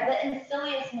common. They're the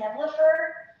Ancilius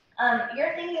nebulifer.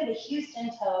 You're thinking of the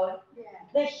Houston toad. Yeah.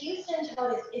 The Houston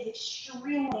toad is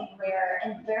extremely rare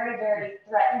and very, very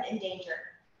threatened and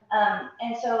endangered.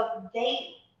 And so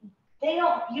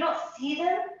you don't see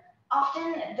them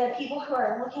often. The people who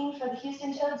are looking for the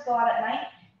Houston toads go out at night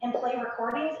and play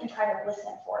recordings and try to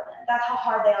listen for them. That's how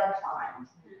hard they are to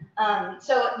find.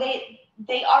 So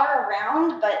they are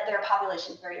around, but their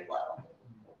population is very low.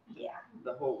 Yeah.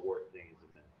 The whole wart thing is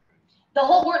a myth. The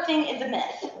whole wart thing is a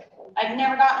myth. I've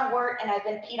never gotten a wart, and I've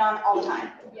been peed on all the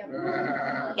time. Yeah.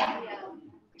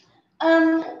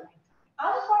 I'll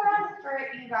just walk around for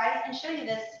you guys and show you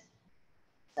this.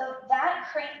 So that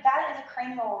is a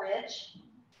cranial ridge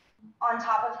on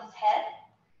top of his head.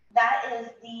 That is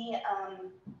the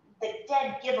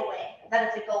dead giveaway that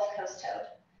it's a Gulf Coast toad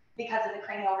because of the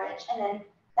cranial ridge. And then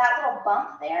that little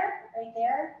bump there, right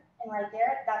there, and right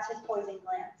there, that's his poison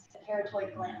glands, the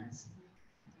paratoid glands.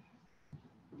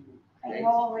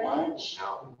 Cranial ridge.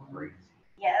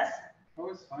 Yes. I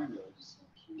always find those.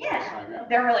 Yeah,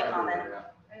 they're really common.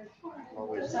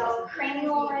 So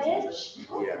cranial ridge,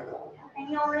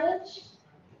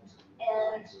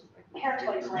 and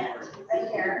paratoid glands right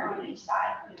there on each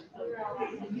side.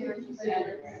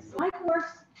 Mike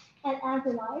works at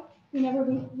AgriLife. Whenever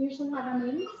we usually have our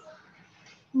meetings.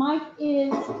 Mike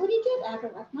is, what do you do at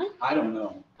AgriLife, Mike? I don't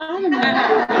know. I don't know.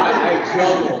 I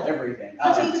juggle everything.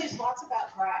 He teaches lots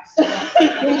about grass.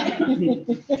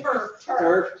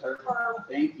 Turf.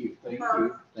 Thank you.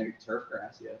 Turf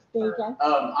grass, yes. There you go.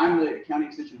 I'm the county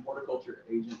extension horticulture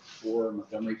agent for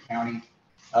Montgomery County.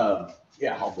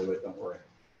 Yeah, I'll do it. Don't worry.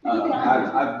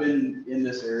 I've been in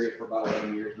this area for about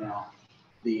 11 years now.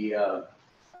 I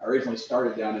originally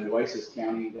started down in Nueces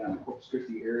County, down in Corpus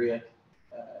Christi area,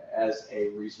 as a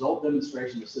result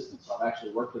demonstration assistant. So I've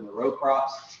actually worked in the row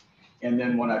crops. And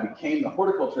then when I became the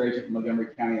horticulture agent in Montgomery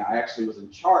County, I actually was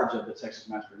in charge of the Texas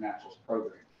Master of Naturals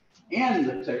program and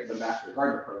the Master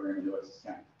Gardener program in Nueces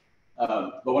County.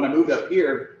 But when I moved up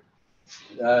here,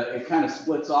 it kind of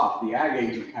splits off. The ag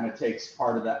agent kind of takes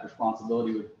part of that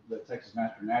responsibility with the Texas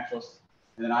Master of Naturals.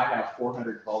 And then I have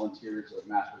 400 volunteers of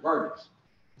Master Gardeners.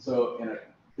 So in a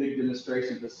big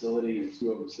demonstration facility, and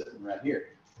 2 of them sitting right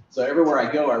here. So everywhere I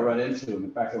go, I run into them.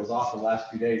 In fact, I was off the last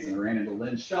few days and I ran into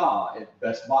Lynn Shaw at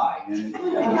Best Buy. And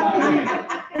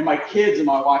my kids and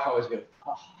my wife always go,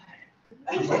 oh,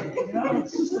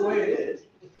 it's just the way it is.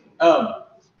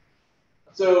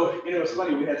 So, it's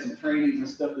funny, we had some trainings and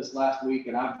stuff this last week,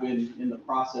 and I've been in the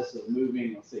process of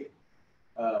moving,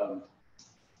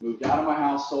 moved out of my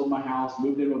house, sold my house,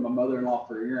 moved in with my mother-in-law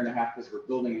for 1.5 years because we're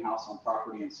building a house on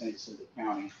property in San Jacinto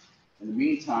County. In the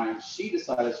meantime, she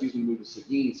decided she was going to move to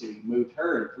Seguin, so we moved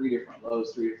her in 3 different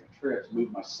loads, 3 different trips,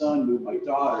 moved my son, moved my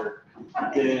daughter.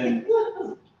 Then,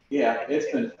 yeah,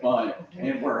 it's been fun.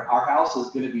 And our house is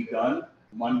going to be done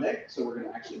Monday, so we're going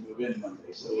to actually move in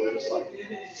Monday. So we're just like,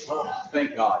 oh,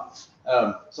 thank God.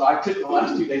 So I took the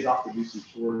last 2 days off to do some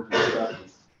chores and stuff.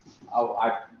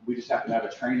 We just happened to have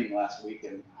a training last week,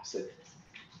 and I said,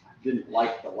 I didn't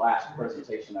like the last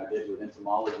presentation I did with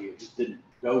entomology. It just didn't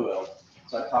go well.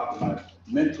 So I talked to my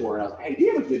mentor, and I was like, hey, do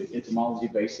you have a good entomology,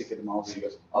 basic entomology? He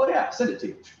goes, oh, yeah, I'll send it to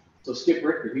you. So Skip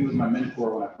Richter, he was my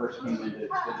mentor when I first came into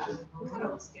extension.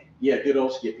 Yeah, good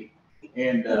old Skippy.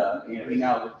 And he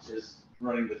now is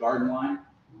running the garden line.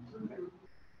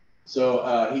 So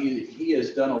he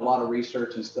has done a lot of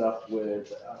research and stuff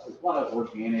with a lot of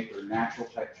organic or natural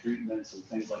type treatments and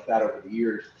things like that over the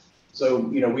years. So,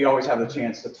 we always have the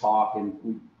chance to talk, and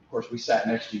of course we sat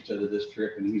next to each other this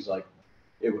trip, and he's like,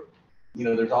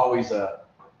 there's always a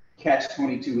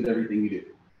catch-22 with everything you do,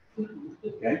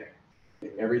 okay?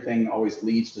 Everything always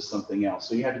leads to something else.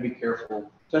 So you have to be careful,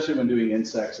 especially when doing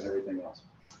insects and everything else.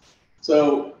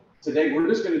 So today we're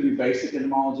just going to do basic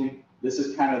entomology. This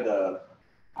is kind of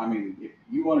if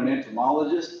you want an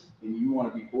entomologist and you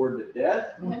want to be bored to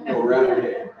death, go right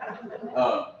ahead.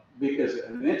 Because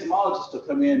an entomologist will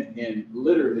come in and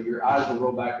literally your eyes will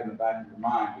roll back in the back of your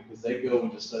mind because they go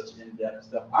into such in-depth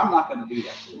stuff. I'm not going to do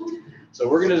that. So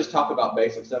we're going to just talk about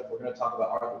basic stuff. We're going to talk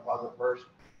about arthropod first.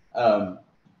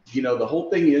 The whole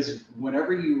thing is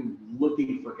whenever you're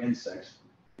looking for insects,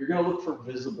 you're going to look for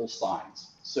visible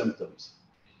signs, symptoms,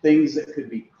 things that could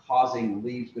be causing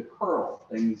leaves to curl,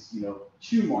 things,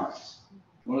 chew marks.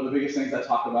 One of the biggest things I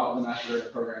talk about in the Master Gardener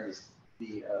program is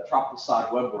the tropical side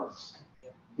webworms.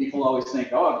 People always think,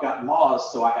 oh, I've got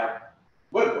moths, so I have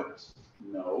webworms.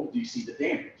 No. Do you see the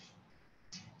damage?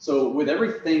 So with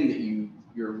everything that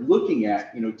you're looking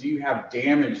at, do you have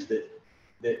damage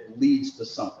that leads to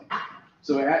something?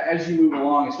 So as you move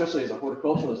along, especially as a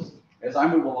horticulturalist, as I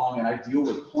move along and I deal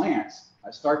with plants,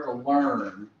 I start to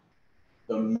learn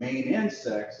the main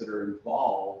insects that are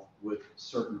involved with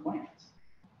certain plants.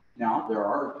 Now, there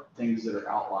are things that are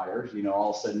outliers.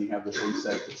 All of a sudden you have this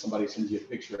insect that somebody sends you a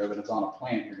picture of and it's on a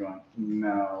plant. You're going,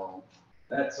 no,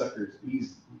 that sucker,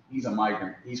 he's a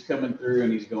migrant. He's coming through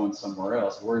and he's going somewhere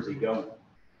else. Where's he going?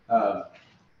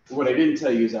 What I didn't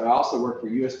tell you is I also worked for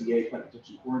USDA Plant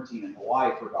Protection Quarantine in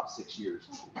Hawaii for about 6 years.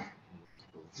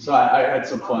 So I had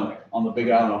some fun on the Big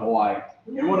Island of Hawaii.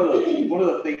 And one of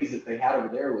the things that they had over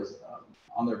there was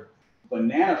on their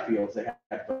banana fields, they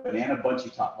had banana bunchy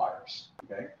top virus.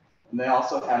 Okay, and they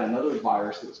also had another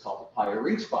virus that was called the papaya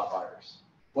ring spot virus.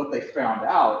 What they found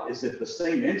out is that the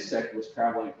same insect was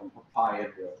traveling from papaya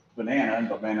to banana and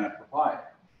banana to papaya.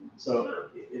 So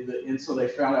so they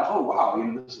found out, oh wow,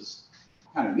 this is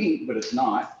kind of neat, but it's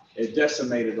not. It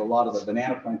decimated a lot of the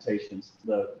banana plantations.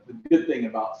 The good thing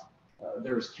about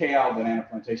there was Kale banana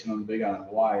plantation on the Big Island of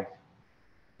Hawaii.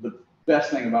 The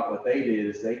best thing about what they did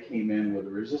is they came in with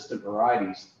resistant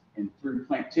varieties, and through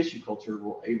plant tissue culture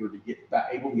were able to get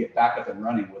back up and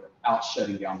running without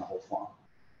shutting down the whole farm.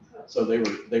 So they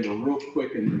were real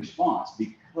quick in response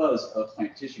because of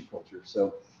plant tissue culture.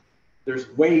 So there's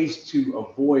ways to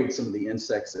avoid some of the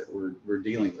insects that we're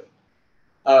dealing with.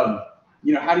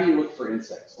 How do you look for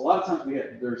insects? A lot of times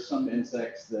there's some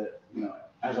insects that,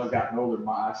 as I've gotten older,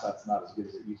 my eyesight's not as good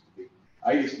as it used to be.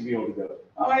 I used to be able to go,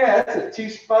 oh yeah, that's a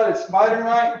two-spotted spider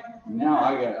mite. Now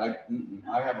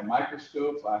I have a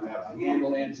microscope. I have a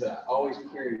handle lens that I always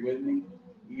carry with me.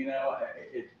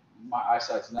 My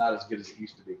eyesight's not as good as it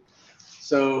used to be.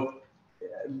 So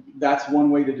that's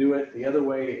one way to do it. The other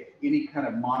way, any kind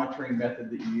of monitoring method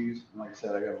that you use, and like I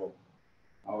said, I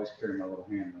always carry my little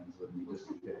hand lens with me just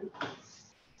in case.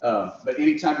 But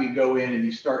anytime you go in and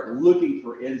you start looking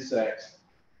for insects,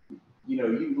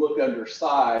 you look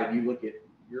underside,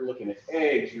 you're looking at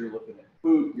eggs, you're looking at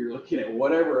food, you're looking at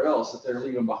whatever else that they're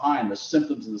leaving behind, the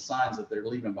symptoms and the signs that they're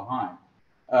leaving behind.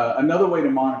 Another way to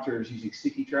monitor is using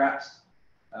sticky traps.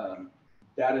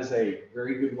 That is a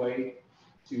very good way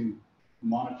to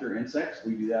monitor insects.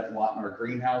 We do that a lot in our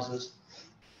greenhouses.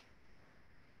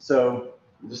 So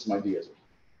just some ideas.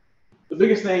 The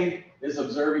biggest thing is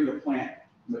observing the plant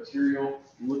material,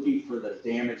 looking for the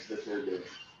damage that they're doing.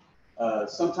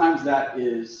 Sometimes that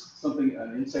is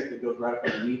an insect that goes right up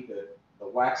underneath the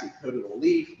waxy coat of the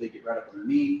leaf. They get right up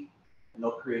underneath and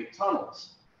they'll create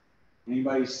tunnels.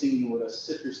 Anybody seen what a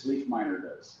citrus leaf miner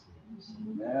does?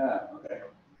 Yeah, okay.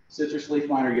 Citrus leaf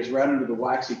miner gets right under the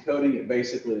waxy coating. It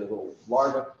basically is a little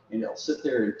larva, and it'll sit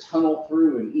there and tunnel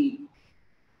through and eat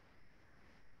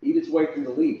its way through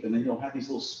the leaf, and then you'll have these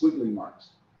little squiggly marks.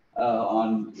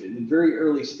 In very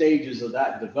early stages of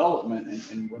that development,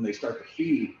 and when they start to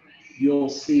feed, you'll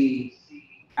see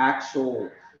actual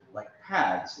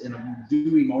pads in a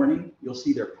dewy morning. You'll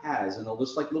see their pads, and they'll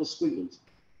just like little squigglies.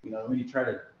 When you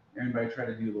everybody try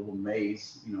to do a little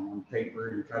maze, on paper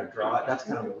and try to draw it. That's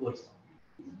kind of what it looks like.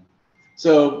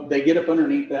 So they get up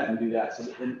underneath that and do that.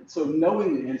 So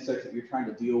knowing the insects that you're trying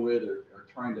to deal with or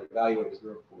trying to evaluate is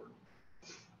real important.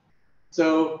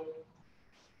 So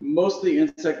most of the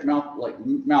insect mouth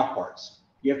parts,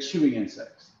 you have chewing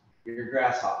insects, your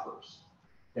grasshoppers.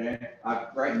 Okay,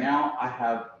 right now I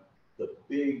have the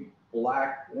big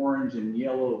black, orange, and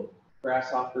yellow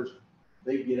grasshoppers.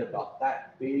 They get about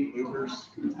that big,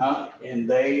 and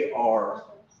they are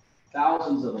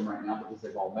thousands of them right now because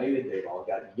they've all mated. They've all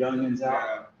got youngins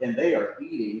out, and they are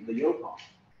eating the yopon.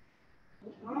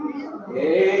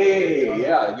 Hey,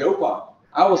 yeah, yopon.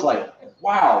 I was like,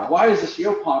 wow, why does this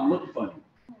yopon look funny?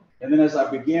 And then as I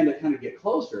began to kind of get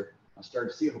closer, I started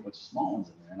to see a whole bunch of small ones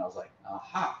in there, and I was like,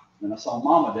 aha. And then I saw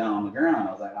mama down on the ground.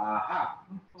 I was like, aha.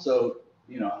 So,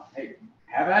 hey,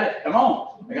 have at it. Come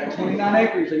on. I got 29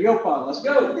 acres of yopon. Let's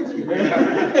go.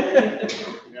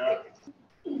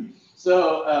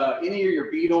 So any of your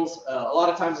beetles, a lot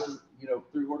of times,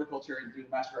 through horticulture and through the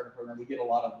Master Gardener program, we get a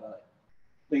lot of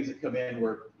things that come in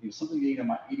where something eating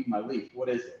my leaf. What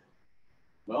is it?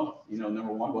 Well,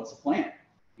 number one, what's the plant?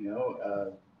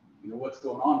 What's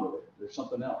going on with it? There's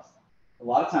something else. A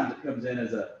lot of times it comes in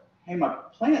as hey, my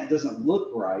plant doesn't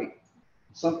look right.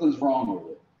 Something's wrong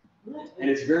with it. And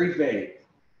it's very vague.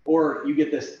 Or you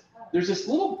get there's this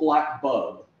little black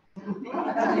bug.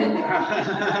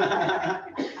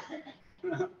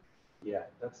 Yeah,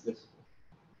 that's this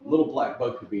little black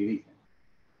bug could be anything.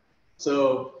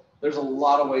 So there's a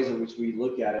lot of ways in which we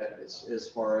look at it as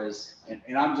far as,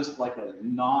 and I'm just like a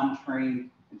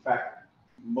non-trained, in fact,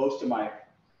 most of my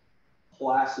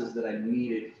classes that I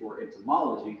needed for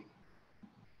entomology,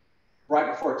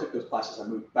 right before I took those classes, I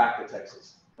moved back to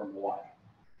Texas from Hawaii.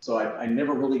 So I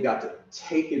never really got to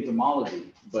take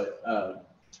entomology, but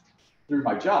through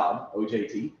my job,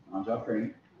 OJT, on-job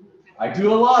training, I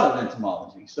do a lot of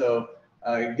entomology. So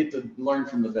I get to learn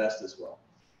from the best as well.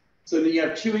 So then you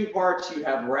have chewing parts, you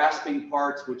have rasping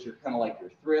parts, which are kind of like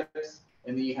your thrips,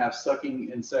 and then you have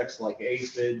sucking insects like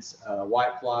aphids,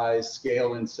 whiteflies,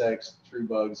 scale insects, true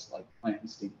bugs like plant and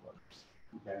stink bugs.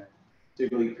 Okay,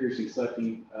 typically piercing,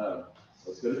 sucking.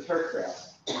 Let's go to turf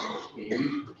grass.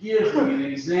 Can you give me an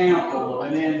example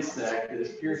of an insect that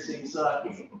is piercing,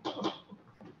 sucking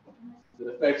that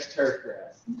affects turf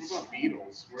grass? What about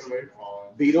beetles? Where do they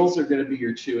fall? Beetles are going to be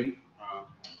your chewing.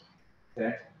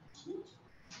 Okay.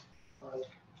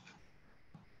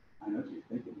 I know what you're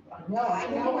thinking about. No, I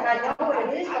know what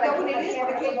it is, but I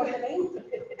can't what the name is.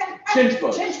 Chinch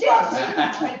bugs. Chinch bugs.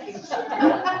 Thank you.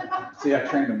 See, I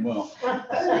trained them well.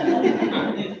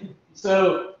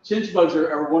 So chinch bugs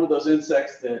are one of those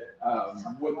insects that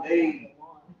when they,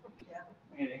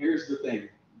 and here's the thing,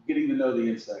 getting to know the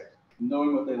insect,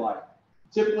 knowing what they like.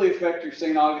 Typically affect your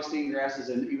St. Augustine grasses,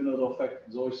 and even though they'll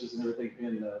affect zoysias and everything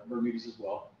in Bermudas as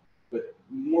well, but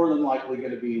more than likely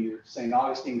going to be in your St.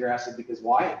 Augustine grasses, because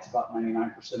why? It's about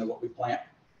 99% of what we plant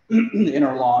in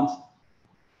our lawns.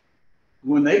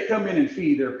 When they come in and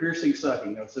feed, they're piercing,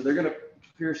 sucking. So they're going to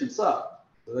pierce and suck.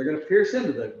 So they're going to pierce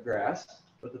into the grass.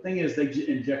 But the thing is, they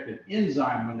inject an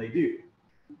enzyme when they do.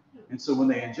 And so when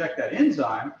they inject that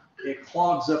enzyme, it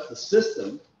clogs up the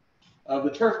system of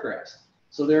the turf grass.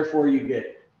 So therefore, you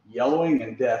get yellowing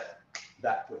and death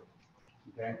that quick.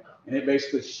 Okay, and it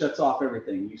basically shuts off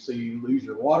everything. So you lose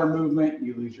your water movement,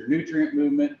 you lose your nutrient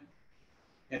movement,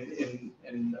 and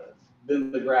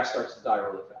then the grass starts to die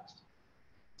really fast.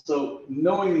 So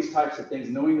knowing these types of things,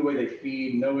 knowing the way they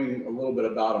feed, knowing a little bit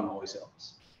about them always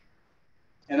helps.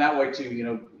 And that way too, you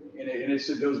know, and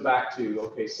it goes back to,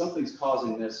 okay, something's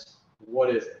causing this. What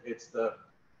is it? It's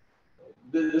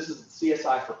this is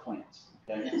CSI for plants.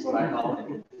 Okay, that's what I call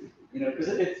it. You know, because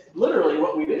it's literally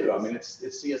what we do. I mean, it's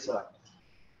CSI.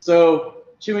 So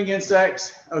chewing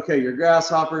insects, okay, your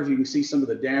grasshoppers, you can see some of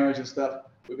the damage and stuff.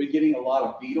 We've been getting a lot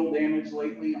of beetle damage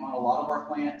lately on a lot of our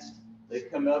plants. They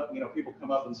come up, you know, people come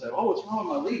up and say, oh, what's wrong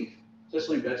with my leaf?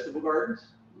 Especially in vegetable gardens.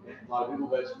 Okay? A lot of people,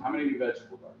 how many of you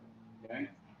vegetable gardens? Okay.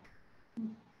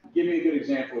 Give me a good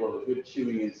example of a good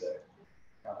chewing insect.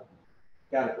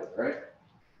 Caterpillar, right?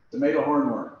 Tomato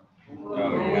hornworm.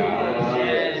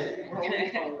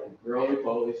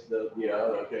 Roly-poly stuff. Yeah,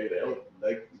 okay,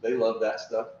 they love that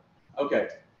stuff. Okay.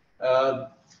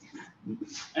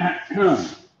 Scrub.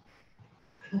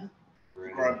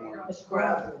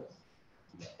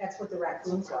 That's what the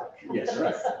raccoons like. Yes,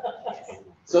 right.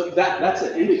 So that's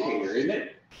an indicator, isn't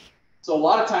it? So a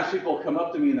lot of times people come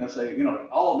up to me and they'll say, you know,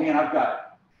 oh man, I've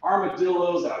got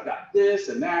armadillos and I've got this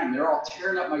and that, and they're all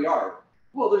tearing up my yard.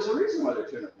 Well, there's a reason why they're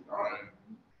tearing up your yard.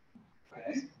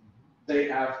 Okay. They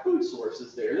have food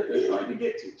sources there that they're trying to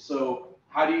get to. So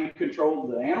how do you control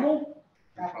the animal?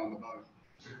 Control the bug.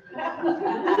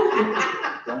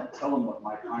 Don't tell them what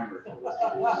my timer is.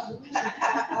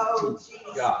 Oh,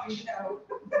 geez. Gosh.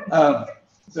 No.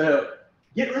 So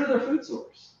get rid of their food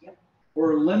source,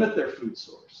 or limit their food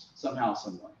source somehow,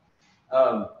 some way.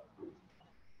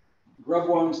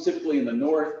 Grubworms, typically in the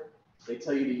north, they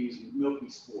tell you to use milky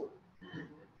spore,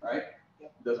 right?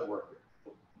 It doesn't work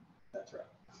here. That's right.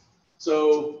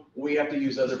 So we have to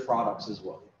use other products as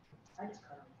well.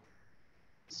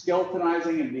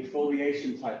 Skeletonizing and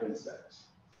defoliation type insects.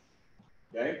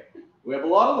 Okay, we have a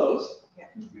lot of those.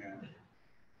 Yeah.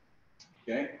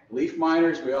 Okay, leaf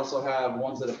miners. We also have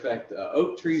ones that affect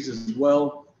oak trees as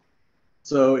well.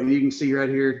 So you can see right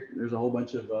here, there's a whole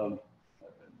bunch of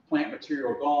plant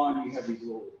material gone. You have these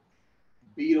little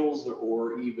beetles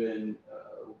or even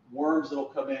worms that'll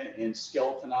come in and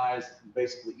skeletonize,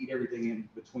 basically eat everything in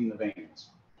between the veins.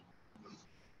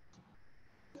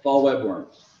 Fall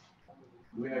webworms.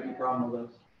 Do we have any problem with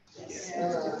those? Yes.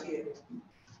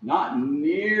 Not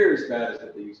near as bad as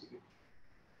what they used to be.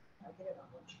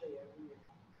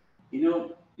 You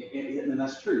know, and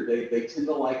that's true. They tend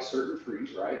to like certain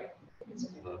trees, right?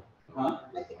 Huh?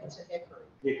 I think it's a hickory.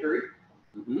 Hickory.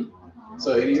 Mm-hmm.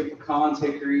 So any of the pecans,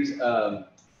 hickories,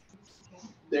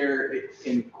 they're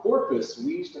in Corpus.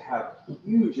 We used to have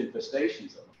huge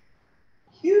infestations of them.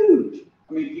 Huge.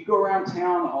 I mean, you go around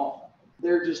town,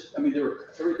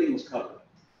 everything was covered.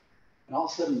 And all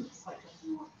of a sudden,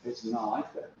 it's not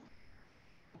like that.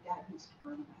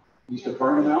 Used to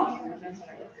burn them out?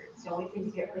 So we can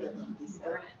get rid of them.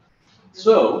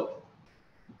 So,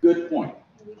 good point.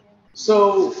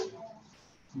 So,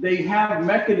 they have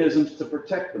mechanisms to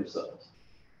protect themselves.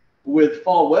 With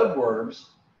fall webworms,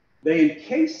 they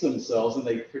encase themselves and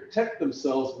they protect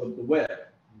themselves with the web.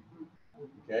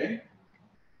 Okay,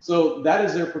 so that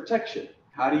is their protection.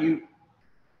 How do you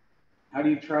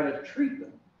try to treat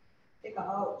them? Take a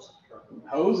hose.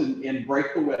 Hose and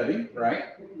break the webbing, right?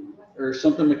 Or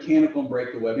something mechanical and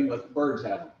break the webbing, let the birds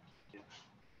have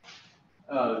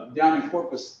them. Down in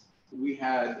Corpus, we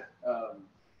had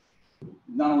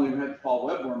not only we had fall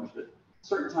webworms, but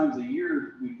certain times of the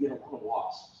year we get a lot of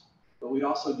wasps. But we'd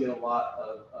also get a lot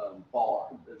of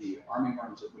the army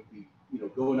worms that would be,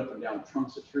 going up and down the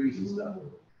trunks of trees and stuff.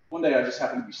 One day I just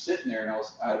happened to be sitting there, and I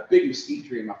had a big mesquite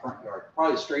tree in my front yard,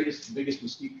 probably the straightest, biggest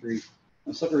mesquite tree.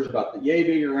 And sucker was about the yay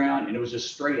big around, and it was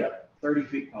just straight up, 30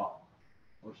 feet tall.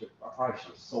 I probably should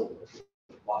have sold it.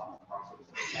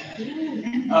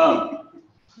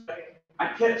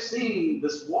 I kept seeing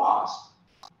this wasp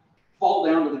fall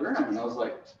down to the ground, and I was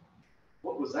like,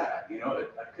 what was that?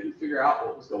 I couldn't figure out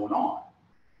what was going on.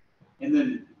 And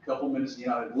then a couple minutes,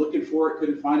 I was looking for it,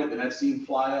 couldn't find it. Then I'd see him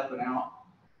fly up and out.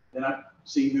 Then I'd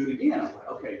see him do it again. I was like,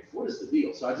 okay, what is the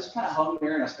deal? So I just kind of hung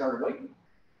there and I started waiting.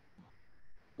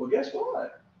 Well, guess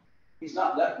what?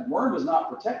 That worm is not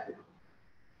protected.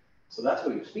 So that's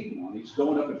what he was feeding on. He was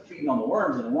going up and feeding on the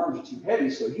worms, and the worms are too heavy,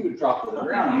 so he would drop to the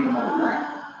ground and eat them on the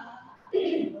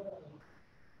ground.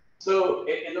 So,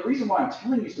 and the reason why I'm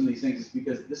telling you some of these things is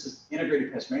because this is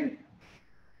integrated pest management,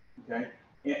 okay?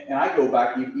 And I go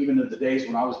back even to the days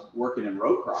when I was working in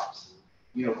row crops.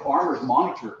 Farmers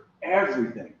monitor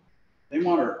everything. They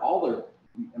monitor all their,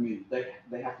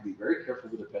 they have to be very careful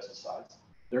with their pesticides.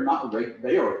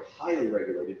 They are highly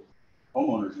regulated.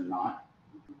 Homeowners are not.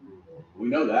 We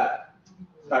know that.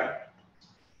 In fact,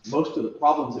 most of the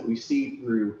problems that we see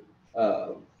through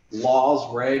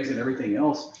laws, regs, and everything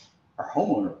else are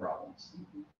homeowner problems.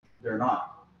 They're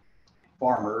not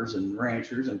farmers and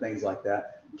ranchers and things like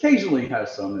that. Occasionally have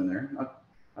some in there.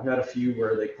 I've had a few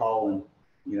where they call and,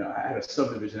 I had a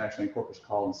subdivision actually in Corpus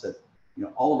call and said,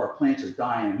 all of our plants are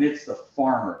dying and it's the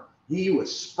farmer. He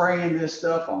was spraying this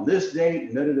stuff on this date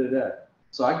and da-da-da-da.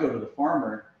 So I go to the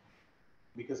farmer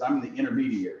because I'm the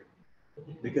intermediary.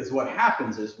 Because what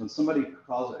happens is when somebody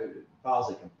files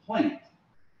a complaint,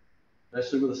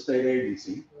 especially with a state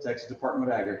agency, Texas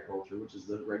Department of Agriculture, which is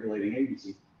the regulating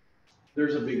agency,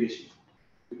 there's a big issue.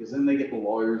 Because then they get the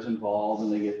lawyers involved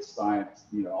and they get science,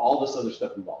 all this other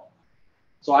stuff involved.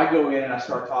 So I go in and I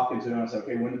start talking to them. I say,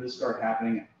 okay, when did this start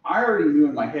happening? I already knew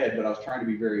in my head, but I was trying to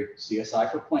be very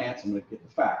CSI for plants. I'm going to get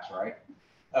the facts, right?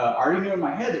 I already knew in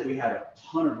my head that we had a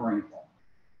ton of rainfall.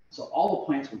 So all the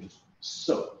plants were just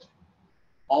soaked.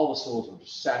 All the soils were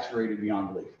just saturated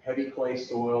beyond belief. Heavy clay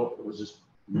soil, it was just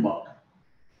muck.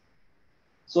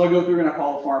 So I go through and I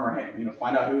call the farmer, hey,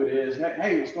 find out who it is.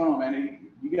 Hey, what's going on, man?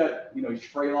 You got, your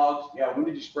spray logs? Yeah, when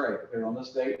did you spray? Okay, on this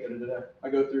date, da-da-da-da. I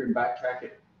go through and backtrack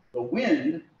it. The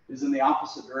wind is in the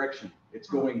opposite direction. It's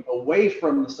going away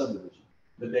from the subdivision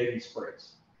the day he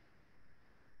sprays.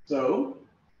 So,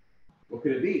 what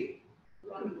could it be?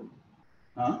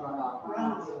 Huh?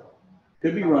 Runoff.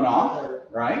 Could be runoff,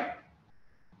 right?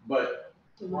 But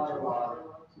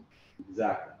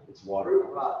exactly, it's water. Root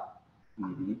rot.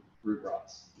 Root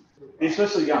rots. And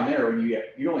especially down there when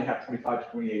you only have 25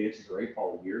 to 28 inches of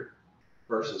rainfall a year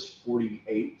versus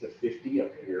 48 to 50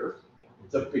 up here.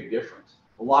 It's a big difference.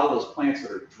 A lot of those plants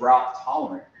that are drought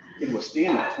tolerant can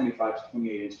withstand that 25 to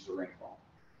 28 inches of rainfall.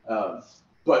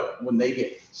 But when they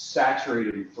get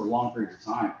saturated for long periods of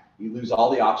time, you lose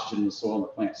all the oxygen in the soil and the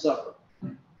plants suffer.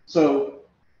 So,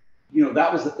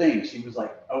 that was the thing. She was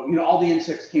like, oh, all the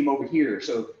insects came over here.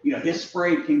 So, his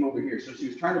spray came over here. So she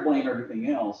was trying to blame everything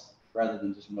else rather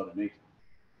than just Mother Nature.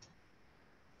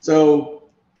 So,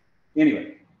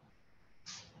 anyway,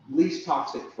 least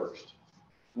toxic first,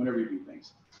 whenever you do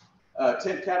things.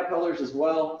 Tent caterpillars as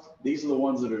well. These are the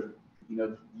ones that are,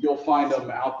 you'll find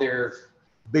them out there,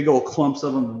 big old clumps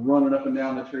of them running up and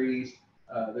down the trees.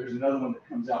 There's another one that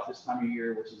comes out this time of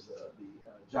year, which is the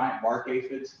giant bark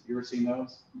aphids. You ever seen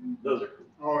those? Those are cool.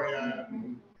 Oh, yeah.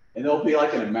 And they'll be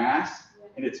like in a mass.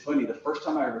 And it's funny, the first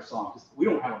time I ever saw them, because we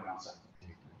don't have them outside.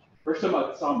 First time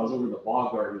I saw them, I was over in the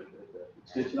bog garden at the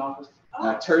extension office. And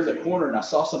I turned the corner and I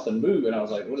saw something move. And I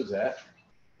was like, what is that?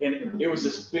 And it was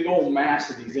this big old mass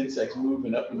of these insects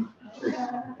moving up in the tree.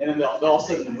 And then they'll all of a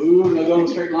sudden move and they'll go in a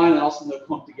straight line and all of a sudden they'll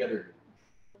clump together.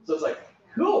 So it's like,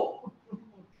 cool.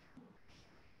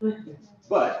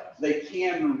 But they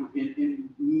can, in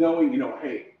knowing,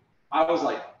 hey, I was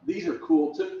like, these are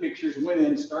cool, took pictures, went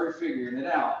in, started figuring it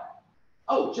out.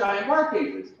 Oh, giant bark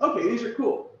aphids. Okay, these are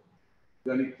cool.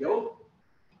 Do I need to kill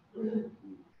them?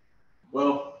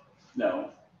 Well,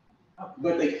 no.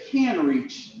 but they can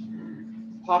reach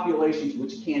populations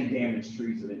which can damage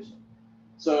trees eventually.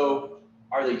 So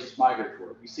are they just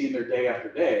migratory? You see them there day after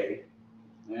day,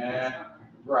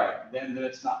 right, then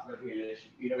it's not going to be an issue.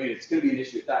 You know, I mean, it's going to be an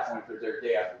issue at that point if they're there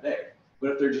day after day.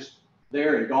 But if they're just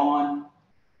there and gone,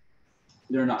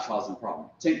 they're not causing a problem.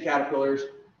 Tent caterpillars.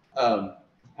 I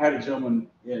had a gentleman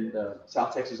in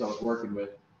South Texas I was working with.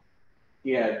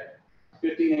 He had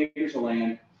 15 acres of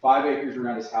land, 5 acres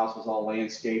around his house was all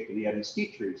landscaped, and he had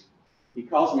mesquite trees. He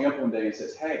calls me up one day and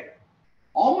says, "Hey,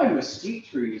 all my mesquite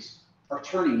trees are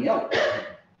turning yellow."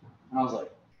 And I was like,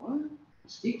 "What?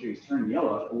 Mesquite trees turning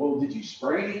yellow?" Said, "Well, did you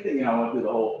spray anything?" You know, I went through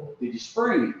the whole, did you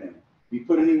spray anything? You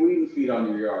put any weed and feed on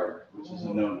your yard, which is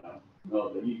a no-no.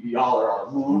 No, y'all are all,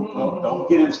 don't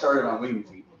get him started on weed and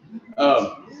feed.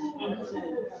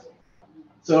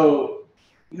 So,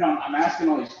 you know, I'm asking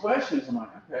all these questions. I'm like,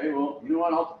 okay, well, you know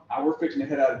what? We're fixing to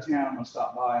head out of town. I'm going to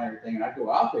stop by and everything. And I go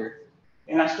out there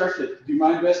and I start to do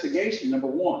my investigation. Number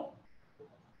one,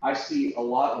 I see a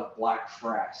lot of black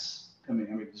frass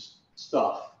coming. I mean, just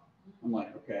stuff. I'm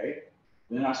like, okay.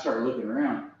 Then I start looking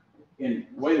around. And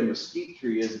the way the mesquite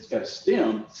tree is, it's got a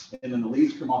stem, and then the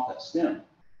leaves come off that stem.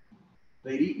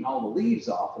 They'd eaten all the leaves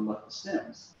off and left the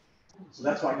stems. So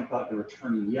that's why he thought they were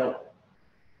turning yellow.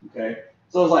 Okay?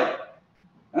 So I was like,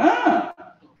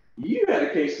 you had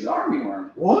a case of armyworm.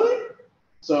 What?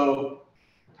 So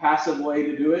passive way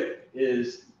to do it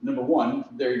is, number one,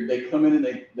 they come in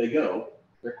and they go.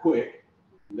 They're quick.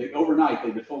 Overnight,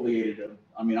 they defoliated them.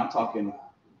 I mean, I'm talking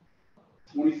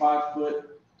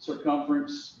 25-foot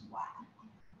circumference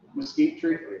mesquite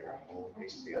tree,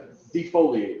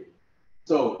 defoliated.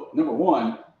 So number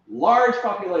one, large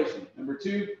population. Number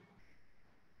two,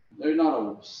 there's not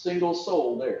a single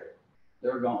soul there.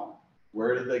 They're gone.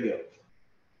 Where did they go?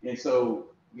 And so,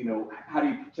 you know, how do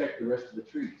you protect the rest of the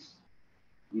trees?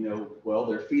 You know, well,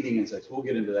 they're feeding insects. We'll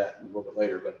get into that a little bit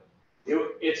later, but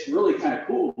it's really kind of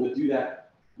cool to do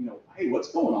that. You know, hey,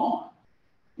 what's going on?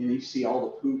 And you see all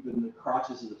the poop in the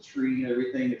crotches of the tree and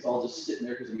everything. It's all just sitting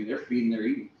there because, I mean, they're feeding, they're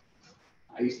eating.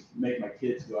 I used to make my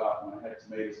kids go out when I had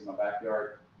tomatoes in my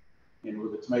backyard, and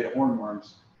with the tomato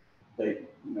hornworms, they,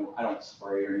 you know, I don't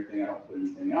spray or anything. I don't put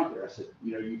anything out there. I said,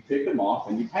 you know, you pick them off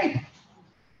and you paint.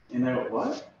 And they went,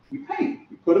 what? You paint.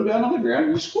 You put them down on the ground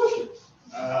and you squish them.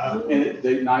 And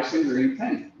they're nice and green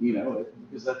paint, you know,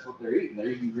 because that's what they're eating.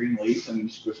 They're eating green leaves, and you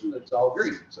squish them, it's all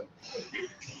green. So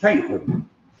paint them.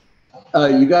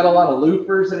 You got a lot of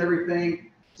loopers and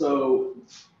everything. So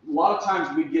a lot of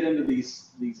times we get into these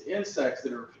insects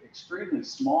that are extremely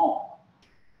small,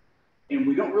 and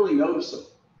we don't really notice them.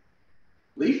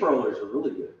 Leaf rollers are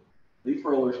really good. Leaf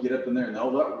rollers get up in there and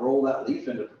they'll roll that leaf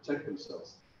in to protect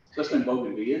themselves, especially in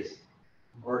bougainvilleas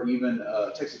or even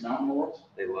Texas mountain laurels.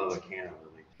 They love a canna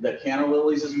lily. The canna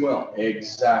lilies as well.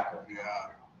 Exactly.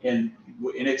 Yeah. And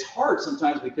it's hard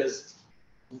sometimes because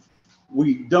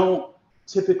we don't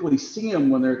typically see them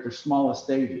when they're at their smallest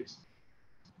stages.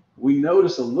 We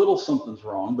notice a little something's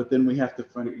wrong, but then we have to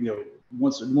find it, you know,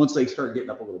 once they start getting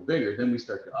up a little bigger, then we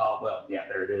start to, oh, well, yeah,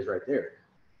 there it is right there.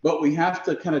 But we have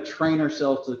to kind of train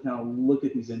ourselves to kind of look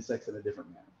at these insects in a different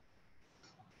manner.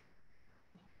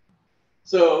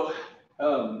 So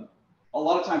a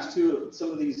lot of times too, some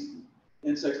of these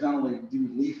insects not only do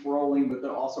leaf rolling, but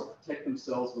they'll also protect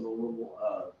themselves with a little,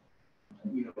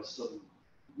 you know, some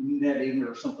netting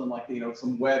or something like, you know,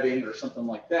 some webbing or something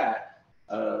like that.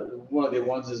 One of the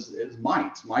ones is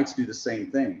mites. Mites do the same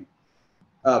thing.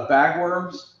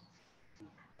 Bagworms,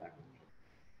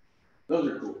 those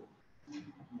are cool.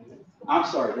 I'm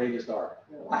sorry, they just are.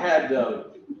 I had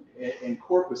in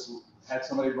Corpus, had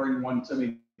somebody bring one to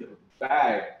me. The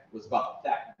bag was about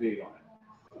that big on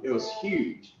it. It was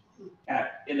huge.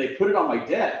 And they put it on my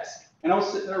desk. And I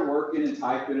was sitting there working and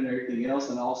typing and everything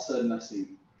else. And all of a sudden I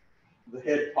see the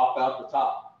head pop out the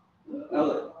top. And I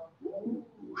was like,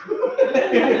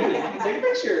 take a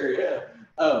picture,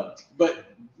 yeah. But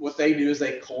what they do is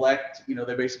they collect, you know,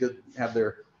 they basically have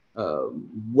their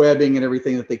webbing and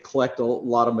everything that they collect a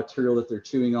lot of material that they're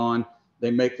chewing on.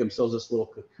 They make themselves this little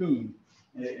cocoon.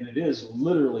 And it is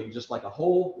literally just like a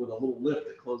hole with a little lip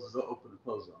that closes open and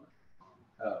closes on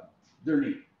it. They're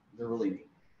neat. They're really neat.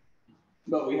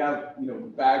 But we have, you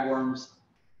know, bagworms.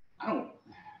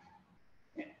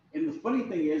 And the funny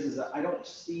thing is that I don't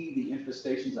see the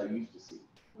infestations I used to see.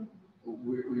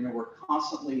 We're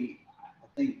constantly, I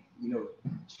think, you know,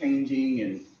 changing,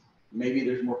 and maybe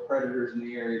there's more predators in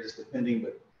the area, just depending.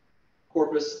 But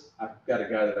Corpus, I've got a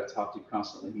guy that I talk to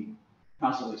constantly. He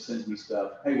constantly sends me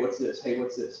stuff. Hey, what's this? Hey,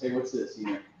 what's this? Hey, what's this? You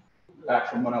know, back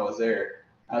from when I was there.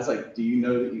 I was like, do you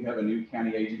know that you have a new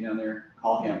county agent down there?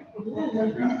 Call him.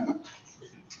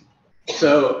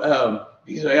 So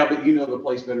he said, yeah, but you know the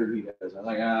place better than he does. I'm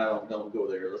like, don't go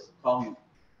there. Let's call him.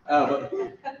 But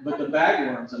the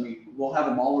bagworms, I mean, we'll have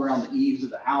them all around the eaves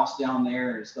of the house down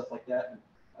there and stuff like that.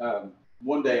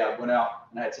 One day I went out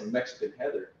and I had some Mexican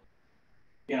heather,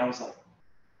 and I was like,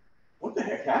 what the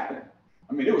heck happened?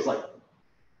 I mean, it was like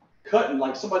cutting,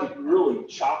 like somebody really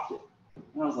chopped it.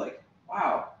 And I was like,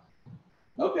 wow,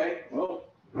 okay, well,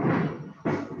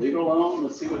 leave it alone.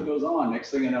 Let's see what goes on. Next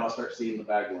thing I know, I start seeing the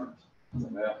bagworms. I was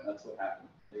like, well, that's what happened.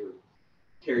 They were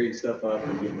carrying stuff up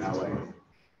and getting that way.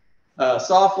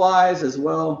 Sawflies as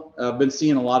well. I've been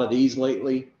seeing a lot of these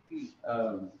lately.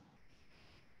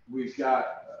 We've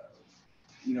got,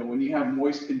 you know, when you have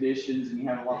moist conditions and you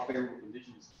have a lot of favorable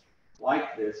conditions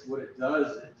like this, what it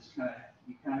does is just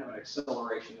you kind of have an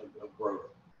acceleration of growth.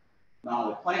 Not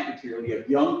only plant material, you have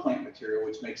young plant material,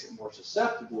 which makes it more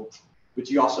susceptible, but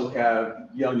you also have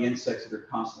young insects that are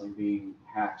constantly being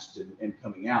hatched and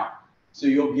coming out. So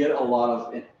you'll get a lot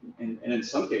of, and in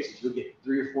some cases, you'll get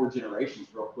 3 or 4 generations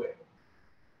real quick.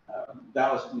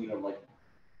 That was, you know, like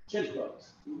chinch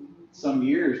bugs. Some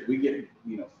years we get,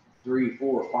 you know, 3,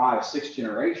 4, 5, 6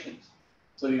 generations.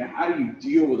 So, you know, how do you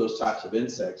deal with those types of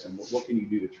insects, and what can you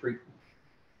do to treat them?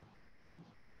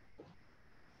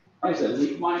 Like I said,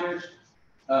 leaf miners.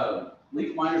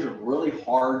 Leaf miners are really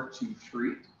hard to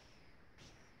treat.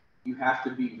 You have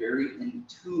to be very in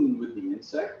tune with the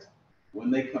insect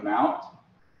when they come out.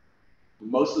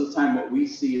 Most of the time, what we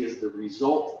see is the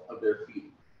result of their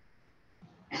feeding.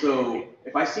 So,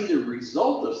 if I see the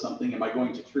result of something, am I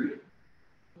going to treat it?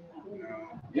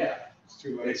 No. Yeah, it's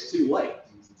too late. It's too late.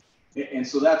 And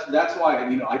so that's why,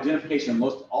 you know, identification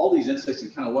of all these insects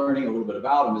and kind of learning a little bit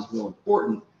about them is real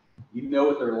important. You know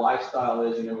what their lifestyle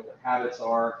is, you know what their habits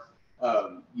are,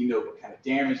 you know what kind of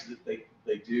damage that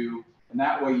they do, and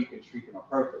that way you can treat them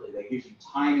appropriately. That gives you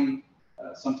timing.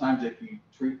 Sometimes if you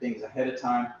treat things ahead of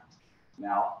time.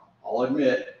 Now, I'll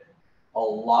admit, a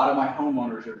lot of my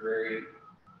homeowners are very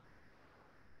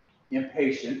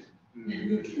impatient,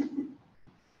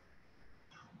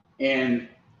 and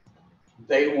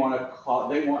they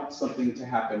want something to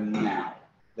happen now.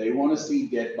 They want to see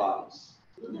dead bodies.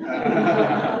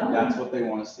 That's what they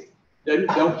want to see. They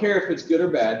don't care if it's good or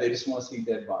bad. They just want to see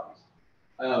dead bodies.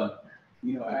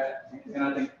 You know, and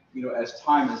I think, you know, as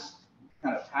time has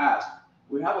kind of passed,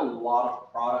 we have a lot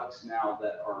of products now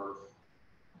that are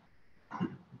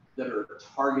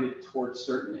targeted towards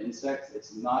certain insects.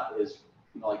 It's not as,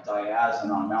 you know, like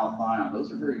diazinon, malathion.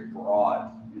 Those are very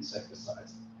broad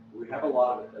insecticides. We have a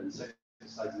lot of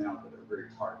insecticides now that are very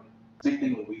targeted. Same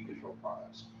thing with weed control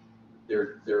products.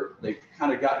 They've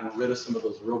kind of gotten rid of some of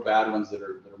those real bad ones that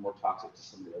are more toxic to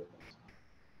some of the other things.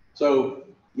 So,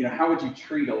 you know, how would you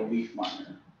treat a leaf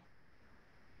miner?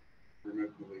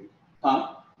 Remove the leaf.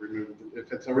 Huh? Remove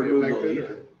if it's already affected.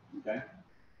 Or, okay.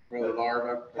 Or the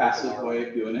larva. Passive way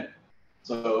of doing it.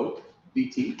 So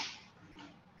BT.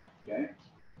 Okay.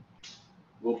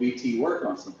 Will BT work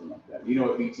on something like that? You know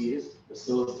what BT is?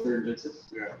 Bacillus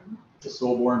thuringiensis. Yeah. It's a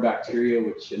soil-borne bacteria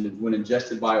which, when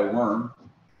ingested by a worm,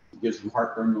 gives them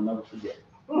heartburn they'll never forget.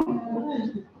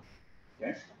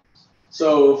 Okay.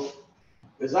 So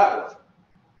does that work?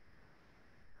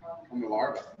 On the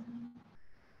larva.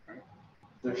 Right.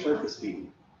 They're surface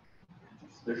feeding.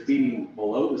 They're feeding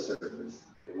below the surface.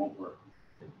 It won't work.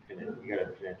 You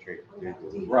gotta penetrate.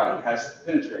 Right, it has to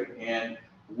penetrate. And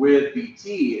with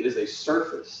BT, it is a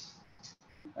surface.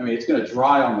 I mean, it's going to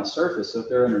dry on the surface. So if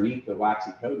they're underneath the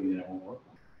waxy coating, then it won't work.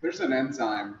 There's an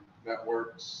enzyme that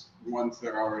works once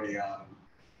they're already on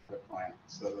the plant.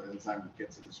 So the enzyme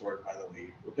gets absorbed by the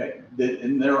leaf. Okay.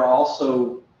 And there are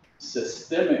also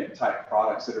systemic type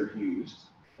products that are used.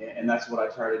 And that's what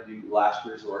I try to do last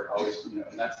resort. Always, you know,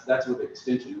 and that's with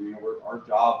extension. You know, our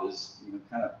job is, you know,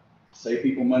 kind of save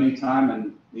people money, time,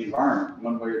 and the environment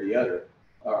one way or the other,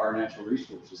 our natural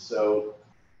resources. So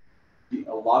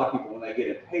a lot of people, when they get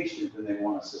impatient, then they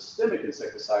want a systemic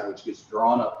insecticide, which gets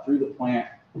drawn up through the plant,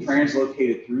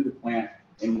 translocated through the plant,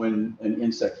 and when an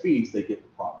insect feeds, they get the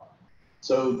product.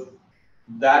 So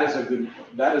that is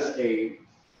a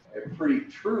pretty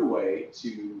true way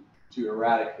to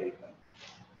eradicate them.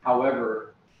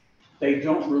 However, they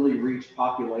don't really reach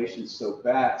populations so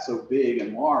big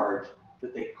and large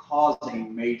that they cause a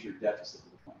major deficit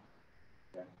of the plant.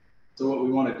 Okay? So what we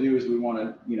want to do is we want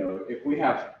to, you know, if we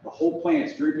have the whole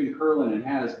plant's drooping, curling, and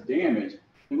has damage,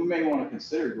 then we may want to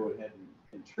consider go ahead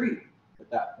and treat at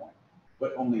that point,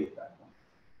 but only at that point.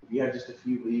 If you have just a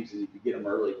few leaves and you can get them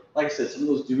early, like I said, some of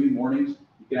those dewy mornings,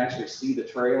 you can actually see the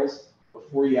trails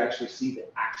before you actually see the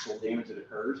actual damage that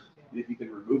occurs. And if you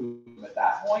can remove them at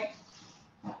that point,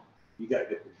 you got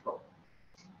good control.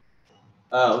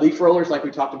 Leaf rollers, like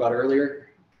we talked about earlier,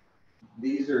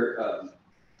 these are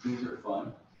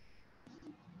fun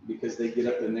because they get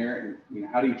up in there and, you know,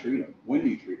 how do you treat them? When do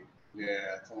you treat them?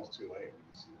 Yeah, it's almost too late.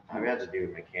 I've had to do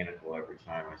mechanical every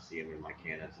time I see them in my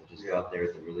cannons. I just go out there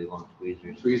with the really long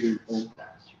tweezers.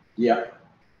 Yeah.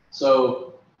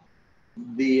 So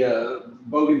the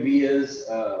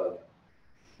bougainvilleas,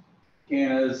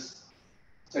 cannas,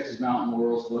 Texas mountain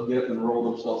laurels, they'll get up and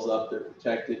roll themselves up. They're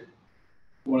protected.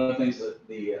 One of the things that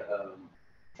the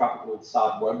tropical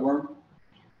sod webworm,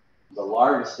 the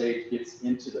larva stage gets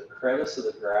into the crevice of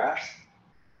the grass,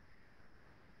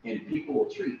 and people will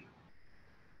treat,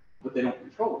 but they don't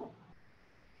control them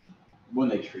when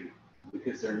they treat,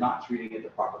 because they're not treating at the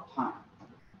proper time.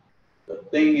 The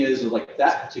thing is, like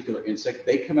that particular insect,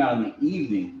 they come out in the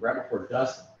evening right before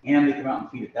dusk, and they come out and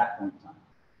feed at that point in time.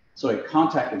 So a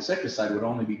contact insecticide would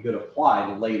only be good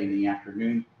applied late in the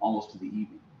afternoon, almost to the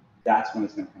evening. That's when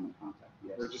it's going to come in contact.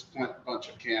 Yes. Or just plant a bunch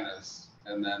of cannas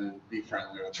and then be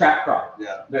friendly with trap crop.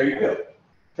 Yeah. There you go.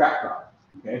 Trap crop.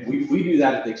 Okay. We do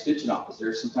that at the extension office.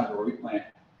 There's sometimes where we plant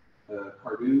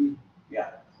cardoon.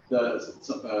 Yeah.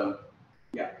 Cardoon.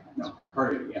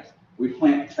 Yes. We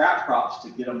plant trap crops to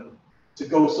get them to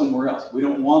go somewhere else. We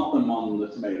don't want them on the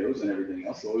tomatoes and everything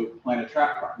else, so we plant a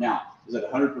trap crop. Now, is it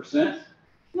 100%?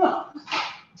 No.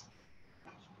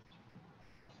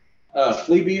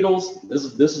 Flea beetles. This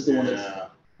is the one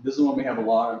this is the one we have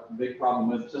a big problem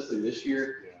with, especially this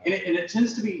year. Yeah. And it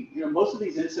tends to be, you know, most of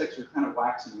these insects are kind of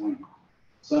wax and wane.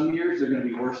 Some years they're going to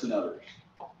be worse than others.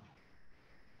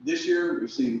 This year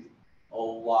we've seen a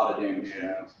lot of damage.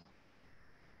 Yeah.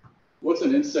 What's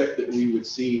an insect that we would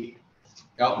see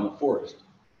out in the forest?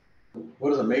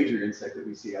 What is a major insect that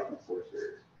we see out in the forest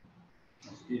areas?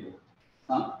 Mosquito.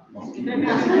 Huh?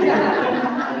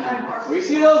 We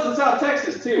see those in South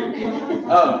Texas too.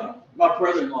 My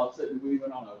brother-in-law said we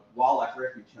went on a wildlife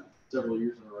refuge hunt several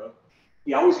years in a row.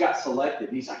 He always got selected.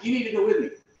 He's like, "You need to go with me."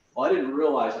 Well, I didn't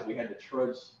realize that we had to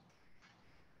trudge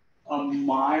a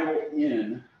mile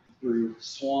in through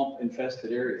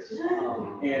swamp-infested areas.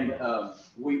 And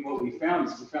what we found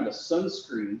is we found a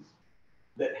sunscreen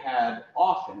that had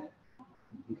off in it.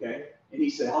 Okay, and he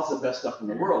said, "How's the best stuff in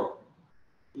the world?"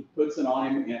 He puts it on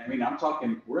him, and I mean, I'm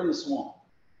talking, we're in the swamp,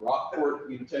 Rockport,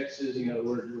 you know, Texas, you know,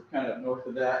 we're kind of north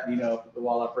of that, you know, the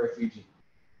wildlife refuge.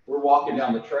 We're walking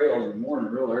down the trail in the morning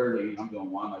real early, and I'm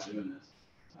going, "Why am I doing this?"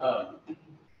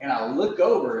 And I look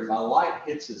over, and my light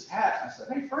hits his hat. I said,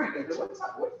 "Hey, Frank," I go,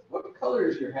 what color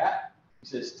is your hat?" He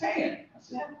says, "Tan." I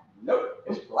said, "Nope,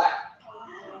 it's black."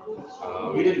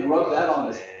 He didn't rub that on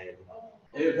his head.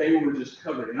 They were just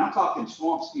covered. And I'm talking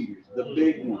swamp skeeters, the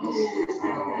big ones.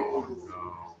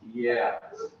 Yeah.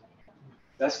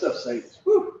 That stuff saves.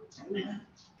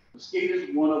 Mosquitoes,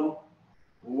 one of them.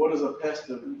 What is a pest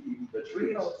of the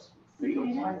trees?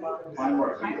 Beetles. Pine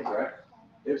bark beetles, right?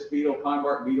 Ips beetle, pine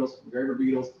bark beetles, graver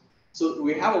beetles. So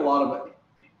we have a lot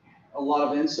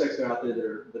of insects out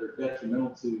there that are detrimental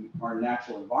to our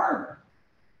natural environment.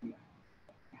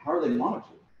 How are they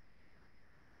monitored?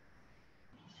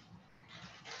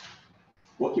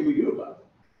 What can we do about it?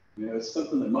 You know, it's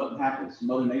something that happens.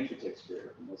 Mother Nature takes care of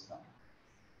it most times.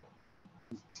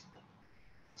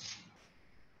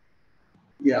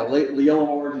 Yeah, yellow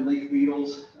orange and leaf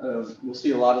beetles. We'll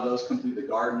see a lot of those come through the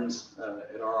gardens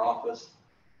at our office.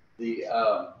 You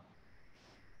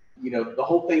know, the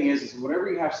whole thing is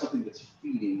whenever you have something that's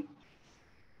feeding,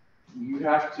 you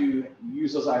have to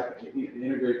use those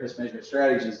integrated pest management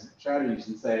strategies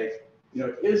and say, you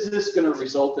know, is this going to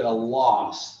result in a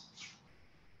loss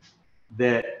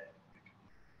that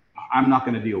I'm not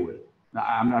going to deal with?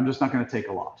 I'm just not going to take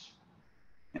a loss.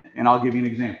 And I'll give you an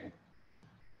example.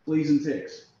 Fleas and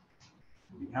ticks.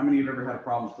 How many of you have ever had a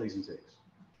problem with fleas and ticks?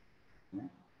 Yeah.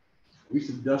 We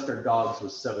used to dust our dogs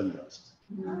with 7 dust.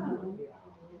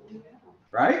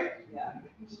 Right? Yeah.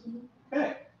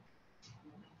 Okay.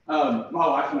 My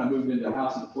wife and I moved into a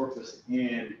house in Corpus,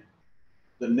 and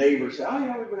the neighbor said, "Oh,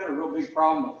 yeah, we've had a real big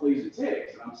problem with fleas and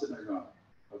ticks." And I'm sitting there going,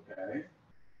 "Okay.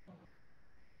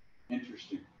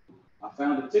 Interesting. I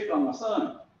found a tick on my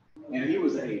son, and he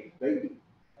was a baby.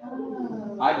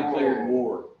 I declared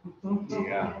war."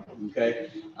 Yeah. Okay.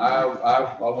 I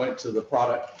went to the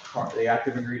the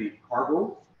active ingredient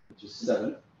carbaryl, which is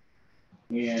 7,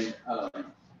 and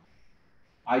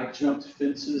I jumped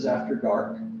fences after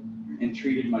dark and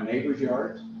treated my neighbor's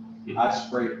yards. I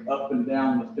sprayed up and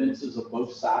down the fences of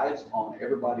both sides on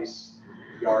everybody's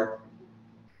yard.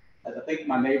 I think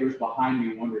my neighbors behind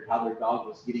me wondered how their dog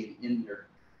was getting in their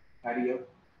patio.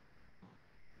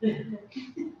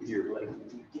 You're like,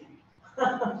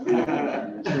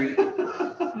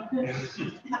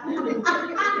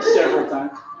 several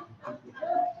times.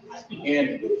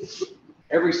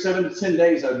 7 to 10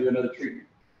 days, I would do another treatment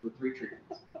with 3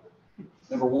 treatments.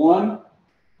 Number 1,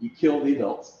 you kill the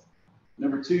adults.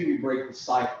 Number 2, you break the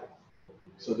cycle.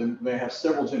 So then they have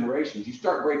several generations. You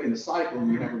start breaking the cycle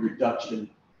and you have a reduction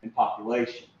in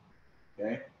population.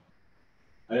 Okay.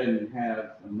 I didn't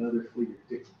have another fleet of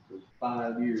ticks for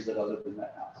 5 years that I lived in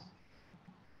that house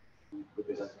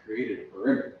because I created a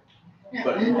perimeter.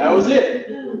 But that was it.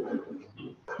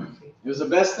 It was the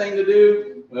best thing to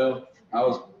do. Well, I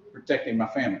was protecting my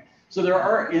family. So there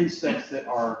are insects that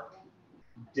are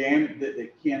damned that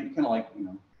they can kind of like, you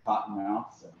know,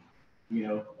 cottonmouths, you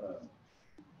know,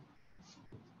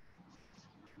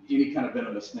 any kind of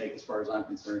venomous snake as far as I'm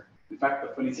concerned. In fact,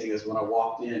 the funny thing is when I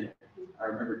walked in, I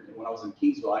remember when I was in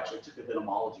Kingsville, I actually took a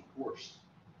entomology course.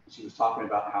 She was talking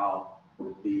about how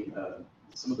the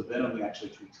some of the venom actually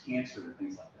treats cancer and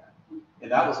things like that.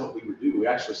 And that was what we would do. We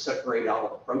actually separate out all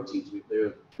the proteins. They're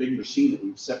a big machine that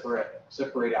we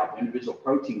separate out the individual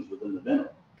proteins within the venom.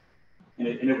 And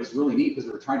it was really neat because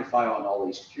we were trying to find out all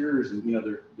these cures, and you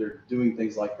know they're doing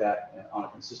things like that on a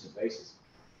consistent basis.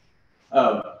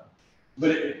 But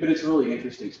it's really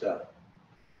interesting stuff.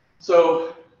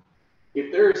 So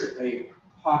if there's a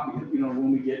pocket, you know,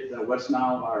 when we get the West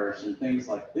Nile virus and things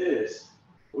like this,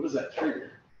 what does that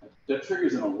trigger? That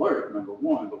triggers an alert, number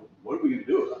 1, but what are we going to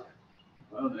do about it?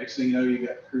 Well, the next thing you know, you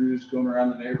got crews going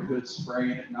around the neighborhood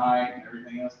spraying at night and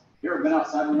everything else. You ever been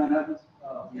outside when that happens?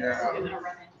 Yeah.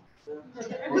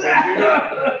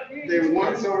 They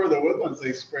once over the woodlands,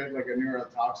 they sprayed like a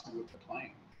neurotoxin with the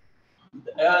plane.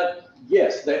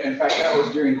 Yes, in fact, that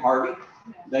was during Harvey.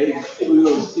 They flew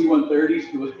those C-130s.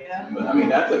 I mean,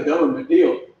 that's a government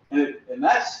deal. And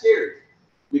that's scary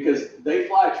because they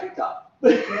fly a treetop.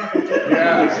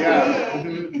 Yeah.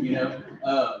 You know,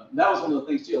 that was one of the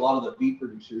things too. A lot of the bee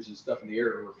producers and stuff in the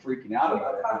area were freaking out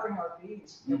about it. Covering our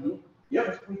bees.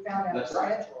 Yep. We found out That's the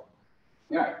right. schedule.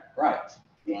 Yeah, right.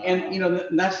 And you know,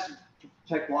 that's to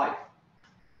protect life.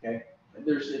 Okay.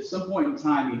 There's at some point in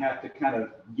time you have to kind of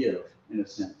give in a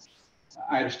sense.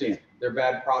 I understand they're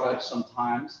bad products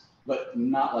sometimes, but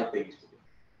not like they used to be.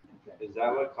 Is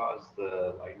that what caused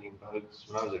the lightning bugs?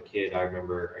 When I was a kid, I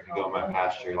remember I could go in my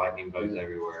pasture, lightning bugs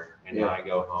everywhere, and now I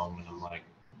go home and I'm like,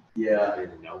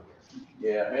 they're nowhere.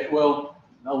 Yeah. Well,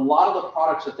 a lot of the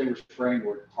products that they were spraying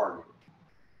were targeted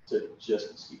to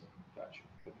just mosquito. Gotcha.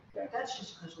 Okay. That's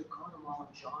just because we caught them all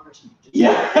in jars.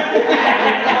 Yeah.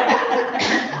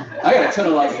 I got a ton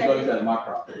of lightning bugs out of my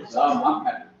property, so I'm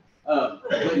happy.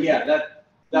 But yeah,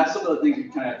 that's some of the things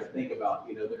you kind of have to think about.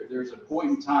 You know, there's a point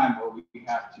in time where we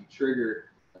have to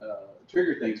trigger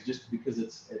things just because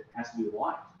it has to do with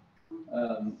life.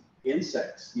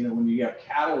 Insects, you know, when you have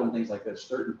cattle and things like that,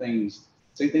 certain things.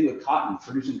 Same thing with cotton,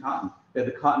 producing cotton. They had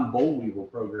the cotton boll weevil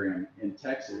program in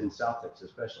Texas, in South Texas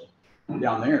especially,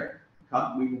 down there.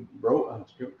 Cotton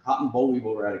boll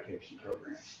weevil eradication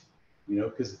program. You know,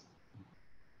 because it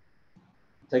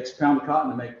takes a pound of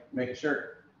cotton to make a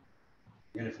shirt.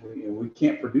 And if we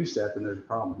can't produce that, then there's a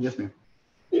problem. Yes, ma'am.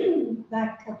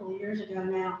 Back a couple of years ago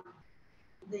now,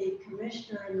 the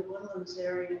commissioner in the Woodlands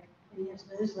area, in his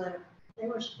newsletter, they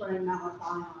were spraying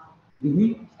malathion.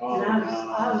 Mm-hmm. And I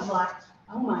was like,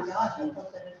 oh my gosh, I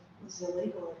thought that it was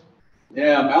illegal.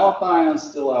 Yeah, malathion's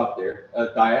still out there.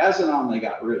 Diazinon they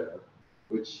got rid of,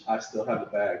 which I still have the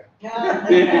bag.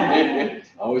 I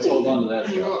always hold on to that.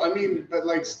 You know, I mean, but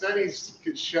like studies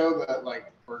could show that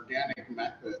like organic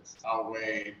methods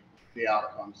outweigh the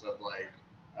outcomes of like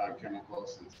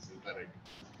chemicals and synthetic.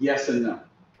 Yes and no.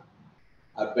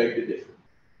 I beg to differ.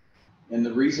 And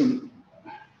the reason,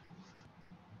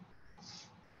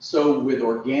 so with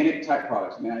organic type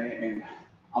products, now, and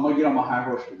I'm gonna get on my high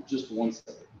horse for just 1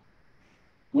 second.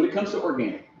 When it comes to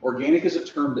organic is a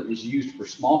term that is used for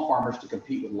small farmers to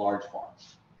compete with large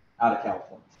farms out of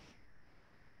California.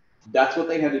 That's what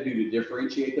they had to do to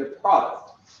differentiate their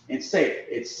product and say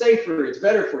it's safer, it's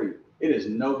better for you. It is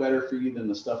no better for you than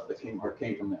the stuff that came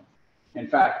from them. In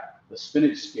fact, the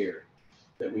spinach scare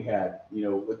that we had, you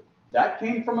know, that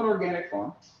came from an organic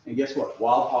farm. And guess what?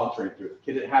 Wild hogs ran through it.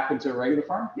 Could it happen to a regular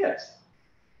farm? Yes.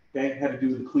 Okay, it had to do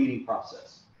with the cleaning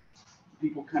process.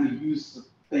 People kind of use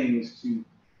things to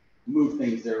move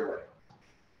things their way.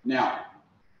 Now,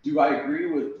 do I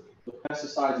agree with the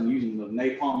pesticides and using the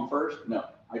napalm first? No,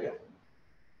 I don't.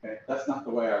 Okay, that's not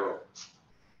the way I roll.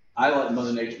 I let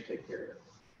Mother Nature take care of it.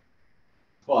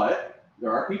 But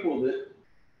there are people that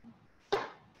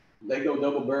they go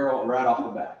double barrel right off the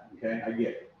bat. Okay, I get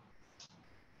it.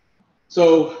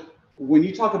 So when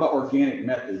you talk about organic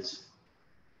methods,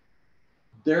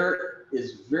 there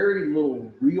is very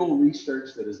little real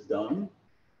research that is done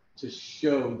to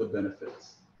show the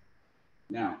benefits.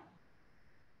 Now,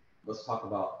 let's talk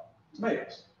about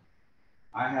tomatoes.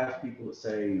 I have people that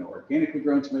say, you know, organically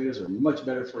grown tomatoes are much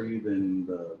better for you than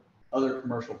the other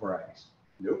commercial varieties.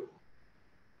 Nope.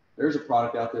 There's a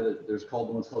product out there that there's called,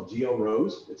 the one's called Geo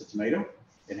Rose. It's a tomato.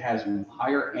 It has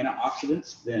higher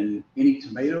antioxidants than any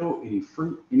tomato, any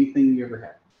fruit, anything you ever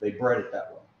had. They bred it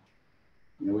that way.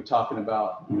 You know, we're talking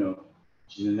about, you know,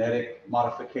 genetic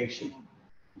modification,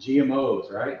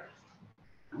 GMOs, right?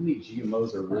 How many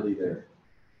GMOs are really there?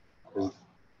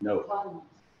 No.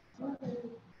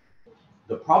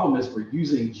 The problem is we're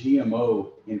using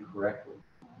GMO incorrectly.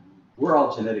 We're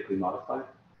all genetically modified.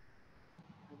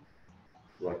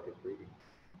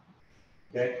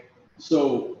 Okay,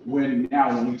 so when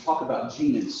we talk about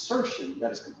gene insertion,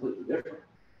 that is completely different.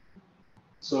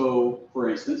 So, for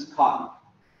instance, cotton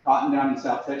down in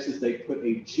South Texas, they put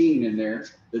a gene in there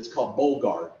that's called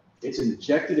Bolgard. It's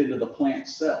injected into the plant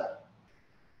cell.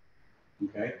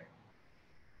 Okay,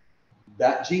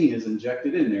 that gene is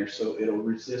injected in there so it'll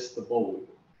resist the boll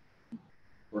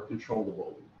or control the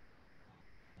boll.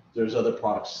 There's other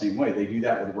products the same way. They do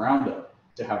that with Roundup.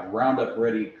 To have Roundup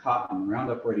ready cotton,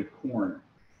 Roundup ready corn,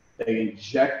 they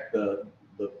inject the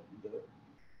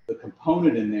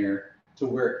component in there to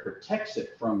where it protects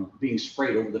it from being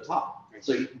sprayed over the top.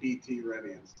 So DT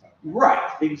ready and stuff. Right,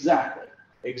 exactly.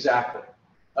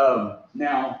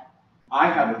 Now, I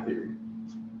have a theory.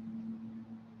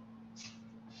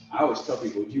 I always tell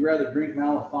people, would you rather drink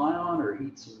malathion or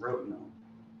eat some rotenone?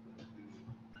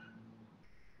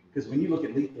 Because when you look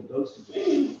at lethal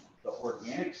dosages, the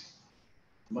organics,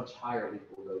 much higher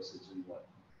lethal dosage than what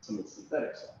some of the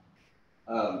synthetics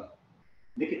are.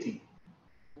 Nicotine.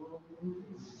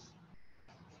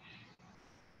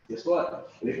 Guess what?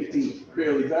 Nicotine is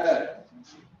really bad.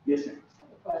 Yes, ma'am.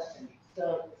 Question.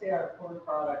 So, say our corn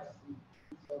products and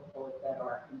so forth that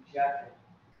are injected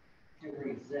to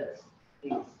resist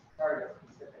these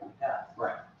target-specific pests.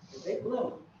 Right. If they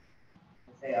bloom,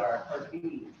 if they are our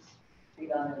bees,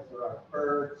 feed on this or our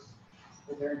birds,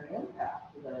 is there an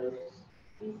impact to those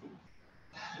species?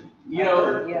 You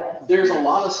know, yes. There's a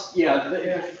lot of,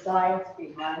 there's science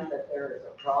behind that there is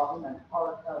a problem and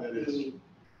part of the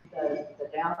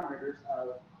downriggers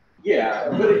of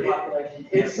but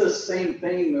it's the same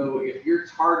thing though. If you're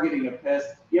targeting a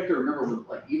pest, you have to remember with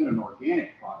like even an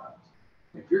organic product,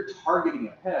 if you're targeting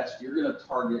a pest, you're going to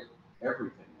target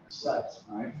everything.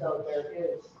 Right? So there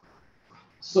is.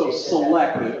 So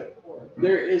selective.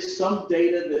 There is some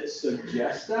data that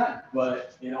suggests that,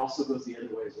 but it also goes the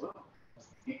other way as well.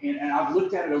 And I've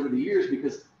looked at it over the years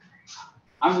because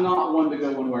I'm not one to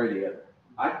go one way or the other.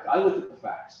 I look at the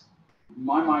facts.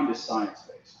 My mind is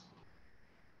science-based.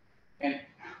 And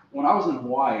when I was in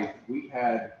Hawaii, we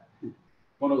had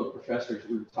one of the professors,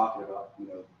 we were talking about, you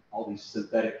know, all these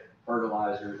synthetic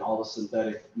fertilizers, all the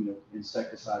synthetic, you know,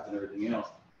 insecticides and everything else.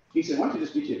 He said, why don't you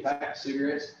just get you a pack of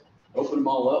cigarettes, open them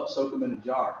all up, soak them in a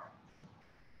jar,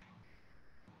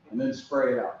 and then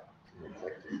spray it out.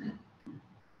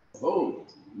 Oh,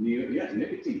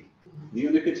 nicotine,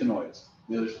 neonicotinoids.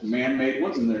 There's man-made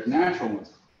ones and there's natural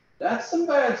ones. That's some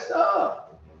bad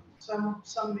stuff. Some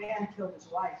man killed his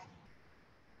wife.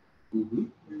 Mm-hmm.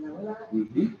 Remember that?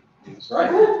 Mm-hmm. That's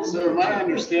right. So my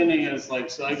understanding is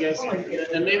like, so I guess,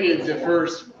 and maybe it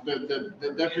differs,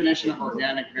 the definition of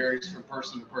organic varies from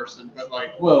person to person, but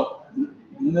like. Well,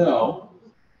 no.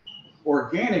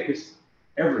 Organic is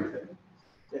everything.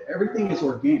 Everything is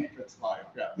organic. It's life,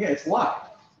 yeah. Yeah, it's life.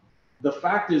 The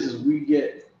fact is we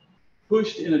get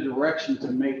pushed in a direction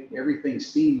to make everything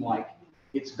seem like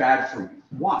it's bad for you.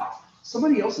 Why?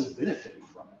 Somebody else is benefiting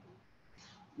from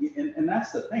it. And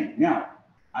that's the thing. Now,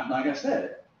 like I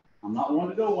said, I'm not one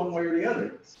to go one way or the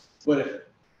other. But if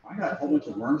I got a whole bunch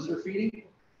of worms they're feeding,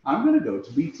 I'm going to go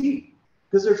to BT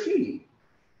because they're feeding.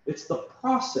 It's the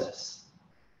process.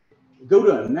 Go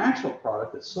to a natural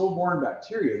product that's soil-borne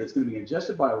bacteria that's going to be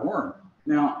ingested by a worm.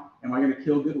 Now, am I going to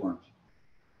kill good worms?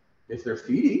 If they're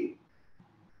feeding,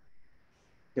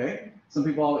 okay? Some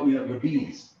people, you know, the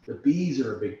bees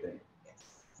are a big thing.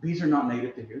 Bees are not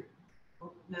native to here.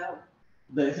 No.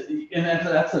 And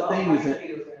that's the thing is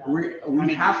that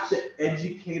we have to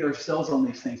educate ourselves on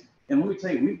these things. And let me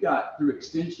tell you, we've got through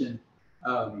extension,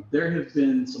 there have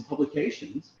been some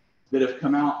publications that have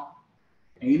come out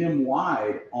A&M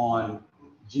wide on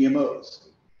GMOs.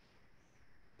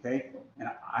 Okay, and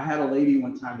I had a lady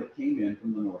one time that came in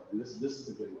from the north, and this is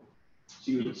a good one.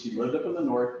 She lived up in the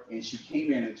north, and she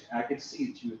came in, and I could see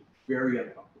that she was very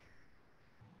uncomfortable.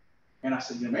 And I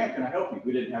said, you know, ma'am, can I help you?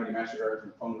 We didn't have any master gardeners in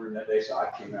the phone room that day, so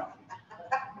I came out.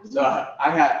 So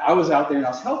I was out there and I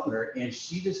was helping her, and I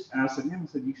said, ma'am,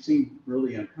 you seem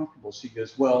really uncomfortable. She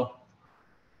goes, well,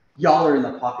 y'all are in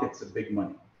the pockets of big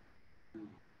money.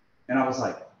 And I was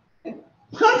like,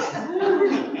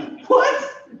 What?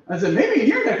 What? I said, maybe in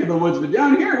your neck of the woods, but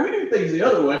down here, we do things the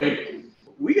other way.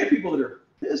 We get people that are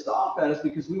pissed off at us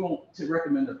because we want to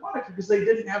recommend their product because they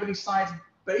didn't have any science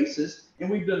basis, and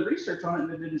we've done research on it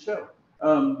and it didn't show.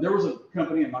 There was a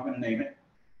company, I'm not going to name it,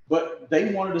 but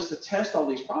they wanted us to test all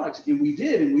these products, and we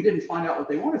did, and we didn't find out what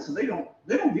they wanted, so they don't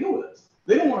deal with us.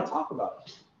 They don't want to talk about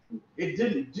it. It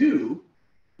didn't do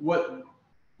what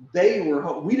they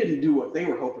were. We didn't do what they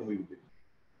were hoping we would do.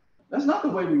 That's not the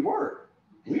way we work.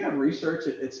 We have research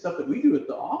at stuff that we do at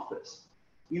the office.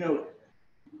 You know,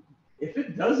 if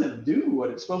it doesn't do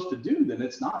what it's supposed to do, then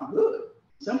it's not good.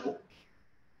 Simple.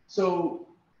 So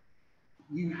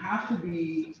you have to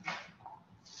be,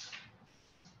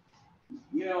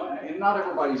 you know, and not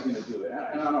everybody's going to do it.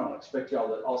 And I don't expect y'all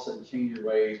to all of a sudden change your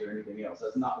ways or anything else.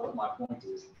 That's not what my point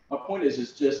is. My point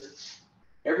is just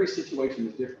every situation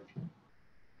is different.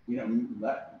 You know,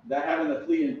 that having the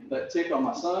flea and that tick on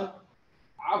my son,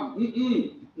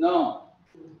 no,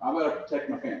 I've got to protect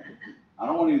my family. I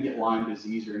don't want him to get Lyme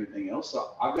disease or anything else.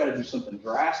 So I've got to do something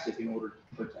drastic in order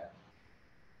to protect.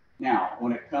 Now,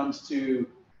 when it comes to,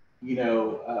 you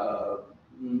know,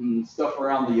 stuff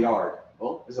around the yard,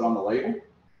 well, is it on the label?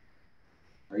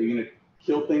 Are you going to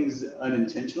kill things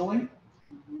unintentionally?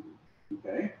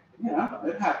 Okay, yeah,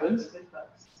 it happens.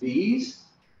 Bees,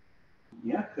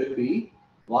 yeah, could be.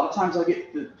 A lot of times I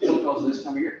get the phone calls this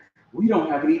time of year. We don't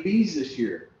have any bees this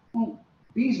year. Well,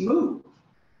 bees move.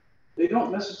 They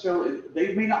don't necessarily,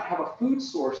 they may not have a food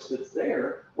source that's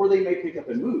there, or they may pick up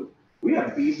and move. We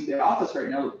have bees at the office right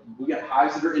now. We got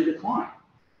hives that are in decline.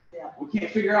 Yeah. We can't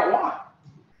figure out why,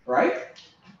 right?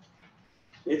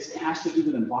 It has to do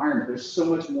with environment. There's so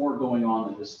much more going on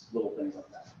than just little things like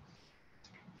that.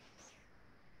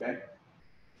 Okay?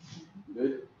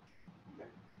 Good? Okay.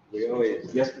 We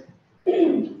always, yes.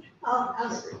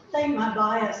 I'll state my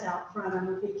bias out front. I'm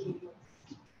a beekeeper.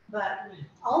 But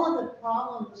all of the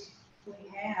problems we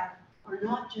have are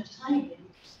not just honeybees.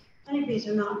 Honeybees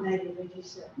are not native, as you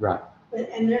said. Right.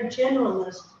 And they're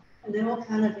generalists, and they will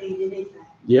kind of eat anything.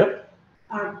 Yep.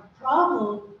 Our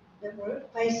problem that we're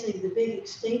facing, the big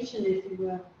extinction, if you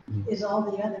will, is all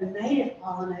the other native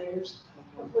pollinators,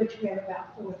 of which we have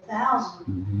about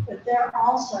 4,000, but they're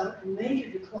also in major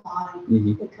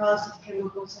decline because of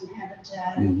chemicals and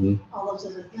habitat and all those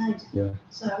other things. Yeah.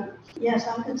 So yes,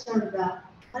 I'm concerned about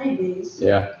honeybees.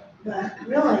 Yeah. But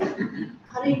really,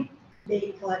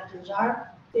 honeybee collectors,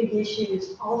 our big issue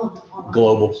is all of the pollinators.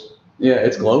 Global. Yeah,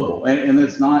 it's global, and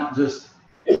it's not just.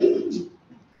 You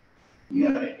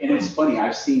know, and it's funny.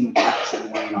 I've seen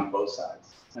wane on both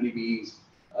sides. Honeybees.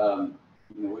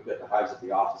 You know, we've got the hives at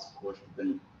the office, of course, but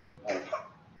then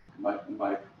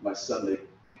my son,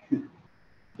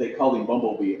 they called him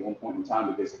Bumblebee at one point in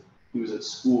time because he was at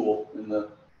school and the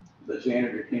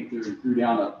janitor came through and threw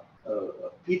down a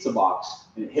pizza box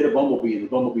and it hit a bumblebee and the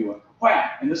bumblebee went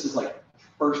whack. And this is like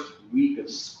first week of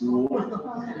school.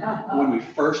 When we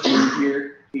first moved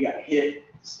here, he got hit,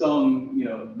 stung, you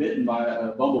know, bitten by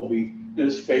a bumblebee.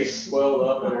 His face swelled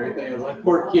up and everything. It was like,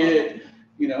 poor kid,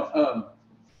 you know.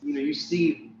 You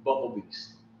see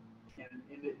bumblebees, and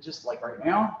it just like right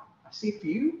now, I see a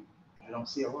few, I don't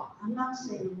see a lot. I'm not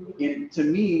seeing them. And to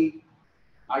me,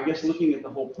 I guess looking at the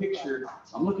whole picture,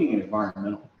 I'm looking at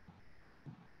environmental.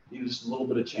 You know, just a little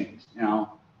bit of change.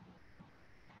 Now,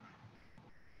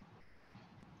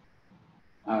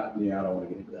 yeah, I don't want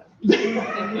to get into that.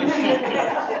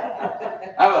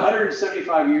 I have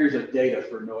 175 years of data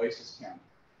for Nueces County,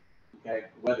 okay,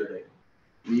 weather data.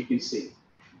 And you can see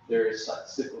there is such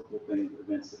cyclical things,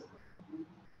 events that occur.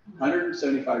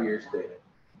 175 years of data.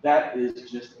 That is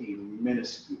just a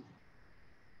minuscule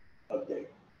of data.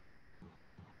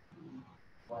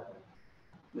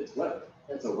 It's weather.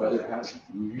 It's a weather pattern.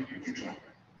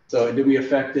 So did we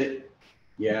affect it?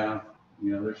 Yeah.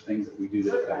 You know, there's things that we do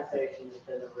that affect it. Urbanization has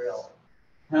been a real.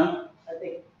 Huh? I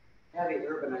think heavy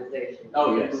urbanization.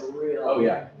 Oh, yes. Real Oh,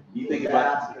 yeah. You think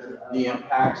about the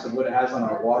impacts of what it has on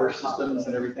our water systems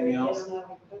and everything else.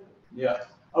 Yeah.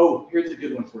 Oh, here's a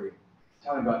good one for you.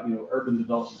 Talking about, you know, urban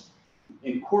development.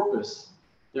 In Corpus,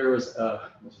 there was,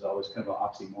 this is always kind of an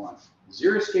oxymoron,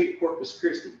 Xeriscape Corpus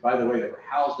Christi. By the way, they were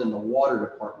housed in the water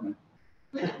department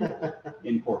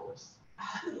in Corpus.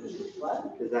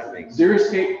 What? Does that make sense?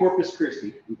 Xeriscape Corpus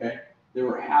Christi, okay? They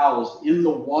were housed in the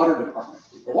water department.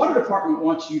 The water department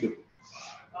wants you to,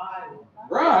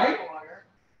 right?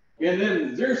 And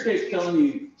then Xeriscape's telling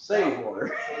you, save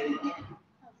water. It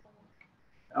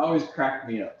always cracked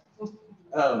me up.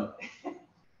 That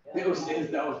was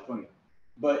funny.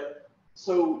 But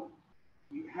so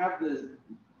you have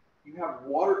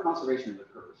water conservation that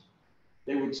occurs.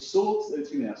 They would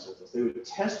they would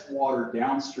test water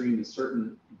downstream in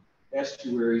certain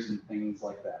estuaries and things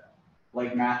like that.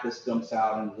 Lake Mathis dumps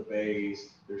out into the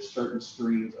bays. There's certain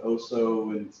streams,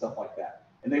 Oso and stuff like that.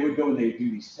 And they would go and they would do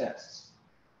these tests.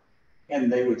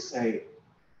 And they would say,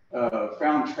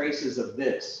 found traces of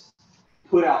this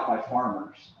put out by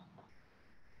farmers.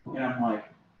 And I'm like,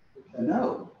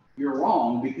 no, you're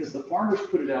wrong, because the farmers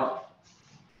put it out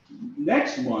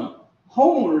next month.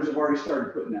 Homeowners have already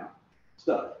started putting out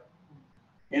stuff.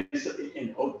 And they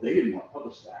didn't want to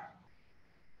publish that.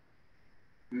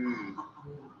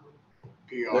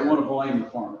 They want to blame the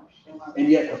farmers. And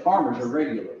yet the farmers are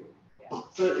regulated.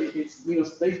 So it's,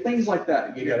 things like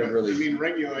that. You got to really. I mean,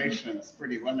 regulation is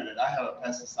pretty limited. I have a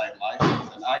pesticide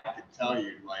license, and I could tell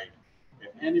you, like,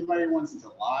 if anybody wants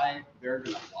to lie, they're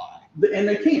gonna lie. And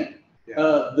they can. Yeah.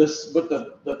 But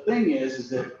the thing is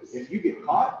that if you get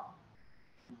caught,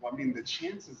 I mean, the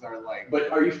chances are like.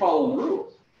 But are you following the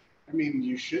rules? I mean,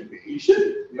 you should be. You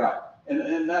should be. Right.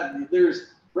 And that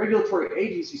there's regulatory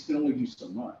agencies can only do so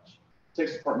much.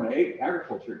 Texas Department of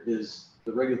Agriculture is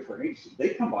the regulatory agency. They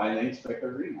come by and they inspect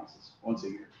our greenhouses once a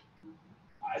year.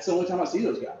 It's the only time I see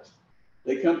those guys.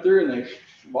 They come through and they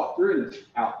walk through and it's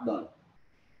out, done.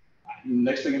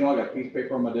 Next thing you know, I got a piece of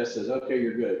paper on my desk that says, okay,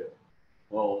 you're good.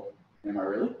 Well, am I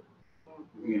really?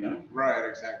 Right,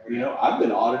 exactly. I've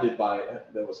been audited by,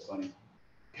 that was funny.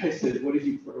 I said, what have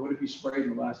you sprayed in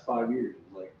the last 5 years? It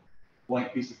was like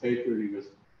blank piece of paper. And he goes,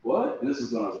 what? And this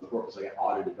is when I was in corporate, so I got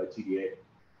audited by TDA.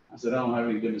 I said, I don't have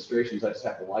any demonstrations. I just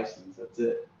have the license. That's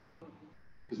it.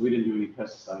 Because we didn't do any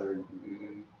pesticide or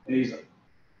anything. And he's like,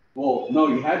 well, no,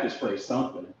 you had to spray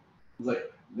something. I was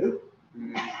like, nope.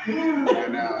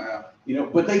 No.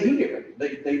 But they do get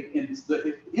ready. In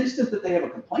the instant that they have a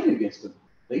complaint against them,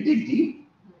 they dig deep.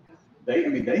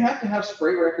 They have to have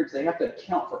spray records. They have to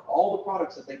account for all the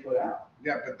products that they put out.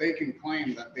 Yeah, but they can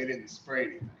claim that they didn't spray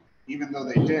anything, even though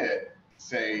they did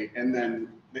say, and then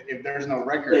if there's no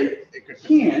record, it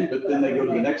could. But then they go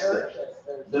to the next step.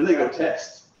 Then they go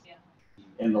test. Yeah.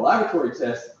 And the laboratory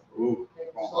test, ooh,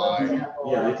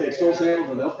 yeah, they take soil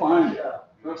samples and they'll find it.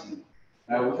 Trust me.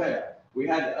 We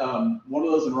had one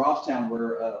of those in Robstown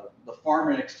where the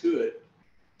farmer next to it,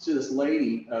 to this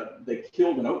lady, they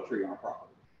killed an oak tree on our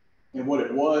property. And what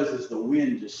it was is the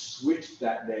wind just switched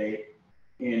that day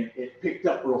and it picked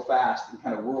up real fast and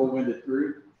kind of whirlwinded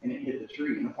through and it hit the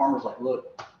tree. And the farmer's like,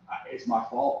 look, it's my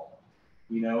fault,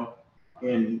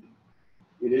 and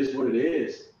it is what it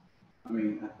is. I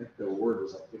mean, I think the award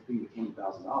was like $15,000 to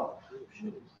 $20,000.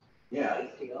 Yeah.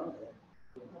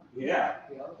 Yeah.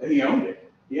 He owned it.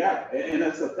 Yeah. And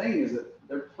that's the thing, is that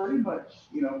they're pretty much,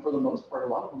 for the most part, a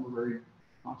lot of them are very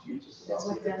conscientious. That's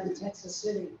like down in Texas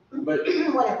City. But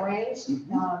when it rains,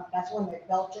 that's when they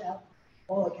belch out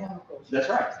all the chemicals. That's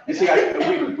right. And see,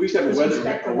 we used to have a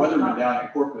weatherman down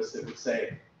in Corpus that would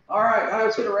say, all right,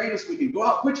 it's going to rain this weekend. Go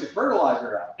out, put your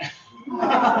fertilizer out.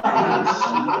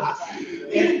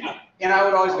 and I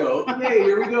would always go, okay,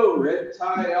 here we go. Red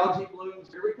tide, algae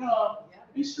blooms, here we come.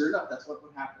 And sure enough, that's what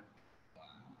would happen.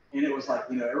 And it was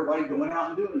like, everybody going out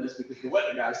and doing this because the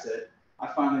weather guy said, I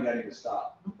finally got him to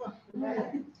stop.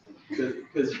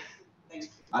 Because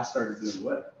I started doing the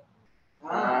weather.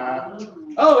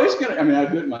 It's good. I mean, I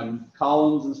do my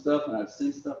columns and stuff, and I'd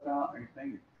send stuff out and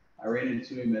everything. I ran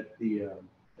into him at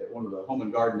at one of the home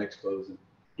and garden expos, and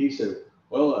he said,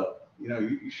 well,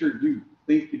 you sure do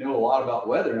think you know a lot about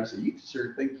weather. And I said, you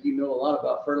sure think you know a lot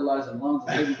about fertilizing lawns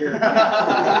and taking care of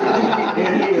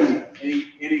plants.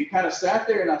 and he kind of sat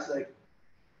there, and I said,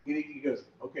 and he goes,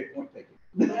 okay, point taken.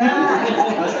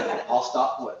 I said, I'll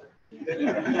stop the weather.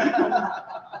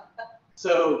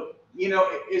 So,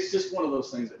 it's just one of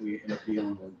those things that we end up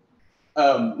dealing with.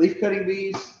 Leaf cutting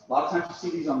bees, a lot of times you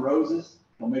see these on roses.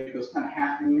 They'll make those kind of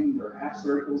half moons or half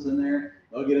circles in there.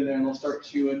 They'll get in there and they'll start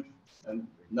chewing.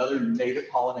 Another native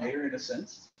pollinator in a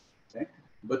sense. Okay?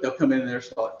 But they'll come in there and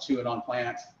start chewing on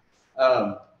plants.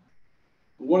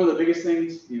 One of the biggest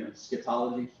things,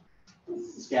 scatology,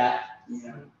 scat,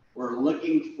 we're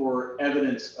looking for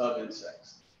evidence of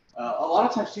insects. A lot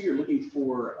of times too, you're looking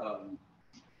for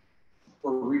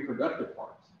reproductive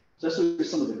parts, especially with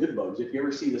some of the good bugs. If you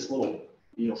ever see this little,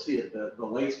 you'll see it, the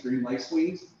green lace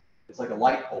wings. It's like a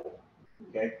light pole.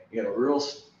 Okay, you got a real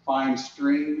fine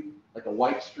string, like a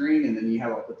white string, and then you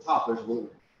have at the top, there's a little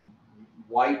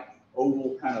white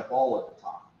oval kind of ball at the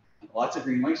top. Well, that's a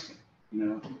green lace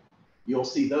wing. You'll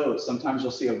see those. Sometimes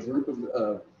you'll see a group of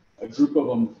them,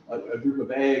 a group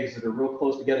of eggs that are real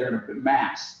close together in a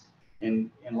mass. And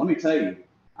let me tell you,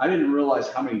 I didn't realize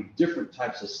how many different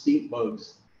types of stink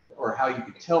bugs, or how you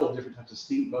could tell different types of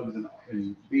stink bugs and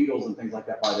beetles and things like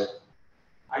that by this.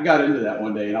 I got into that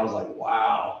one day and I was like,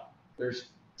 wow, there's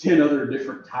 10 other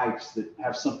different types that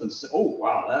have something. Oh,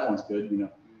 wow, that one's good. You know,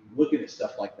 looking at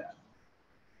stuff like that.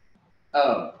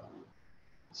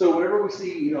 So whenever we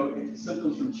see, you know,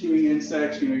 symptoms from chewing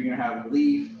insects, you know, you're gonna have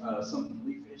leaf, some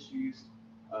leaf issues,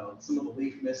 some of the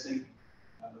leaf missing.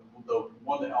 The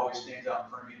one that always stands out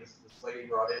for me is this lady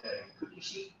brought in a cookie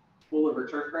sheet full of her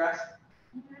turf grass.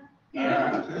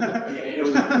 And it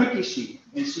was a cookie sheet,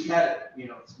 and she had, you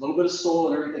know, a little bit of soil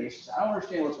and everything. And she said, I don't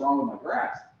understand what's wrong with my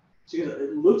grass. She goes,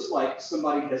 it looks like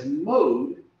somebody has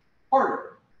mowed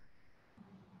harder.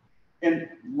 And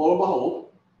lo and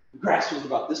behold, the grass was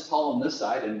about this tall on this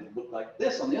side and looked like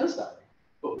this on the other side.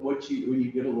 But when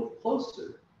you get a little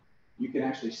closer, you can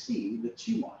actually see the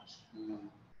chew marks.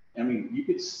 I mean, you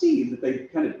could see that they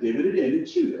kind of divoted in and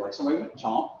chewed it, like somebody went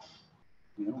chomp.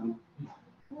 You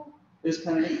know, it's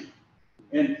kind of neat.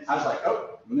 And I was like,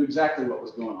 oh, I knew exactly what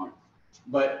was going on.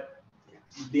 But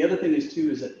the other thing is too,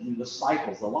 is that the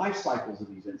cycles, the life cycles of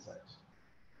these insects.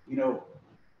 You know,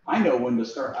 I know when to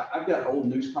start. I've got old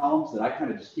news columns that I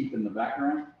kind of just keep in the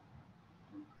background.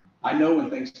 I know when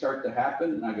things start to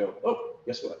happen, and I go, oh,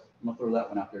 guess what? I'm gonna throw that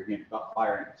one out there again about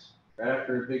fire ants. Right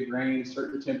after a big rain,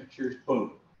 certain temperatures,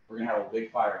 boom, we're gonna have a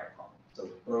big fire ant problem. So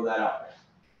throw that out there.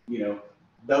 You know,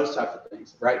 those types of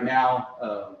things. Right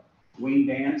now, winged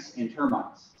ants and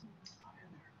termites.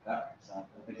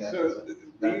 So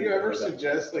do you ever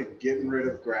suggest like getting rid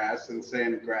of grass and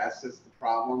saying grass is the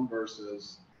problem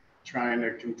versus trying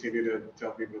to continue to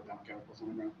tell people to dump chemicals on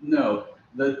the ground? No,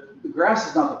 the grass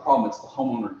is not the problem, it's the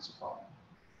homeowner that's the problem.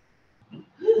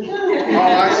 Oh,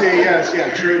 I see. Yes,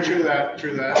 yeah, true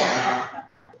that.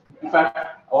 In fact,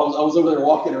 I was over there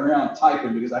walking around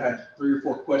typing because I had 3 or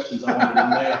 4 questions I wanted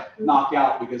to knock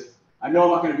out, because I know I'm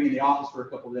not going to be in the office for a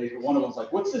couple of days, but one of them's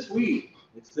like, what's this weed?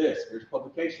 It's this. Here's a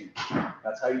publication.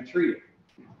 That's how you treat it.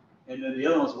 And then the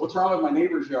other one's, what's wrong with my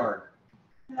neighbor's yard?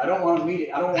 I don't want to meet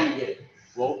it. I don't want to get it.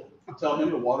 Well, tell him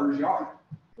to water his yard.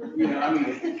 You know, I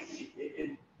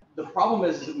mean, the problem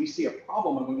is that we see a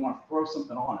problem and we want to throw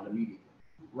something on it immediately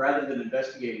rather than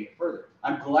investigating it further.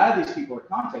 I'm glad these people are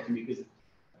contacting me, because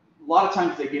a lot of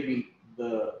times they give me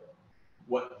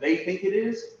what they think it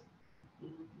is.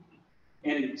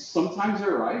 And sometimes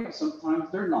they're right, sometimes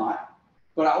they're not.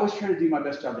 But I always try to do my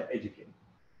best job to educate.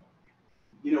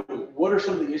 You know, what are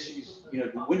some of the issues? You know,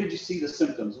 when did you see the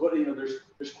symptoms? What, you know,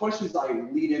 there's questions I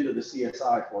lead into the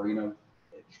CSI for. You know,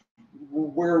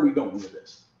 where are we going with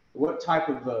this? What type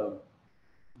of,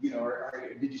 you know,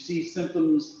 did you see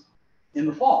symptoms in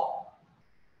the fall?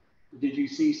 Did you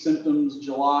see symptoms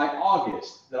July,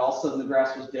 August, that all of a sudden the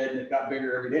grass was dead and it got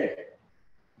bigger every day?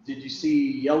 Did you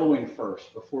see yellowing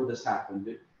first before this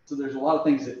happened? So there's a lot of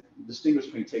things that distinguish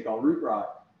between take all root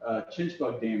rot, chinch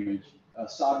bug damage,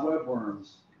 sod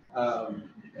webworms,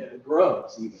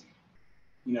 grubs even.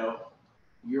 You know,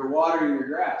 you're watering your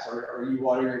grass. Are you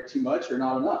watering it too much or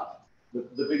not enough?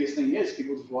 The biggest thing is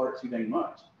people just water it too dang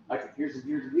much. Like, here's the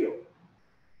deal.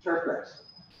 Turf grass.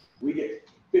 We get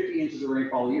 50 inches of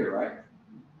rainfall a year, right?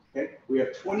 Okay. We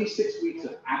have 26 weeks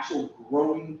of actual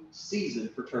growing season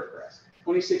for turf grass.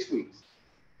 26 weeks.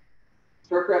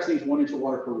 Turf grass needs 1 inch of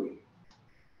water per week.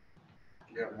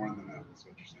 Yeah, more than that. That's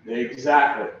what you're saying.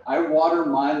 Exactly. I water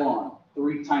my lawn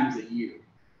 3 times a year.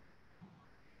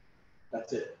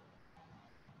 That's it.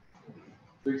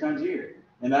 3 times a year.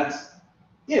 And that's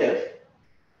if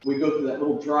we go through that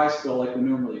little dry spell like we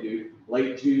normally do,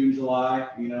 late June, July,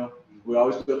 you know, we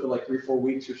always go through like 3 or 4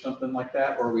 weeks or something like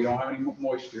that, or we don't have any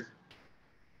moisture.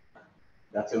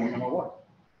 That's the only time I water.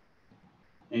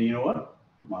 And you know what?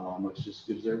 My lawn looks just as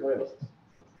good as everybody else's.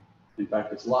 In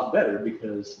fact, it's a lot better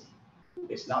because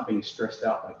it's not being stressed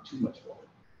out by too much water.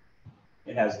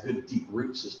 It has good deep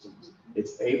root systems.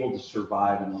 It's able to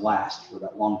survive and last for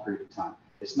that long period of time.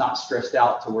 It's not stressed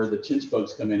out to where the chinch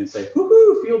bugs come in and say,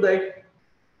 woohoo, field day,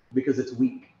 because it's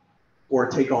weak. Or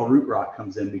take all root rot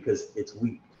comes in because it's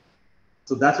weak.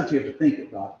 So that's what you have to think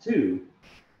about too.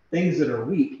 Things that are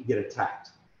weak get attacked.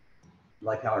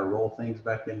 Like how I roll things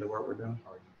back into what we're doing.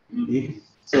 Mm-hmm.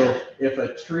 So if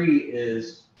a tree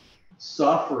is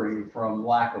suffering from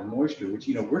lack of moisture, which,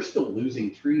 you know, we're still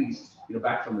losing trees, you know,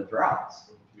 back from the droughts.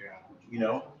 Yeah. You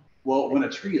know, well, when a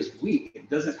tree is weak, it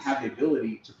doesn't have the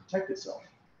ability to protect itself.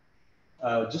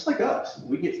 Just like us,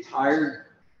 we get tired,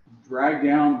 dragged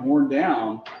down, worn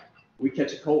down, we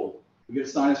catch a cold, we get a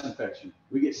sinus infection,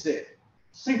 we get sick.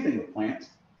 Same thing with plants.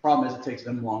 Problem is it takes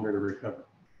them longer to recover.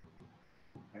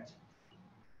 Okay.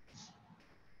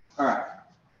 All right.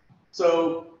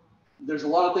 So there's a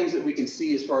lot of things that we can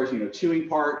see as far as, you know, chewing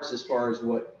parts, as far as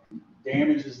what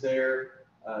damage is there.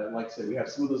 Like I said, we have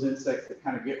some of those insects that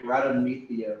kind of get right underneath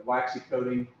the waxy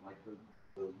coating, like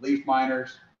the the leaf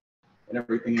miners, and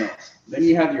everything else. Then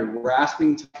you have your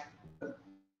rasping,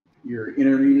 your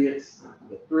intermediates,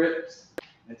 the thrips.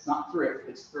 It's not thrift,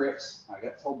 it's thrips. I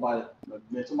got told by the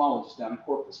entomologist down in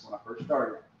Corpus when I first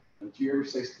started, don't you ever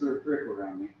say thrift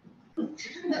around me?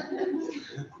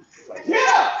 Like,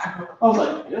 yeah! I was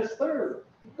like, yes, sir.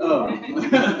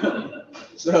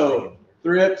 So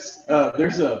thrips,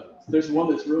 there's one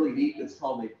that's really neat that's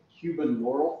called the Cuban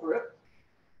laurel thrip.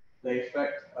 They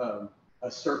affect a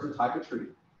certain type of tree,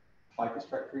 ficus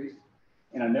tract trees.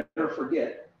 And I never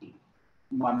forget,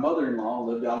 my mother-in-law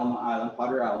lived out on the island,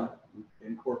 Potter Island,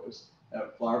 in Corpus,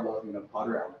 Flower Bluff,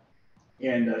 Potter Island.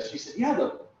 And she said, yeah,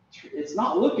 it's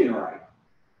not looking right.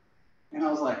 And I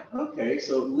was like, okay,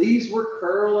 so leaves were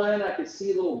curling. I could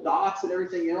see little dots and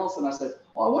everything else. And I said,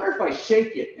 well, I wonder if I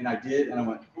shake it. And I did. And I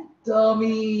went,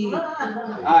 dummy.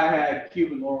 I had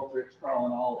Cuban laurel thrips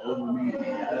crawling all over me.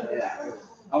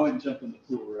 I went and jumped in the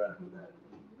pool right after that.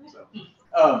 So,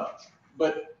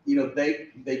 but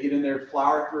they get in there,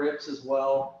 flower thrips as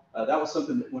well. That was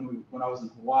something that when I was in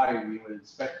Hawaii, we would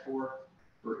inspect for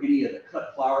any of the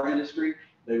cut flower industry.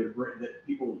 They would bring that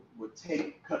people would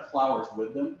take cut flowers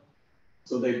with them.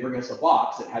 So they'd bring us a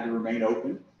box that had to remain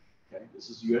open. Okay,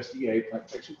 this is USDA Plant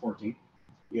Protection 14.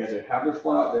 You had to have their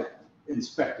flower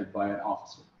inspected by an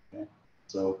officer. Okay,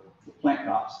 so the plant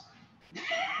cops.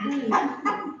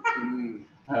 I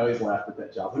always laughed at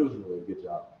that job, but it was a really good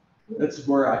job. That's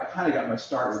where I kind of got my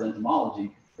start with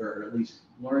entomology, or at least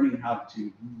learning how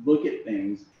to look at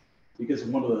things, because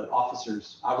one of the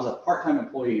officers, I was a part-time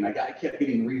employee, and I kept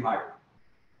getting rehired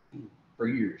for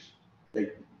years.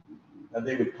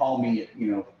 They would call me at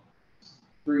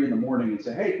 3 in the morning and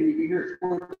say, hey, can you be here at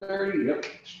 4:30?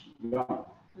 Yep.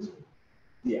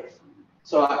 Yeah.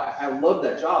 So I love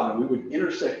that job, and we would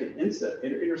intercept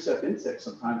insects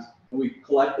sometimes, and we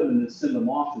collect them and then send them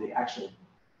off to the actual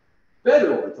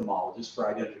federal entomologist for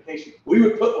identification. We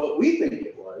would put what we think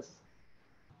it was,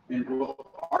 and what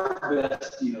our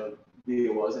best deal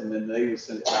was, and then they would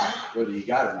send it back whether you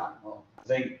got it or not. Well, I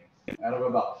think out of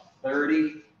about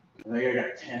 30, I think I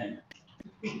got 10.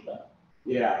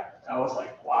 Yeah, I was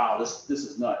like, wow, this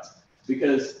is nuts.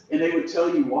 And they would tell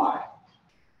you why.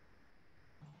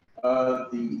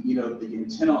 The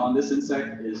antenna on this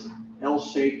insect is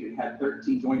L-shaped. It had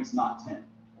 13 joints, not 10.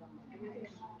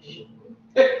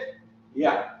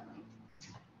 Yeah.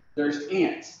 There's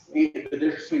ants. The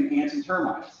difference between ants and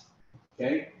termites.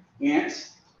 Okay,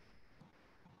 ants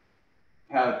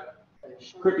have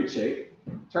crooked shape.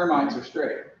 Termites are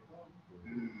straight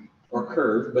or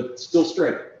curved, but still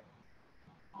straight.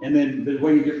 And then the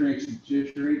way you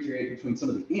differentiate between some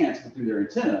of the ants through their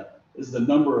antenna is the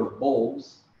number of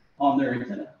bulbs on their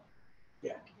antenna.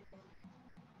 Yeah.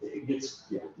 It gets,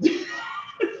 yeah.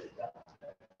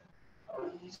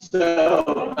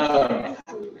 So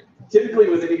typically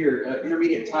with any of your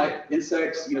intermediate type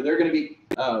insects, they're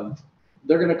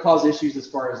going to cause issues as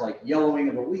far as like yellowing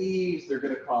of the leaves. They're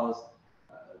going to cause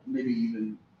maybe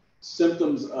even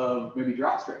symptoms of maybe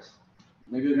drought stress.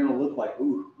 Maybe they're going to look like,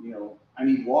 ooh, I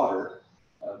need water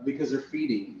because they're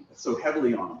feeding so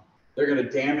heavily on them. They're going to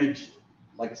damage,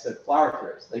 like I said, flower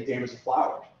thrips. They damage the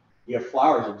flowers. You have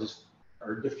flowers that just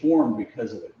are deformed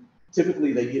because of it.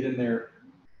 Typically, they get in there.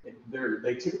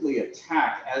 They typically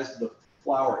attack as the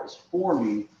flower is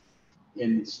forming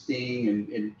and sting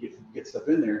and get stuff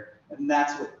in there, and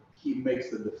that's what makes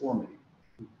the deformity.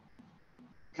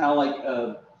 Kind of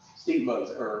like stink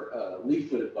bugs or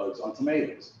leaf-footed bugs on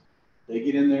tomatoes. They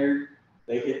get in there,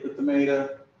 they hit the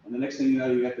tomato, and the next thing you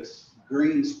know, you got this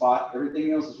green spot.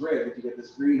 Everything else is red, but you get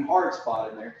this green hard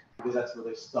spot in there because that's where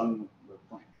they stung the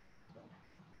plant.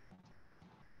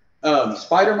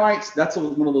 Spider mites, that's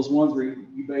one of those ones where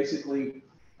you basically,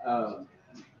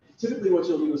 typically what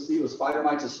you'll see with spider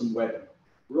mites is some webbing,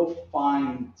 real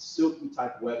fine, silky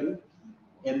type webbing,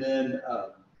 and then,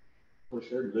 for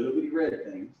sure, little bitty red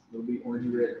things, little bitty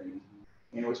orangey red things.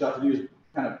 And what you have to do is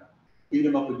kind of beat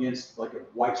them up against like a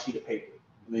white sheet of paper,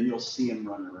 and then you'll see them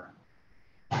running around.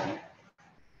 Okay?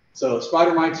 So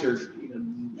spider mites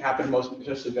happen most,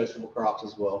 especially vegetable crops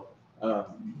as well.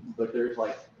 But there's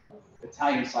like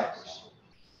Italian cypress.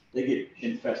 They get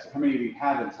infested. How many of you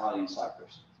have Italian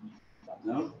cypress?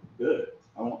 No? Good.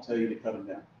 I won't tell you to cut them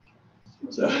down.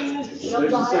 So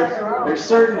there's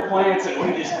certain plants that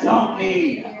we just don't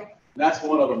need. That's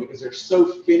one of them because they're so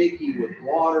finicky with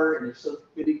water and they're so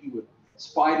finicky with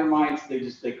spider mites. They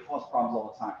cause problems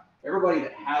all the time. Everybody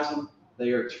that has them, they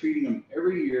are treating them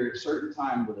every year at a certain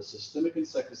time with a systemic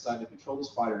insecticide to control the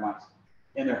spider mites.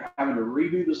 And they're having to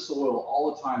redo the soil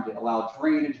all the time to allow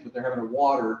drainage, but they're having to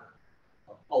water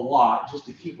a lot just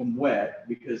to keep them wet,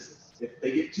 because if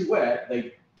they get too wet,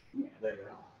 they Yeah,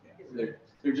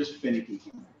 they're just finicky.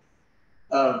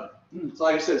 So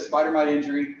like I said, spider mite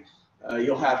injury,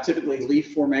 you'll have typically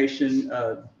leaf formation,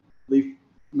 leaf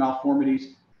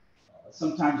malformities.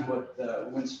 Sometimes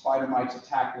when spider mites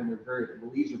attack when the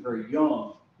leaves are very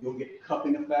young, you'll get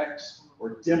cupping effects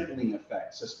or dimpling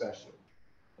effects, especially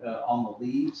on the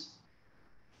leaves.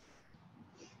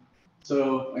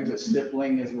 So like I said,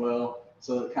 stippling as well.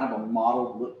 So kind of a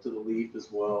mottled look to the leaf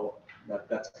as well.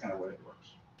 That's kind of what it works.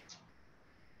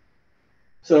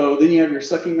 So then you have your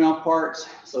sucking mouth parts.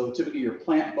 So typically your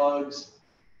plant bugs,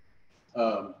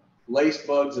 lace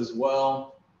bugs as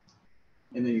well,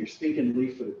 and then your stinking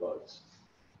leaf-footed bugs.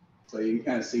 So you can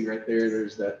kind of see right there,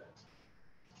 there's that.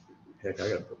 Heck, I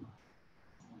gotta put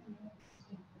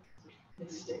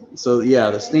So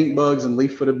yeah, the stink bugs and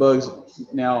leaf-footed bugs.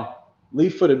 Now,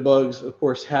 leaf-footed bugs, of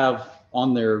course, have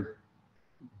on their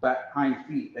hind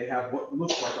feet, they have what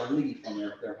looks like a leaf on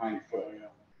their hind foot.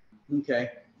 Okay,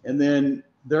 and then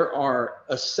there are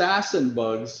assassin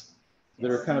bugs that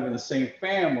are kind of in the same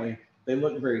family. They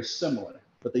look very similar,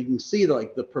 but you can see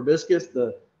like the proboscis,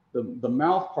 the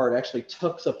mouth part actually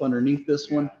tucks up underneath this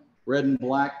one, red and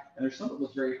black, and there's some that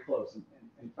look very close.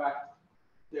 In fact,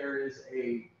 there is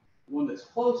one that's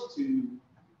close to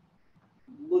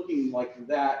looking like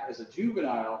that as a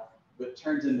juvenile, but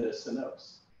turns into a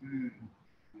cynose. You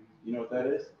know what that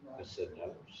is? A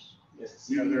cynose. Yes,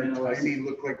 You know, they're tiny,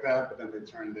 look like that, but then they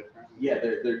turn different. Yeah,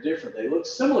 they're different. They look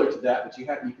similar to that, but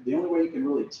the only way you can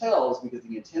really tell is because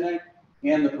the antennae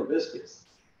and the proboscis.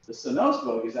 The cynose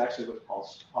bug is actually what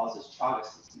causes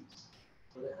Chagas disease.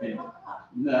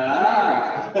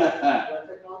 Nah.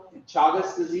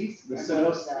 Chagas disease, the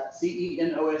cynose,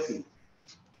 C-E-N-O-S-E.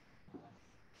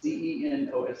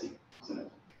 C-E-N-O-S-E.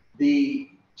 The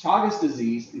Chagas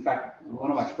disease, in fact,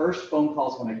 one of my first phone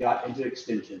calls when I got into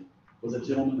extension was a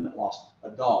gentleman that lost a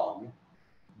dog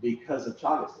because of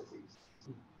Chagas disease.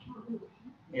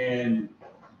 And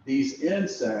these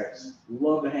insects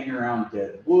love to hang around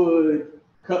dead wood,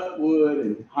 cut wood,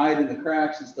 and hide in the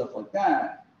cracks and stuff like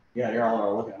that. Yeah, you're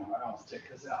all looking at them. I want to check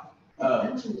this out.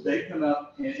 They come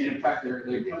up, and in fact,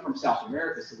 they come from South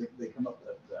America, so they come up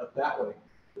that way.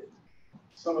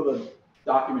 Some of the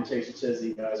documentation says,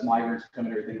 as migrants come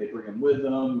and everything, they bring them with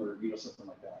them, or something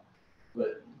like that.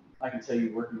 But I can tell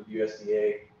you, working with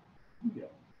USDA,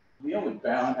 the only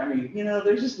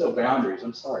there's just no boundaries.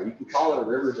 I'm sorry. You can call it a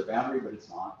river as a boundary, but it's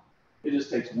not. It just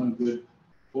takes one good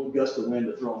full gust of wind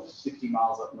to throw them 60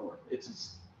 miles up north.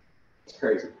 It's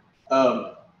crazy.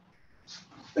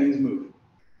 Things move.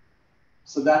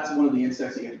 So that's one of the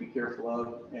insects that you have to be careful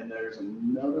of. And there's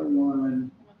another one.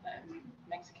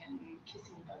 Mexican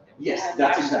kissing bug. Yes,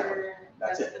 that's exactly.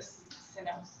 That's it.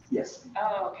 Cynose. Yes.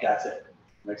 Oh, okay. That's it.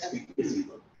 Mexican kissing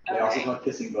bug. They also call it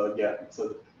kissing bug. Yeah.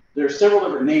 So there are several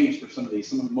different names for some of these.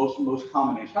 Some of the most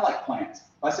common names, kind of like plants.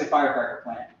 If I say firecracker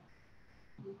plant,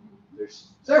 there's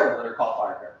several that are called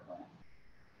firecracker plant.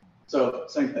 So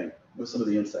same thing with some of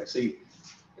the insects. See,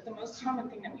 but the most common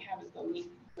thing that we have is the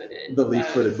leaf-footed. The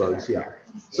leaf-footed bugs, yeah.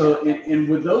 So and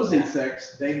with those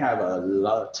insects, they have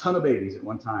a ton of babies at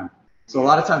one time. So a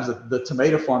lot of times the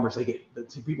tomato farmers,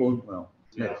 tomato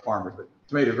farmers, but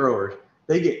tomato growers,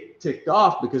 they get ticked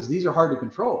off because these are hard to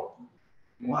control.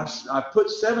 Well, I put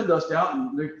 7 dust out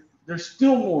and there's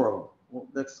still more of them. Well,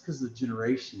 that's because of the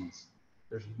generations.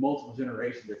 There's multiple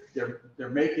generations. They're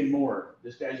making more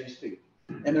just as you speak.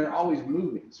 And they're always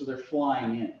moving, so they're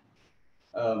flying in.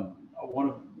 One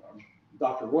of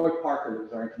Dr. Roy Parker, who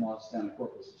was our entomologist down in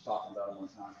Corpus, was talking about it one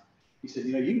time. He said,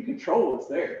 you can control what's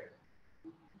there.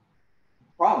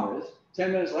 Problem is,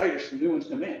 10 minutes later, some new ones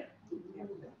come in.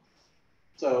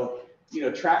 So,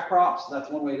 trap crops,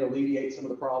 that's one way to alleviate some of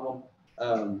the problem,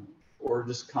 or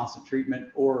just constant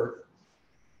treatment, or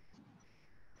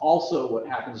also what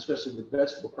happens, especially with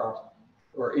vegetable crops,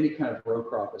 or any kind of row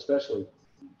crop, especially,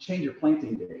 change your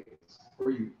planting days, where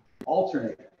you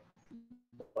alternate,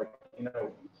 like,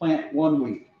 plant 1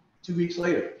 week, 2 weeks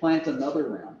later, plant another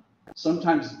round.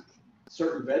 Sometimes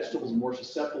certain vegetables are more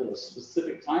susceptible to a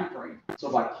specific time frame. So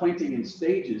by planting in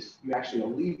stages, you actually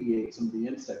alleviate some of the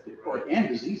insect and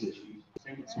disease issues.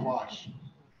 Same with squash.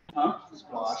 Huh?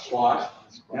 Squash.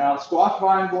 Now, squash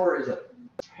vine borer is a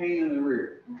pain in the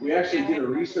rear. We actually did a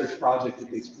research project at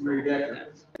the Experience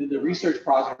Decker. Did the research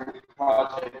project we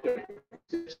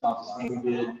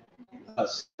did a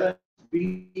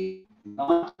 7B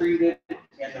non-treated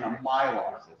and then a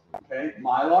mylar. Okay,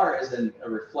 mylar is a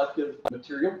reflective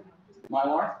material.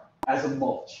 Mylar as a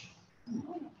mulch.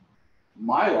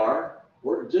 Mylar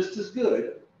worked just as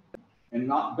good and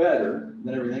not better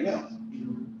than everything else.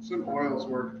 Some oils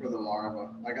work for the larva,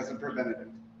 like as a preventative.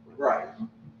 Right.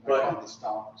 But on the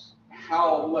stalks.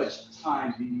 how much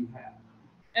time do you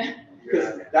have?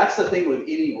 Because that's the thing with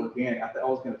any organic. I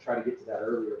was going to try to get to that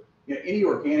earlier. You know, any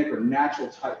organic or natural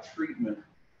type treatment,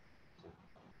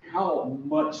 how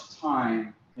much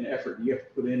time and effort do you have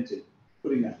to put into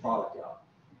putting that product out?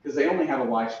 Because they only have a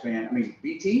lifespan. I mean,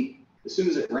 BT, as soon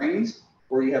as it rains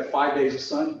or you have 5 days of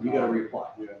sun, you got to reapply.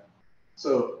 Yeah.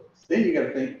 So then you got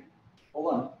to think,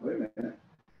 hold on, wait a minute.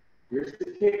 Here's the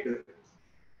kicker.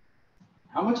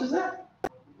 How much is that?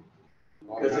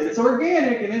 Because it's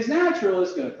organic and it's natural,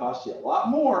 it's going to cost you a lot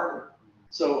more.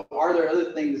 So are there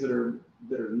other things that are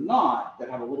not, that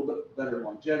have a little bit better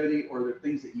longevity, or are there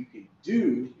things that you can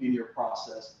do in your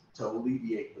process to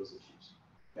alleviate those issues?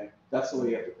 Okay, that's the way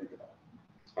you have to think about it.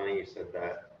 It's funny you said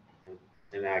that.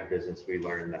 In ag business, we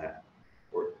learned that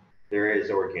there is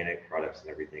organic products and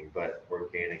everything, but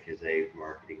organic is a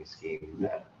marketing scheme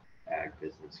that ag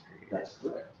business creates. That's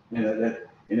correct.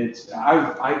 And it's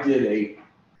I did a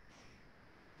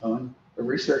ton of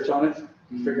research on it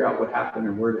to figure out what happened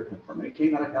and where it came from. And it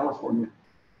came out of California.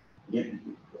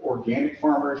 Organic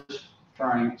farmers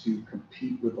trying to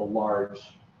compete with the large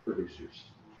producers.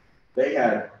 They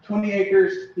had 20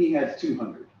 acres, he had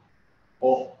 200.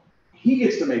 Well, he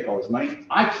gets to make all his money.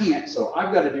 I can't, so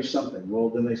I've got to do something. Well,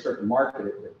 then they start to market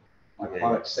it that my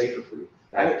product's safer for you.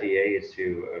 FDA is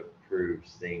who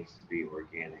approves things to be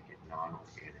organic and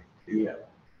non-organic. Yeah.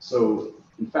 So,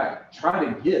 in fact, try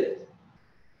to get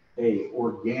a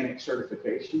organic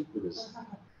certification for this.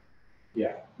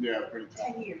 Yeah. Yeah, pretty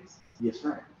tough. 10 years. Yes,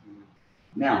 right.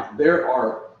 Now, there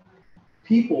are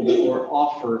people that will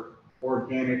offer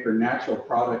organic or natural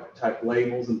product type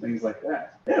labels and things like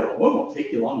that. Yeah, well, it won't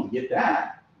take you long to get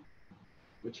that,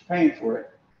 but you're paying for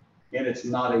it. And it's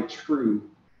not a true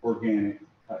organic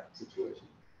type situation.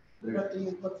 But do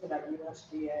you look for that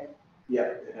USDA? Yeah,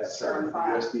 it has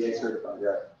Certified. USDA certified,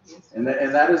 right. And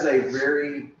that is a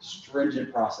very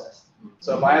stringent process.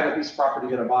 So if I have a piece of property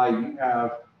that I buy, you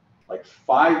have like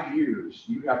 5 years,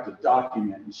 you have to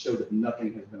document and show that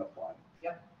nothing has been applied.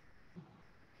 Yep.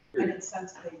 And it's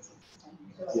sensitive.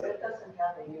 So if it doesn't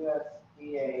have a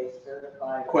USDA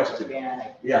certified Question.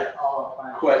 organic, Yeah.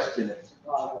 Question it.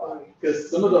 Because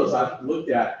some of those I've looked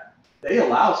at, they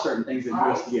allow certain things that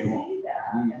USDA won't.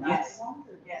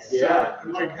 Yes. Yeah.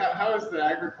 Like, how is the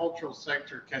agricultural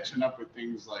sector catching up with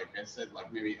things like I said,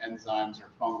 like maybe enzymes or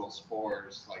fungal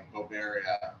spores, like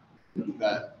Bovaria,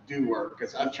 that do work?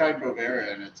 Because I've tried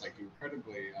Bovaria and it's like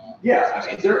incredibly. Yeah, I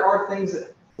mean, there are things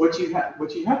that what you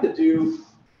have to do.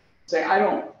 Say, I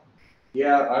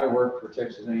work for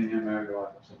Texas A&M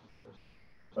Agriculture,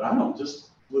 but I don't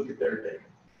just look at their data.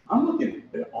 I'm looking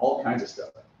at all kinds of stuff.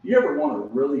 You ever want to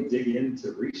really dig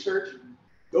into research?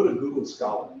 Go to Google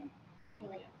Scholar.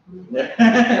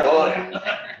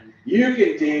 You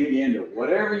can dig into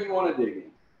whatever you want to dig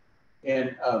in.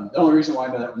 And the only reason why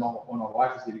I know that when my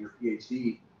wife was getting her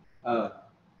PhD, a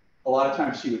lot of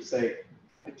times she would say,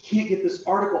 I can't get this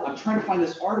article. I'm trying to find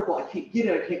this article. I can't get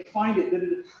it. I can't find it.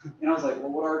 And I was like, well,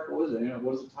 what article is it?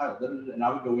 What is the title? And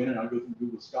I would go in and I would go through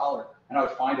Google Scholar and I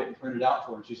would find it and print it out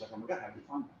for her. And she's like, oh my God, how did you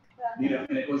find that?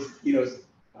 And it was,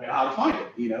 like, how to find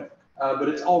it, but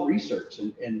it's all research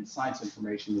and science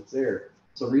information that's there.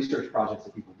 So research projects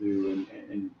that people do,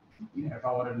 and if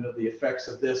I wanted to know the effects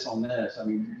of this on this, I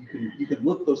mean, you can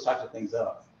look those types of things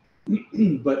up.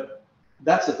 But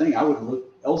that's the thing, I would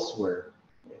look elsewhere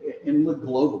and look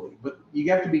globally. But you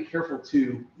have to be careful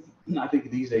too, I think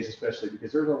these days especially,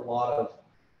 because there's a lot of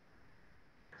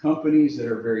companies that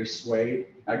are very swayed.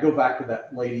 I go back to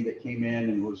that lady that came in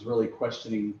and was really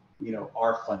questioning,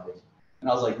 our funding. And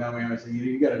I was like, no, man, I said,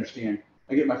 you got to understand,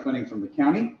 I get my funding from the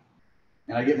county,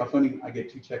 and I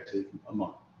get 2 checks a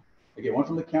month. I get one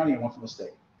from the county and one from the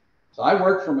state. So I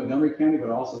work for Montgomery County, but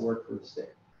I also work for the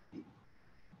state.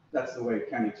 That's the way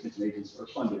county extension agents are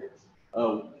funded.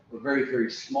 A very, very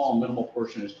small, minimal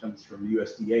portion comes from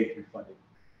USDA through funding.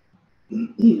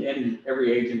 And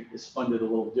every agent is funded a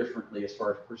little differently as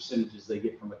far as percentages they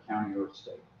get from a county or a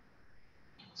state.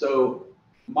 So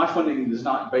my funding is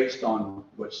not based on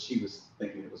what she was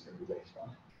thinking it was going to be based on.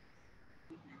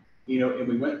 And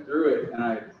we went through it, and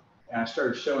I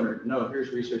started showing her, no,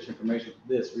 here's research information for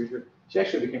this. She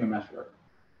actually became a master gardener.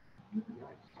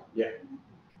 Yeah.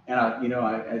 And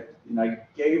I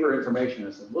gave her information.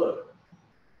 I said, look,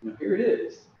 here it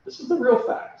is. This is the real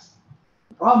facts.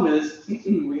 The problem is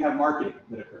we have marketing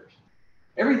that occurs.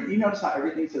 You notice how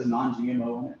everything says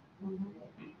non-GMO on it?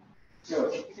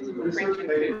 Research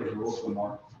paper rules for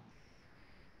marketing.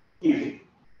 Easy.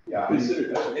 Yeah, I mean,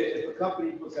 if a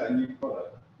company puts out a new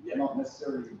product, not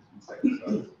necessarily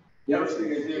insecticides. The first thing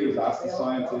they do is ask the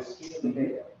scientists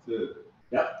to,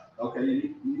 okay,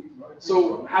 you need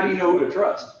So how do you know who to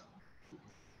trust?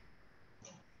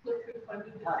 That's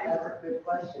a good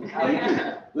question.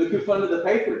 Look who funded the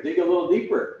paper. Dig a little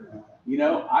deeper. You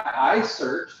know, I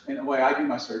search, and the way I do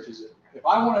my search is if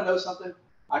I want to know something,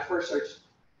 I first search,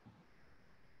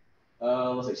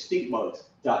 let's say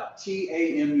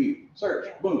stinkbugs.tamu. Search,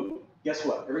 boom. Guess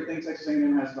what? Everything Texas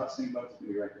A&M has about stink bugs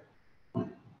is right there.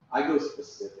 I go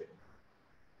specific.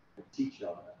 I teach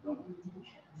y'all that, don't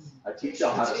I? I teach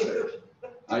y'all how to search.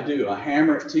 I do. I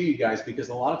hammer it to you guys because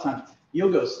a lot of times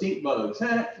you'll go stink bugs,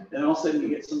 and all of a sudden you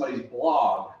get somebody's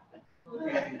blog.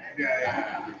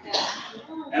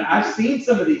 And I've seen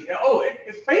some of these. Oh,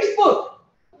 it's Facebook.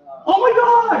 Oh my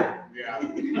God. Yeah. I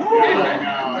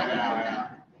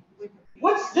know.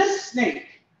 What's this snake?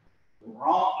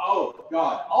 Wrong. Oh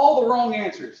God. All the wrong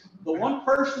answers. The one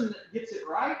person that gets it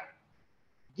right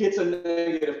gets a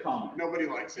negative comment. Nobody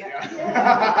likes it. Yeah.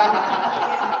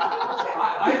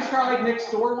 I tried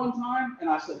Nextdoor one time, and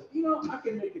I said, you know, I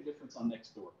can make a difference on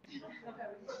Nextdoor.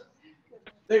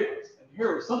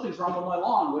 Here, something's wrong with my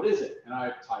lawn. What is it? And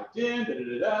I typed in,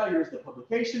 here's the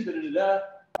publication,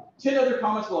 10 other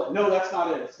comments were like, no, that's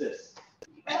not it. It's this.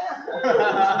 I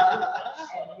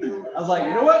was like,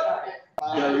 you know what?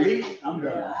 Delete. I'm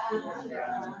done.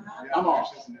 I'm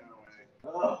off.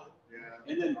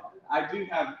 And then I do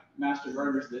have master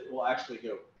gardeners that will actually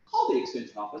go, call the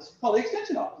extension office, call the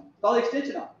extension office, call the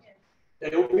extension office.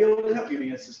 They will be able to help you. I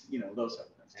mean, it's just, you know, those type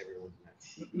of things.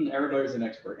 Everybody's an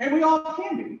expert. And we all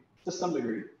can be to some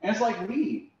degree. And it's like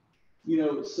me, you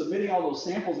know, submitting all those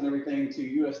samples and everything to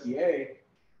USDA,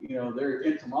 you know, they're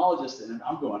entomologists, and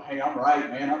I'm going, hey, I'm right,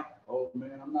 man. I'm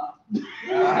not.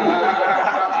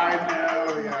 I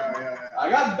know, yeah. I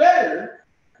got better,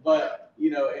 but,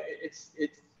 you know, it's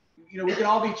you know, we can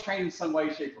all be trained in some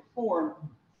way, shape, or form.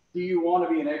 Do you want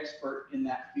to be an expert in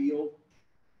that field?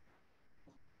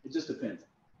 It just depends.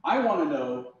 I want to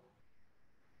know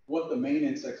what the main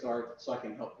insects are so I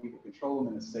can help people control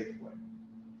them in a safe way.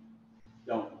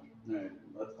 Don't. Right.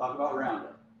 Let's talk about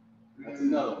Roundup. That's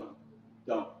another one.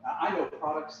 Don't. I know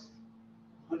products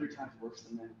 100 times worse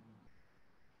than that.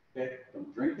 Okay?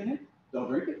 Don't drink in it. Don't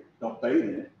drink it. Don't bathe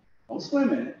in it. Don't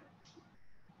swim in it.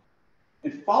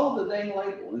 And follow the dang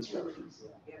label instructions.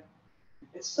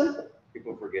 It's simple.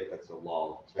 People forget that's a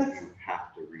law, so you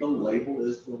have to read the label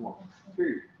is the law.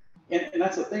 Period. And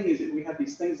that's the thing is that we have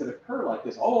these things that occur like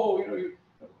this. Oh, you know,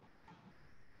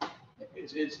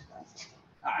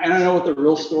 and I know what the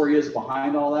real story is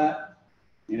behind all that,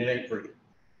 and it ain't pretty.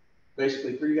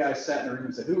 Basically, 3 guys sat in a room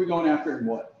and said, who are we going after and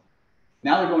what?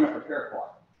 Now they're going after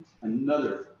Paraquat,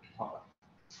 another product.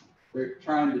 They're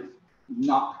trying to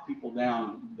knock people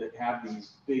down that have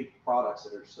these big products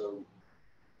that are so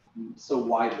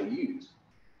widely used.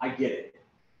 I get it.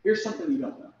 Here's something you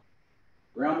don't know.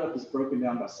 Roundup is broken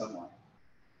down by sunlight.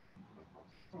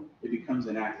 It becomes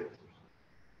inactive.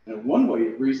 And one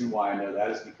reason why I know that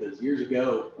is because years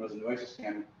ago, when I was in Nueces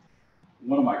County,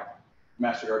 one of my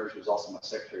master gardeners, who was also my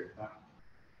secretary at the time,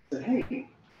 said, hey,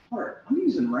 Art, I'm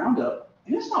using Roundup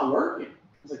and it's not working.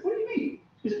 I was like, what do you mean?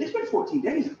 He said, it's been 14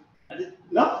 days. I did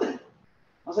nothing.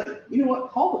 I was like, you know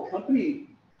what? Call the company,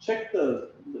 check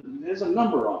there's a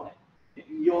number on it.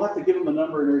 You'll have to give them a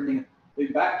number and everything. They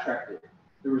backtracked it.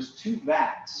 There was 2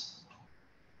 vats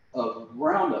of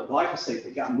Roundup glyphosate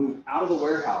that got moved out of the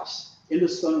warehouse into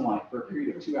sunlight for a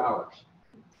period of 2 hours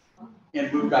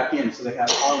and moved back in, so they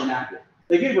had all inactive.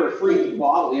 They gave her a free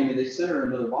bottle, I mean, they sent her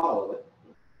another bottle of it,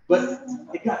 but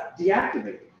it got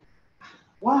deactivated.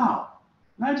 Wow,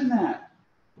 imagine that.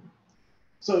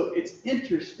 So it's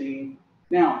interesting.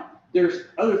 Now, there's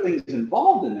other things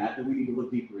involved in that we need to look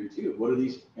deeper into. What are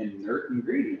these inert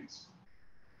ingredients?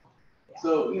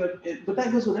 So, you know, but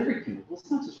that goes with every chemical. It's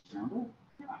not just Roundup.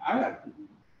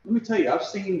 Let me tell you, I've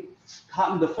seen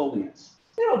cotton defoliants.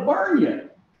 It'll burn you.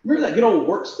 Remember that good old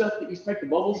work stuff that used to make the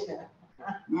bubbles?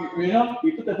 You know,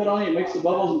 you put the hood on it, it makes the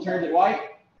bubbles and turns it white.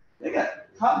 They got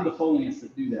cotton defoliants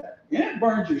that do that. And it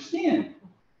burns your skin.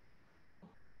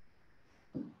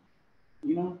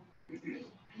 You know?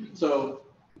 So,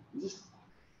 just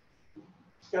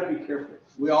got to be careful.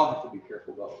 We all have to be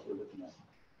careful about what we're looking at.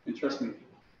 And trust me,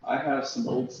 I have some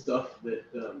old stuff that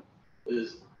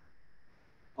is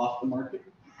off the market,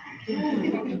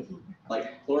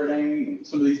 like Chloridane and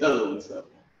some of these other ones.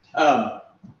 So,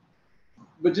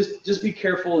 but just be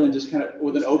careful and just kind of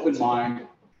with an open mind,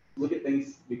 look at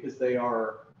things because they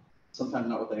are sometimes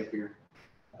not what they appear.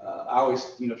 I always,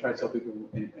 try to tell people,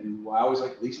 and I always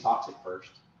like least toxic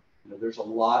first. There's a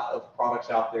lot of products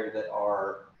out there that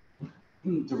are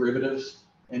derivatives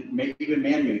and maybe even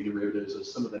man-made derivatives of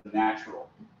some of the natural,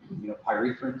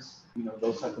 pyrethrins,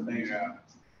 those type of things. Yeah.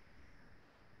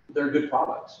 They're good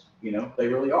products, they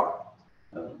really are.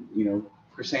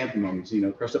 chrysanthemums,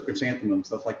 crushed up chrysanthemums,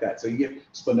 stuff like that. So you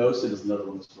get spinosad is another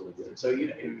one that's really good. So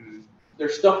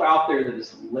there's stuff out there that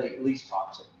is least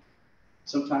toxic.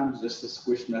 Sometimes just the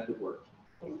squish method works.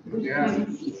 Yeah,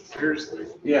 seriously.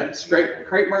 Yeah,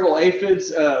 crepe myrtle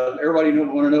aphids. Everybody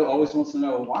always wants to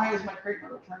know, why is my crepe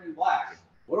myrtle turning black?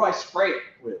 What do I spray it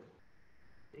with?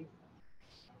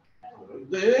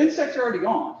 The insects are already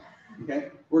gone. Okay,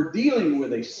 we're dealing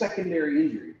with a secondary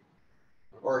injury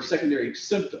or a secondary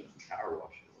symptom.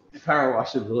 Power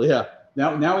washable, yeah.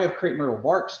 Now we have crepe myrtle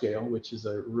bark scale, which is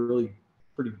a really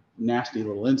pretty nasty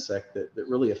little insect that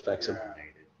really affects them.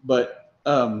 But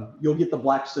you'll get the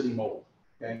black sooty mold.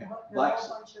 Okay, black.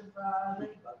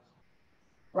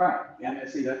 Right, and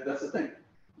see that's the thing,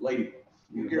 lady.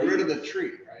 You get rid of the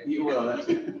tree, right? You will. That's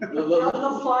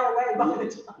They'll fly away by the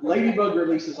time. Ladybug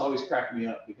releases always crack me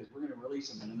up because we're going to release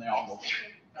them and then they all go.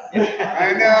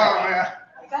 I know,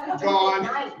 man. Gone.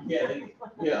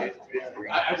 Yeah.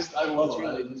 I love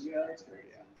it. Yeah, that's great.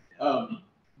 Yeah.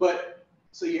 But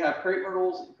so you have crepe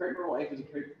myrtle aphids,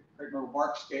 crepe myrtle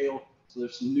bark scale. So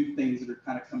there's some new things that are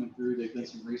kind of coming through. They've done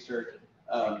some research.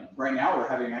 Right now we're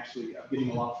getting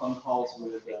a lot of phone calls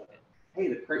with, hey,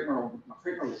 my crepe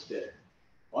myrtle is dead.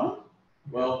 What?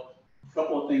 Well, a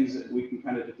couple of things that we can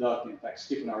kind of deduct. In fact,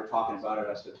 Skip and I were talking about it.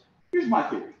 I said, here's my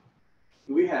theory.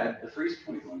 We had the freeze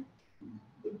 21,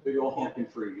 the big old honking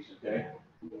freeze, okay?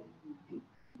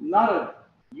 Not a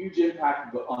huge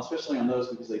impact, especially on those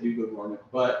because they do go dormant,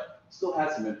 but still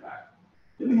had some impact.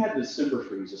 Then we had the December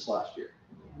freeze this last year.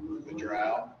 The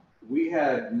drought. We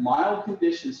had mild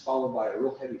conditions followed by a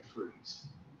real heavy freeze.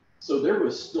 So there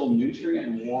was still nutrient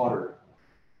and water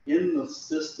in the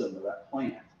system of that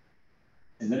plant,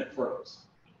 and then it froze.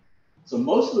 So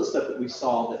most of the stuff that we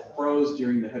saw that froze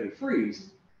during the heavy freeze,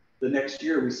 the next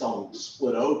year we saw them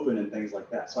split open and things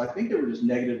like that. So I think they were just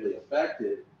negatively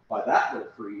affected by that little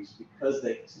freeze because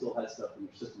they still had stuff in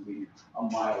their system being a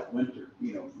mild winter,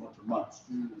 winter months.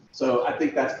 So I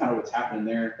think that's kind of what's happening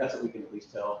there. That's what we can at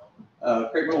least tell.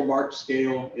 Crepe myrtle bark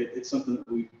scale, it's something that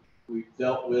we've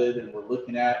dealt with and we're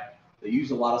looking at. They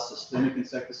use a lot of systemic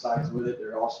insecticides with it.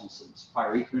 There are also some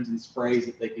pyrethrin and sprays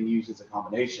that they can use as a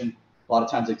combination. A lot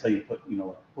of times they tell you to put,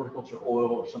 horticulture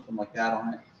oil or something like that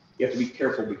on it. You have to be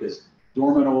careful because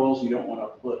dormant oils you don't want to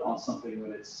put on something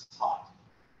when it's hot.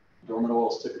 Dormant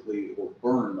oils typically will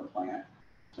burn the plant,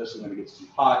 especially when it gets too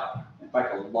hot. In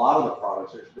fact, a lot of the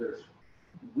products, there's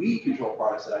weed control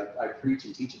products that I preach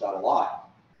and teach about a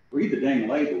lot. Read the dang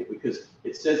label because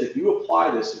it says if you apply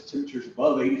this at temperatures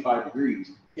above 85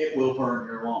 degrees, it will burn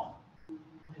your lawn.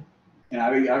 And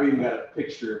I've even got a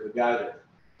picture of a guy that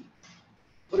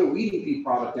put a weeding feed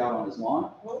product out on his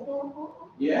lawn.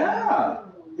 Yeah,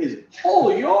 his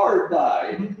whole yard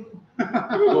died.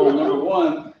 Well, number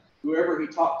one, whoever he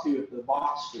talked to at the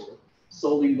box store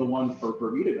sold him the one for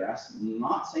Bermuda grass,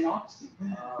 not St. Augustine.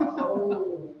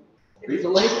 Read the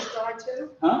label.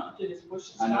 Huh?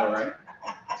 I know, right?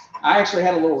 I actually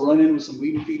had a little run-in with some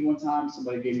weeding feed one time.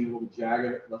 Somebody gave me a little jag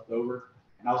of it left over.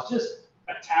 And I was just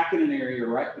attacking an area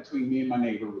right between me and my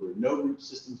neighbor where there were no root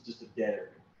systems, just a dead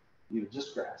area,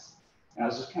 just grass. And I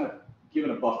was just kind of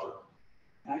giving a buffer.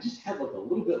 And I just had like a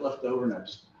little bit left over and I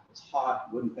was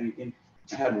hot, wasn't thinking.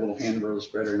 I had a little hand roller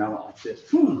spreader and I went like this.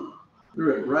 Threw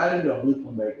it right into a blue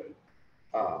plumbago.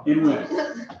 And went.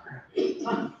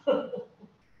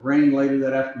 Rain later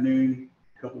that afternoon,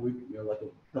 a couple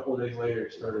of days later,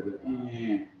 it started to,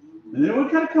 and then it would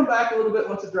kind of come back a little bit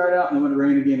once it dried out, and then when it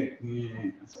rained again,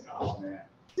 it's like, oh man,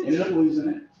 ended up losing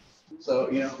it. So,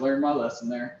 learned my lesson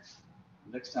there.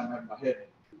 Next time I have my head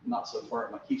not so far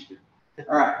at my keister.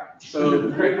 All right, so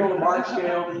the crepe myrtle bark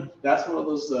scale, that's one of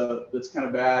those that's kind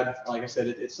of bad. Like I said,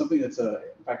 it's something that's in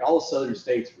fact, all the southern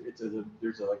states,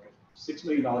 there's like a $6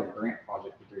 million grant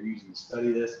project that they're using to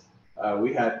study this.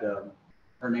 We had,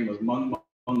 her name was Mung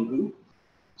Hu.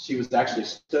 She was actually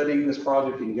studying this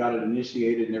project and got it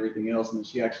initiated and everything else. And then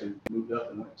she actually moved up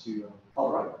and went to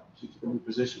Colorado. She took a new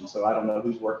position. So I don't know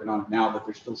who's working on it now, but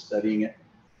they're still studying it.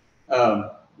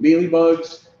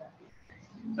 Mealybugs,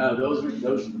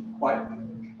 those quite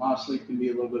honestly can be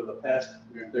a little bit of a pest.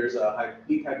 There's a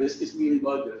pink hibiscus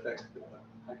mealybug that affects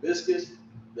hibiscus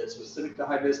that's specific to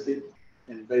hibiscus.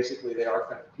 And basically they are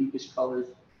kind of pinkish colored.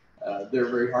 They're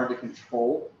very hard to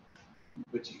control.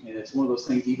 And it's one of those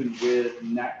things, even with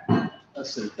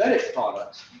synthetic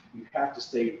products, you have to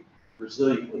stay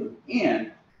resilient with them.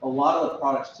 And a lot of the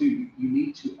products too, you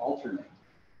need to alternate.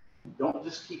 Don't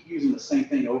just keep using the same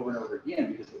thing over and over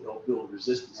again because it'll build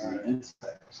resistance in the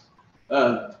insects.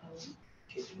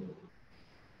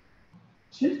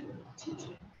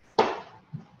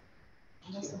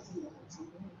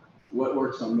 What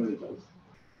works on mealybugs?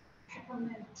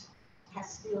 Peppermint has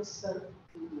still soap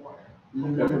in water.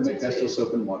 Peppermint can still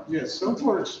soap in water. Yeah, soap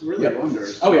works really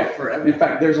wonders. Oh yeah, in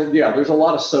fact, there's a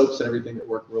lot of soaps and everything that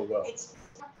work real well.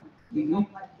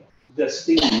 The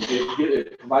stinging,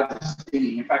 it provides the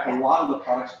stinging. In fact, a lot of the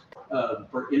products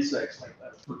for insects, like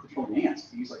for controlling ants,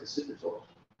 use like a citrus oil.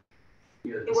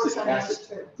 It works on ants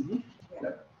too.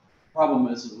 The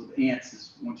problem is with ants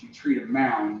is once you treat a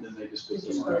mound, then they just go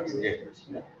somewhere else.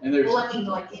 And there's Well, I mean,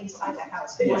 like inside the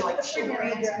house, more like sugar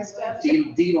ants and stuff.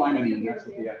 D-limonene, that's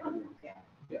what the acronym.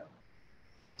 Yeah.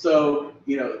 So,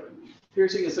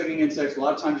 piercing and sucking insects, a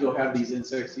lot of times you'll have these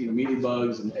insects,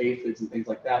 mealybugs and aphids and things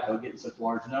like that, they'll get in such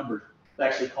large numbers that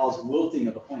actually cause wilting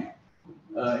of the plant.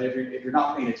 If you're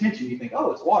not paying attention, you think,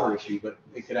 oh, it's water issue, but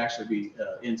it could actually be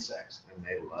insects. And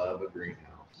they love a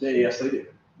greenhouse. Yes, they do.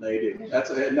 They do.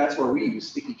 That's where we use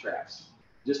sticky traps,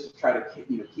 just to try to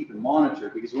keep and monitor,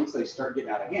 because once they start getting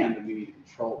out of hand, then we need to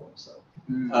control them. So,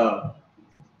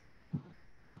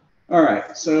 all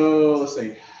right. So let's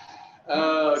see.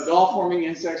 Gall forming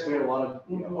insects. We have a lot of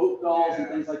oat galls and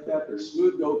things like that. There's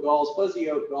smooth oat galls, fuzzy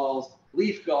oat galls,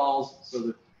 leaf galls. So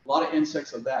there's a lot of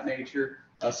insects of that nature.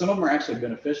 Some of them are actually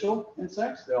beneficial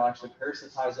insects. They'll actually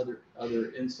parasitize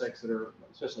other insects that are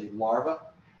especially larvae.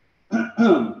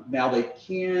 Now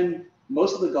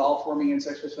most of the gall forming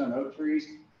insects, especially on oak trees,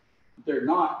 they're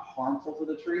not harmful to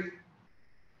the tree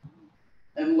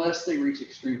unless they reach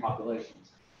extreme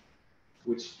populations,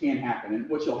 which can happen. And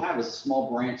what you'll have is a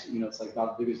small branch, it's like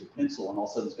about as big as a pencil, and all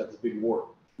of a sudden it's got this big wart,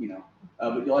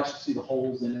 but you'll actually see the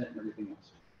holes in it and everything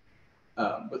else.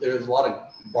 But there's a lot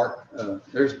of bark,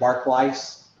 there's bark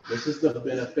lice. This is the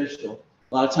beneficial.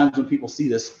 A lot of times when people see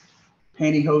this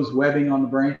pantyhose webbing on the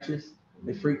branches,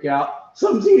 they freak out.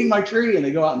 Something's eating my tree, and they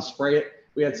go out and spray it.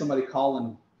 We had somebody call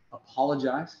and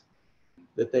apologize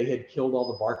that they had killed all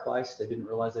the bark lice. They didn't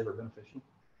realize they were beneficial.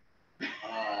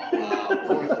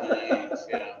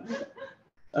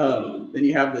 Then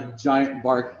you have the giant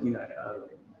bark,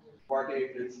 bark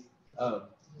aphids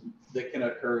that can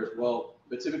occur as well.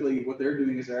 But typically, what they're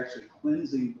doing is they're actually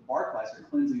cleansing the bark lice. They're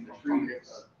cleansing the tree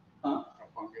of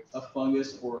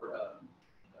fungus or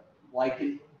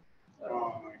lichen.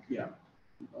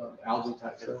 Algae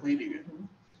type stuff. Cleaning it.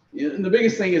 Yeah, and the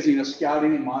biggest thing is,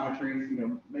 scouting and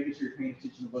monitoring, making sure you're paying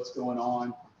attention to what's going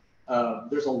on.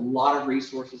 There's a lot of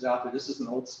resources out there. This is an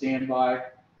old standby.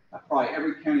 Probably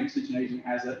every county extension agent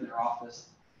has that in their office.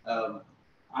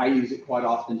 I use it quite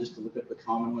often just to look up the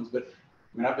common ones, but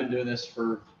I've been doing this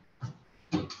for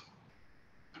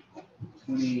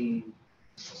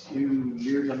 22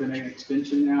 years. I've been in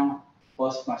extension now,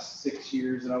 plus my 6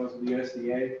 years that I was with the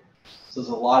USDA. So there's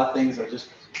a lot of things that just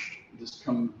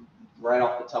come right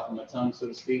off the top of my tongue, so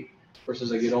to speak. Of course,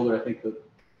 as I get older, I think the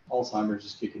Alzheimer's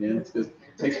is kicking in because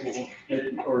it takes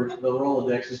or the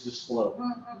Rolodex is just slow.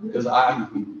 Because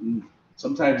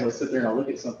sometimes I sit there and I look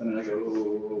at something and I go,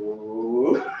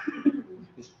 oh,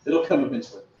 it'll come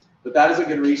eventually. But that is a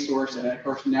good resource, and of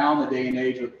course now in the day and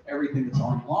age with everything that's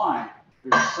online,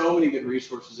 there's so many good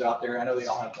resources out there. I know they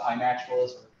all have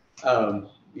iNaturalist.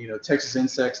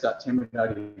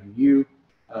 TexasInsects.tamu.edu.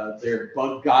 Their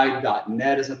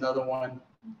bugguide.net is another one.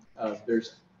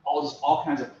 There's all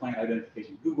kinds of plant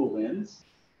identification. Google Lens.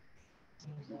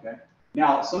 Okay.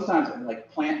 Now, sometimes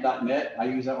like plant.net, I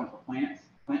use that one for plants.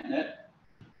 PlantNet.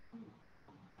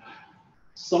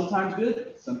 Sometimes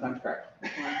good, sometimes crap.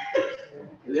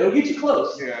 It'll get you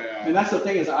close. Yeah. And that's the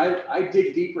thing is I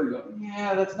dig deeper and go,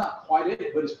 yeah, that's not quite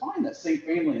it, but it's fine. That same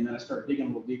family, and then I start digging a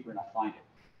little deeper and I find it.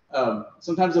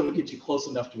 Sometimes it'll get you close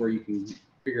enough to where you can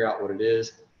figure out what it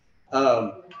is.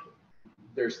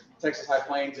 There's Texas High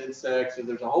Plains insects, and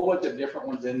there's a whole bunch of different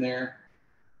ones in there.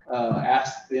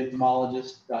 Ask the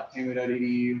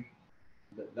Entomologist.tamu.edu.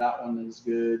 That one is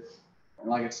good. And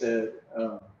like I said,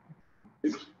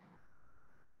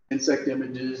 insect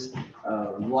images.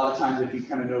 A lot of times, if you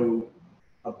kind of know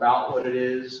about what it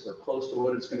is or close to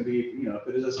what it's going to be, if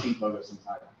it is a stink bug of some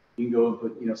type, you can go and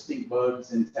put, stink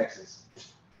bugs in Texas.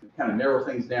 Kind of narrow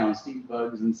things down. Stink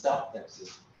bugs in South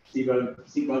Texas. Stink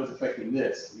bugs affecting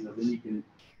this. Then you can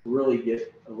really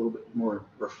get a little bit more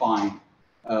refined.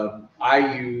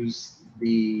 I use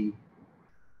the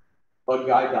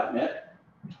bugguide.net.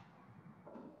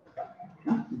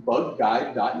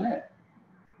 Bugguide.net.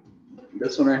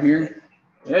 This one right here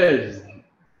is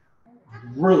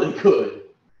really good.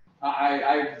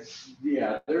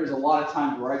 There's a lot of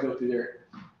times where I go through there.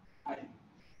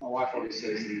 My wife always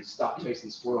says, stop chasing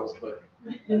squirrels, but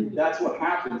that's what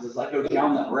happens is I go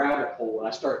down that rabbit hole and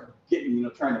I start getting,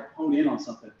 trying to hone in on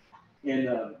something.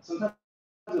 And sometimes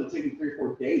it'll take me 3 or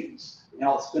 4 days, and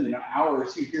I'll spend an hour or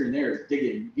two here and there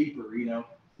digging deeper,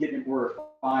 getting it more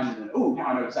refined, and then, now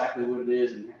I know exactly what it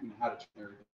is and how to turn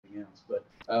everything. anything else. But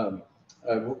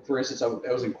for instance, I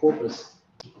was in Corpus,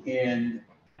 and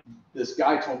this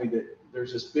guy told me that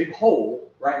there's this big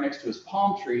hole right next to his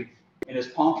palm tree, and his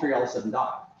palm tree all of a sudden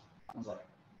died. I was like,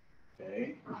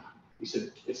 okay. He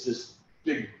said, it's this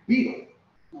big beetle.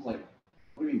 I was like,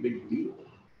 what do you mean big beetle?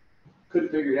 Couldn't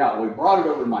figure it out. We brought it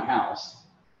over to my house,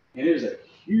 and it is a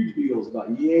huge beetle. It's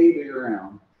about yay big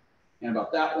around and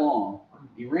about that long.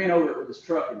 He ran over it with his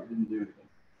truck and it didn't do anything.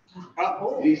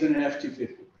 And he's in an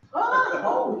F-250.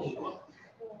 Oh,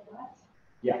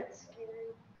 Yeah.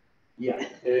 Yeah.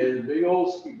 It's a big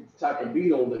old type of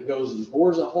beetle that goes and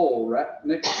bores a hole right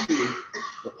next to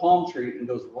the palm tree and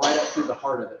goes right up through the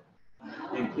heart of it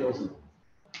and kills them.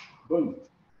 Boom.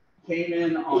 Came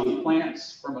in on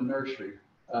plants from a nursery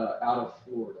out of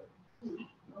Florida,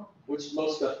 which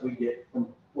most stuff we get from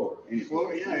Florida. Anyway.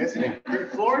 Well, yeah, isn't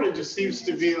it? Florida just seems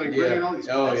to be like bringing all these.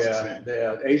 Oh pests yeah, in.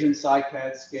 the Asian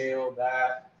cycad scale,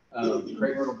 that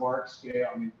crepe myrtle bark scale.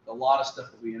 I mean, a lot of stuff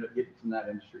that we end up getting from that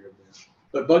industry over there.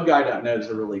 But bugguy.net is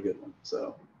a really good one.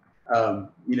 So,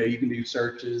 you know, you can do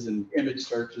searches and image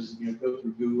searches. You know, go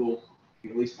through Google. You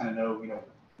can at least kind of know, you know,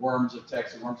 worms of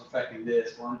Texas, worms affecting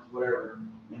this, worms whatever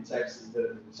in Texas,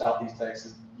 Southeast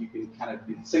Texas. You can kind of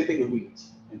do the same thing with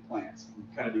weeds and plants. You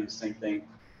can kind of do the same thing.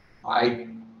 I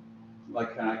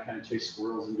kind of chase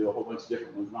squirrels and do a whole bunch of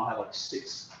different ones. And I'll have like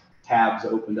 6 tabs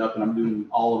opened up, and I'm doing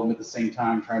all of them at the same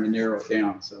time, trying to narrow it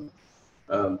down. So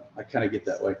I kind of get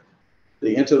that way.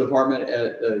 The Intel department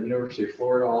at the University of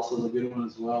Florida also is a good one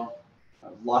as well.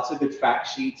 Lots of good fact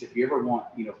sheets. If you ever want,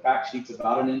 you know, fact sheets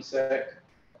about an insect,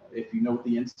 if you know what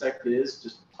the insect is,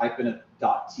 just type in a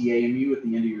 .tamu at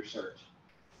the end of your search,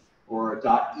 or a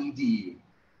 .edu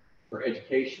for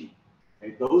education.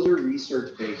 Okay? Those are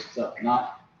research-based stuff,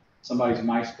 not somebody's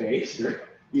MySpace or,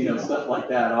 you know, stuff like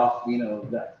that off, you know,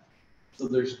 that. So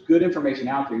there's good information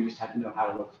out there. You just have to know how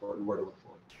to look for it and where to look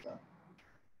for it.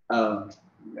 So,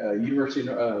 University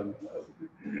of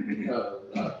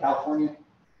California,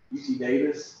 UC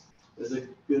Davis is a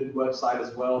good website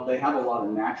as well. They have a lot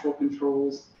of natural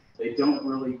controls. They don't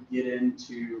really get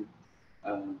into,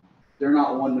 they're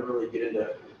not one to really get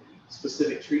into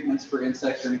specific treatments for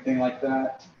insects or anything like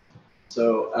that.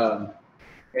 So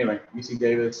anyway, UC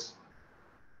Davis,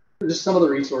 just some of the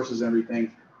resources and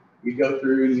everything. You go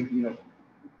through and you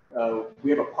know, we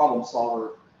have a problem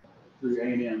solver through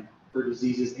A&M for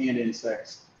diseases and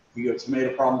insects. You go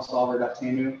tomato problem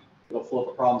solver.tamu, it'll pull up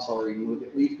a problem solver. You can look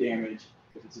at leaf damage,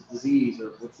 if it's a disease,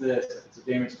 or what's this, if it's a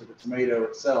damage to the tomato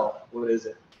itself, what is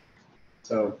it?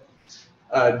 So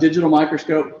digital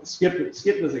microscope, Skip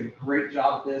does a great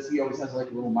job at this. He always has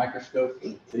like a little microscope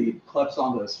that he clips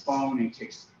onto his phone, and he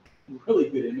takes really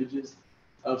good images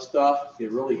of stuff.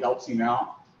 It really helps him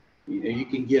out. You know, you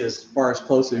can get as far as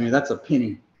close. I mean, that's a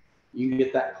penny. You can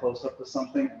get that close up to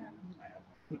something.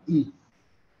 He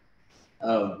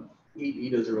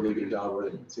does a really good job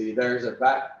with it. See, there's a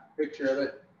back picture of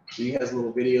it. He has a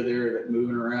little video there that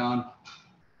moving around,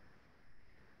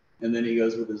 and then he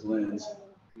goes with his lens.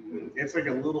 It's like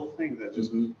a little thing that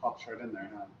just pops right in there.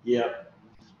 Huh? Yep.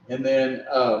 And then,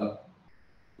 well,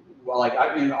 like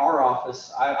in our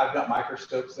office, I've got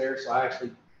microscopes there, so I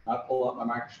pull up my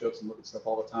microscopes and look at stuff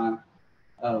all the time.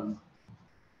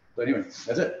 But anyway,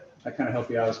 that's it. I kind of help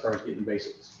you out as far as getting the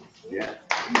basics. Yeah.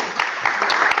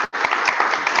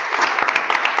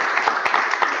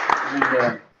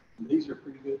 And these are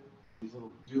pretty good. These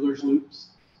little jeweler's loops.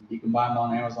 You can buy them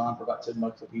on Amazon for about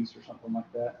 $10 a piece or something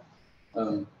like that.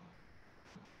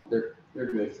 They're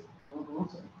good.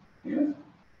 Yeah.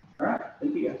 All right.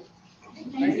 Thank you guys.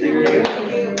 Thank you.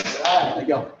 Thank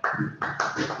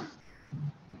you.